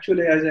usually,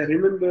 actually, as I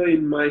remember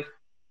in my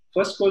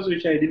first course,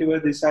 which I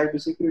delivered, the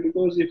cybersecurity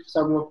course, if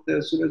some of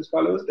the students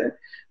follows that,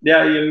 there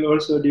I will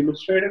also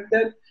demonstrate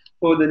that.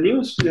 For the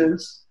new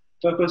students,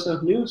 purpose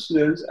of new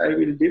students, I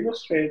will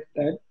demonstrate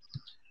that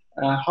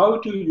how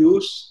to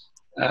use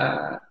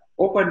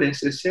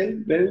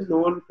OpenSSL,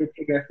 well-known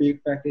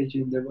cryptographic package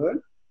in the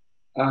world,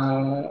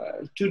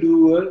 to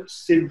do a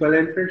simple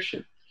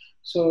encryption.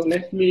 So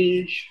let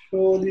me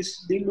show this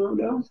demo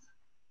now.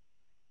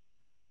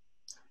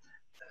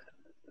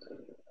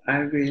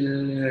 I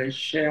will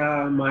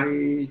share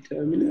my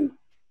terminal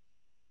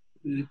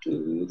to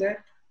do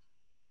that.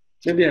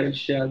 Maybe I will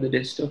share the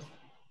desktop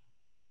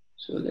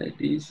so that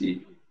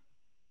easy,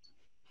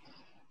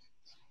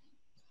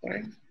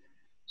 right?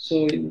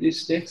 So in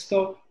this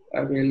desktop,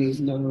 I will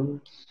now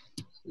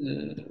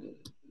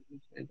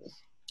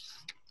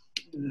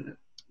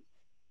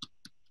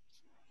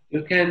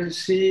you can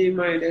see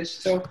my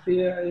desktop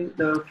here. I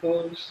now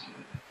close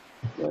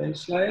my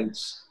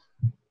slides,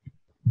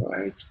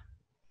 right?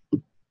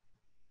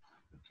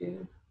 Okay,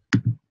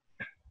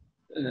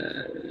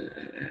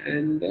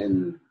 and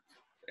then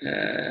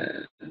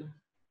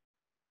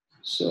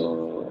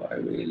so I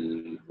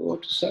will go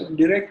to some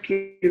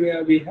directory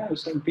where we have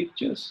some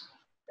pictures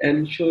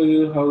and show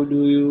you how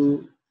do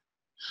you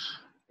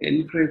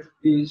encrypt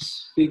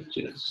these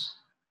pictures.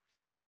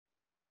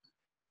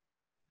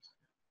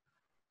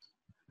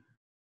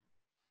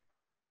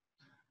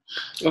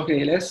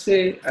 Okay, let's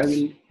say I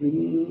will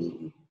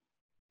remove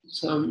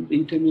some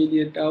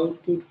intermediate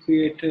output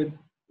created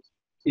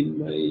in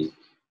my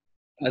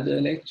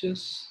other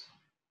lectures.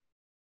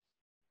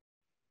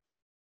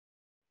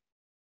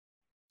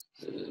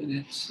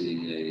 Let's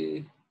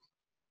see,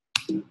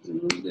 I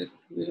remove that,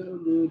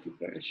 no to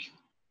crash.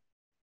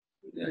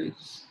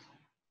 Nice,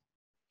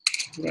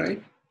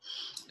 right?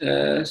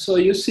 So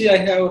you see I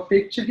have a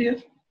picture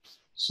here.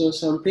 So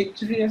some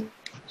picture here.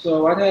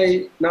 So what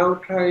I now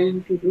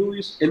trying to do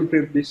is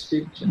encrypt this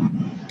picture.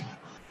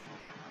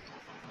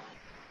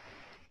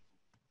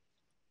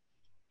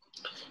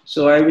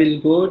 So I will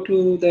go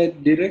to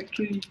that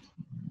directory.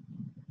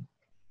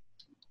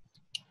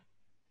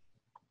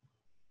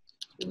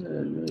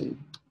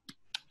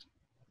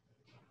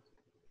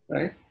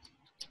 Right.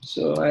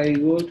 So I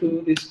go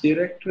to this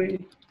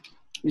directory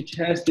which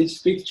has this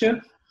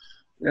picture.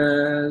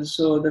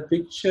 So the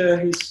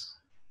picture is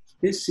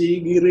this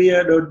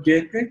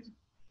cgiria.jpg.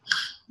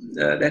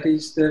 That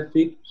is the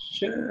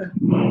picture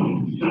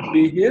should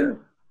be here.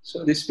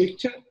 So this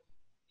picture,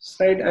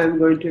 right, I'm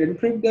going to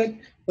encrypt that.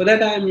 For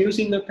that, I'm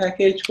using a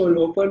package called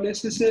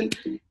OpenSSL.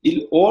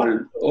 In all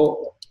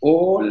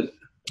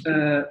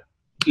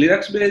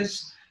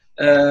Linux-based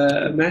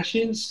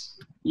machines,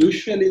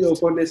 usually the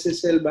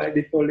OpenSSL by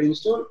default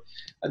installed.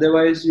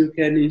 Otherwise, you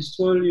can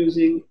install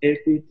using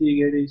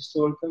apt-get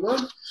install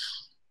command.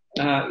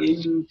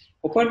 In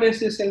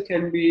OpenSSL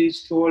can be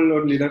installed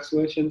on Linux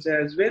versions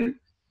as well.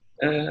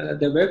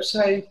 The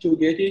website to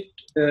get it,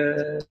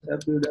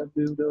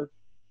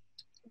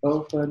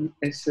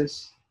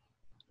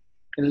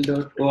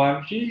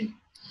 www.openssl.org.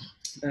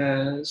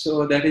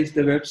 So that is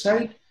the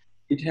website.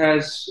 It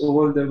has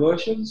all the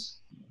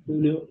versions.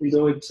 You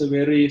know it's a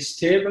very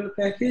stable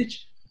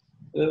package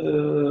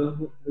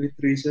with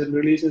recent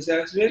releases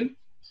as well.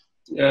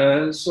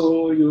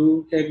 So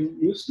you can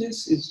use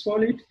this,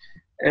 install it,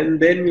 and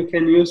then you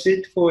can use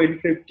it for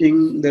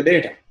encrypting the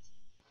data.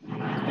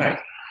 Right.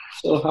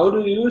 So how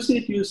do you use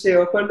it? You say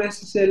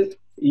OpenSSL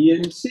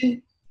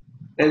ENC,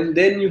 and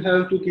then you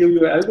have to give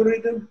your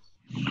algorithm.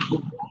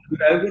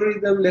 Your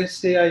algorithm, let's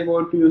say I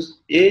want to use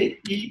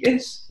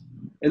AES,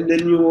 and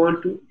then you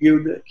want to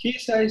give the key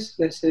size,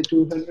 let's say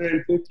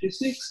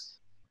 256.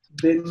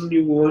 Then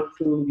you want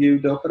to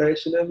give the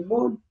operational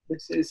mode,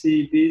 let's say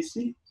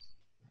CBC,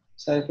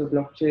 Cipher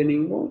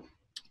blockchaining mode.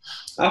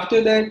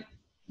 After that,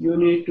 you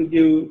need to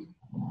give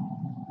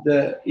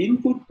the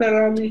input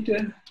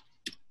parameter.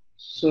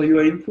 So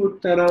your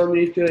input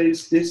parameter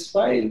is this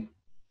file,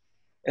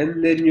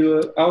 and then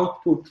your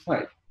output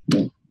file.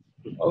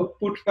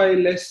 Output file,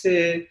 let's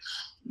say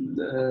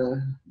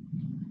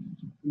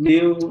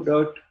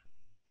new.jpg,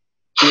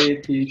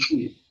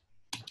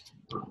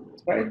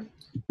 right?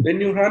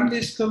 When you run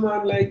this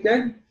command like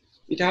that,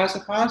 it has a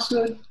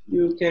password.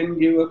 You can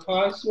give a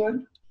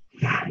password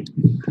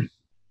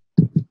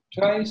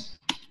twice,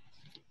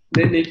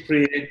 then it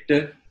creates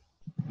the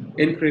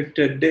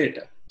encrypted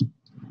data.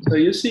 So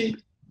you see,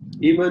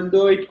 even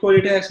though it called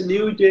it as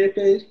new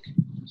JPEG,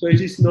 so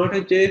it is not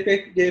a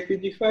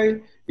JPG file,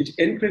 it's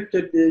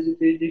encrypted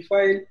JPG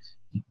file.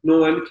 No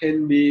one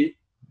can be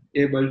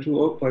able to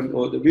open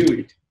or view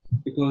it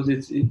because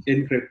it's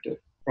encrypted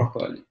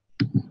properly.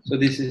 So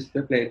this is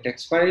the plain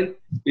text file.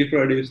 We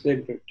produce the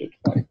encrypted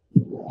file.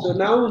 So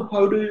now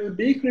how do you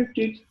decrypt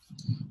it?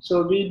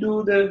 So we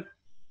do the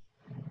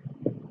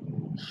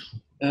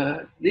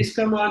this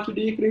command to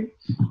decrypt.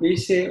 We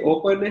say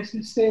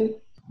OpenSSL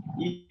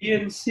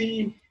enc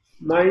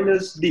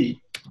 -d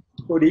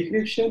for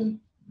decryption,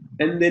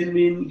 and then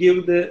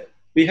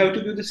we have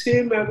to give the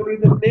same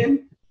algorithm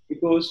name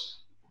because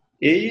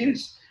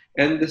AES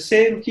and the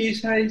same key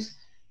size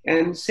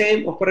and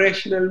same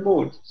operational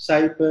mode,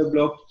 Cipher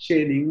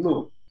blockchaining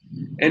mode.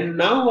 And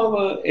now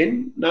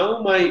now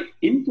my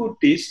input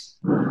is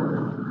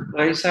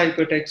my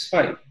ciphertext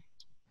file,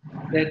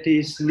 that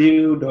is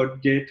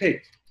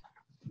new.jpg.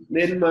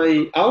 Then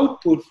my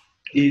output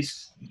is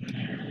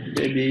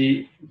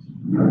maybe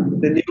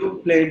the new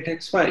plain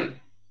text file.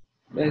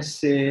 Let's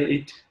say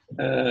it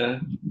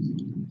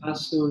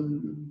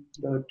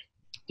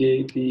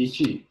asun.jpg.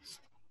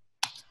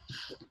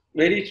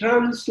 When it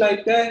runs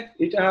like that,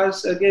 it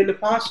has again a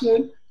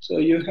password. So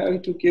you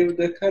have to give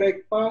the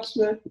correct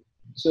password.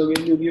 So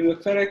when you give a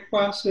correct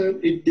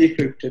password, it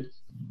decrypted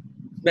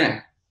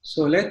back.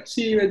 So let's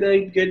see whether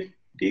it get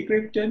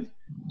decrypted.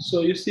 So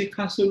you see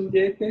custom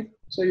JPEG.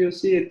 So you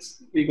see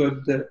we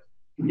got the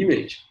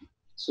image.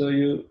 So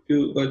you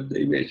got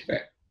the image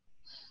back,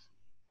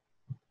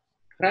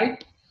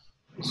 right?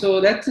 So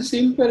that's a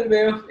simple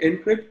way of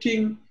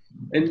encrypting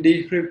and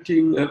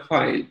decrypting a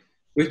file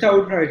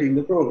without writing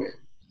the program.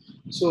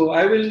 So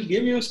I will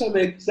give you some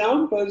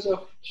examples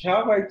of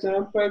Java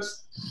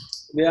examples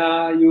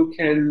where you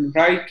can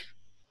write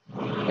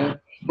a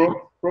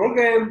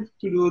program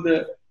to do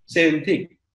the same thing.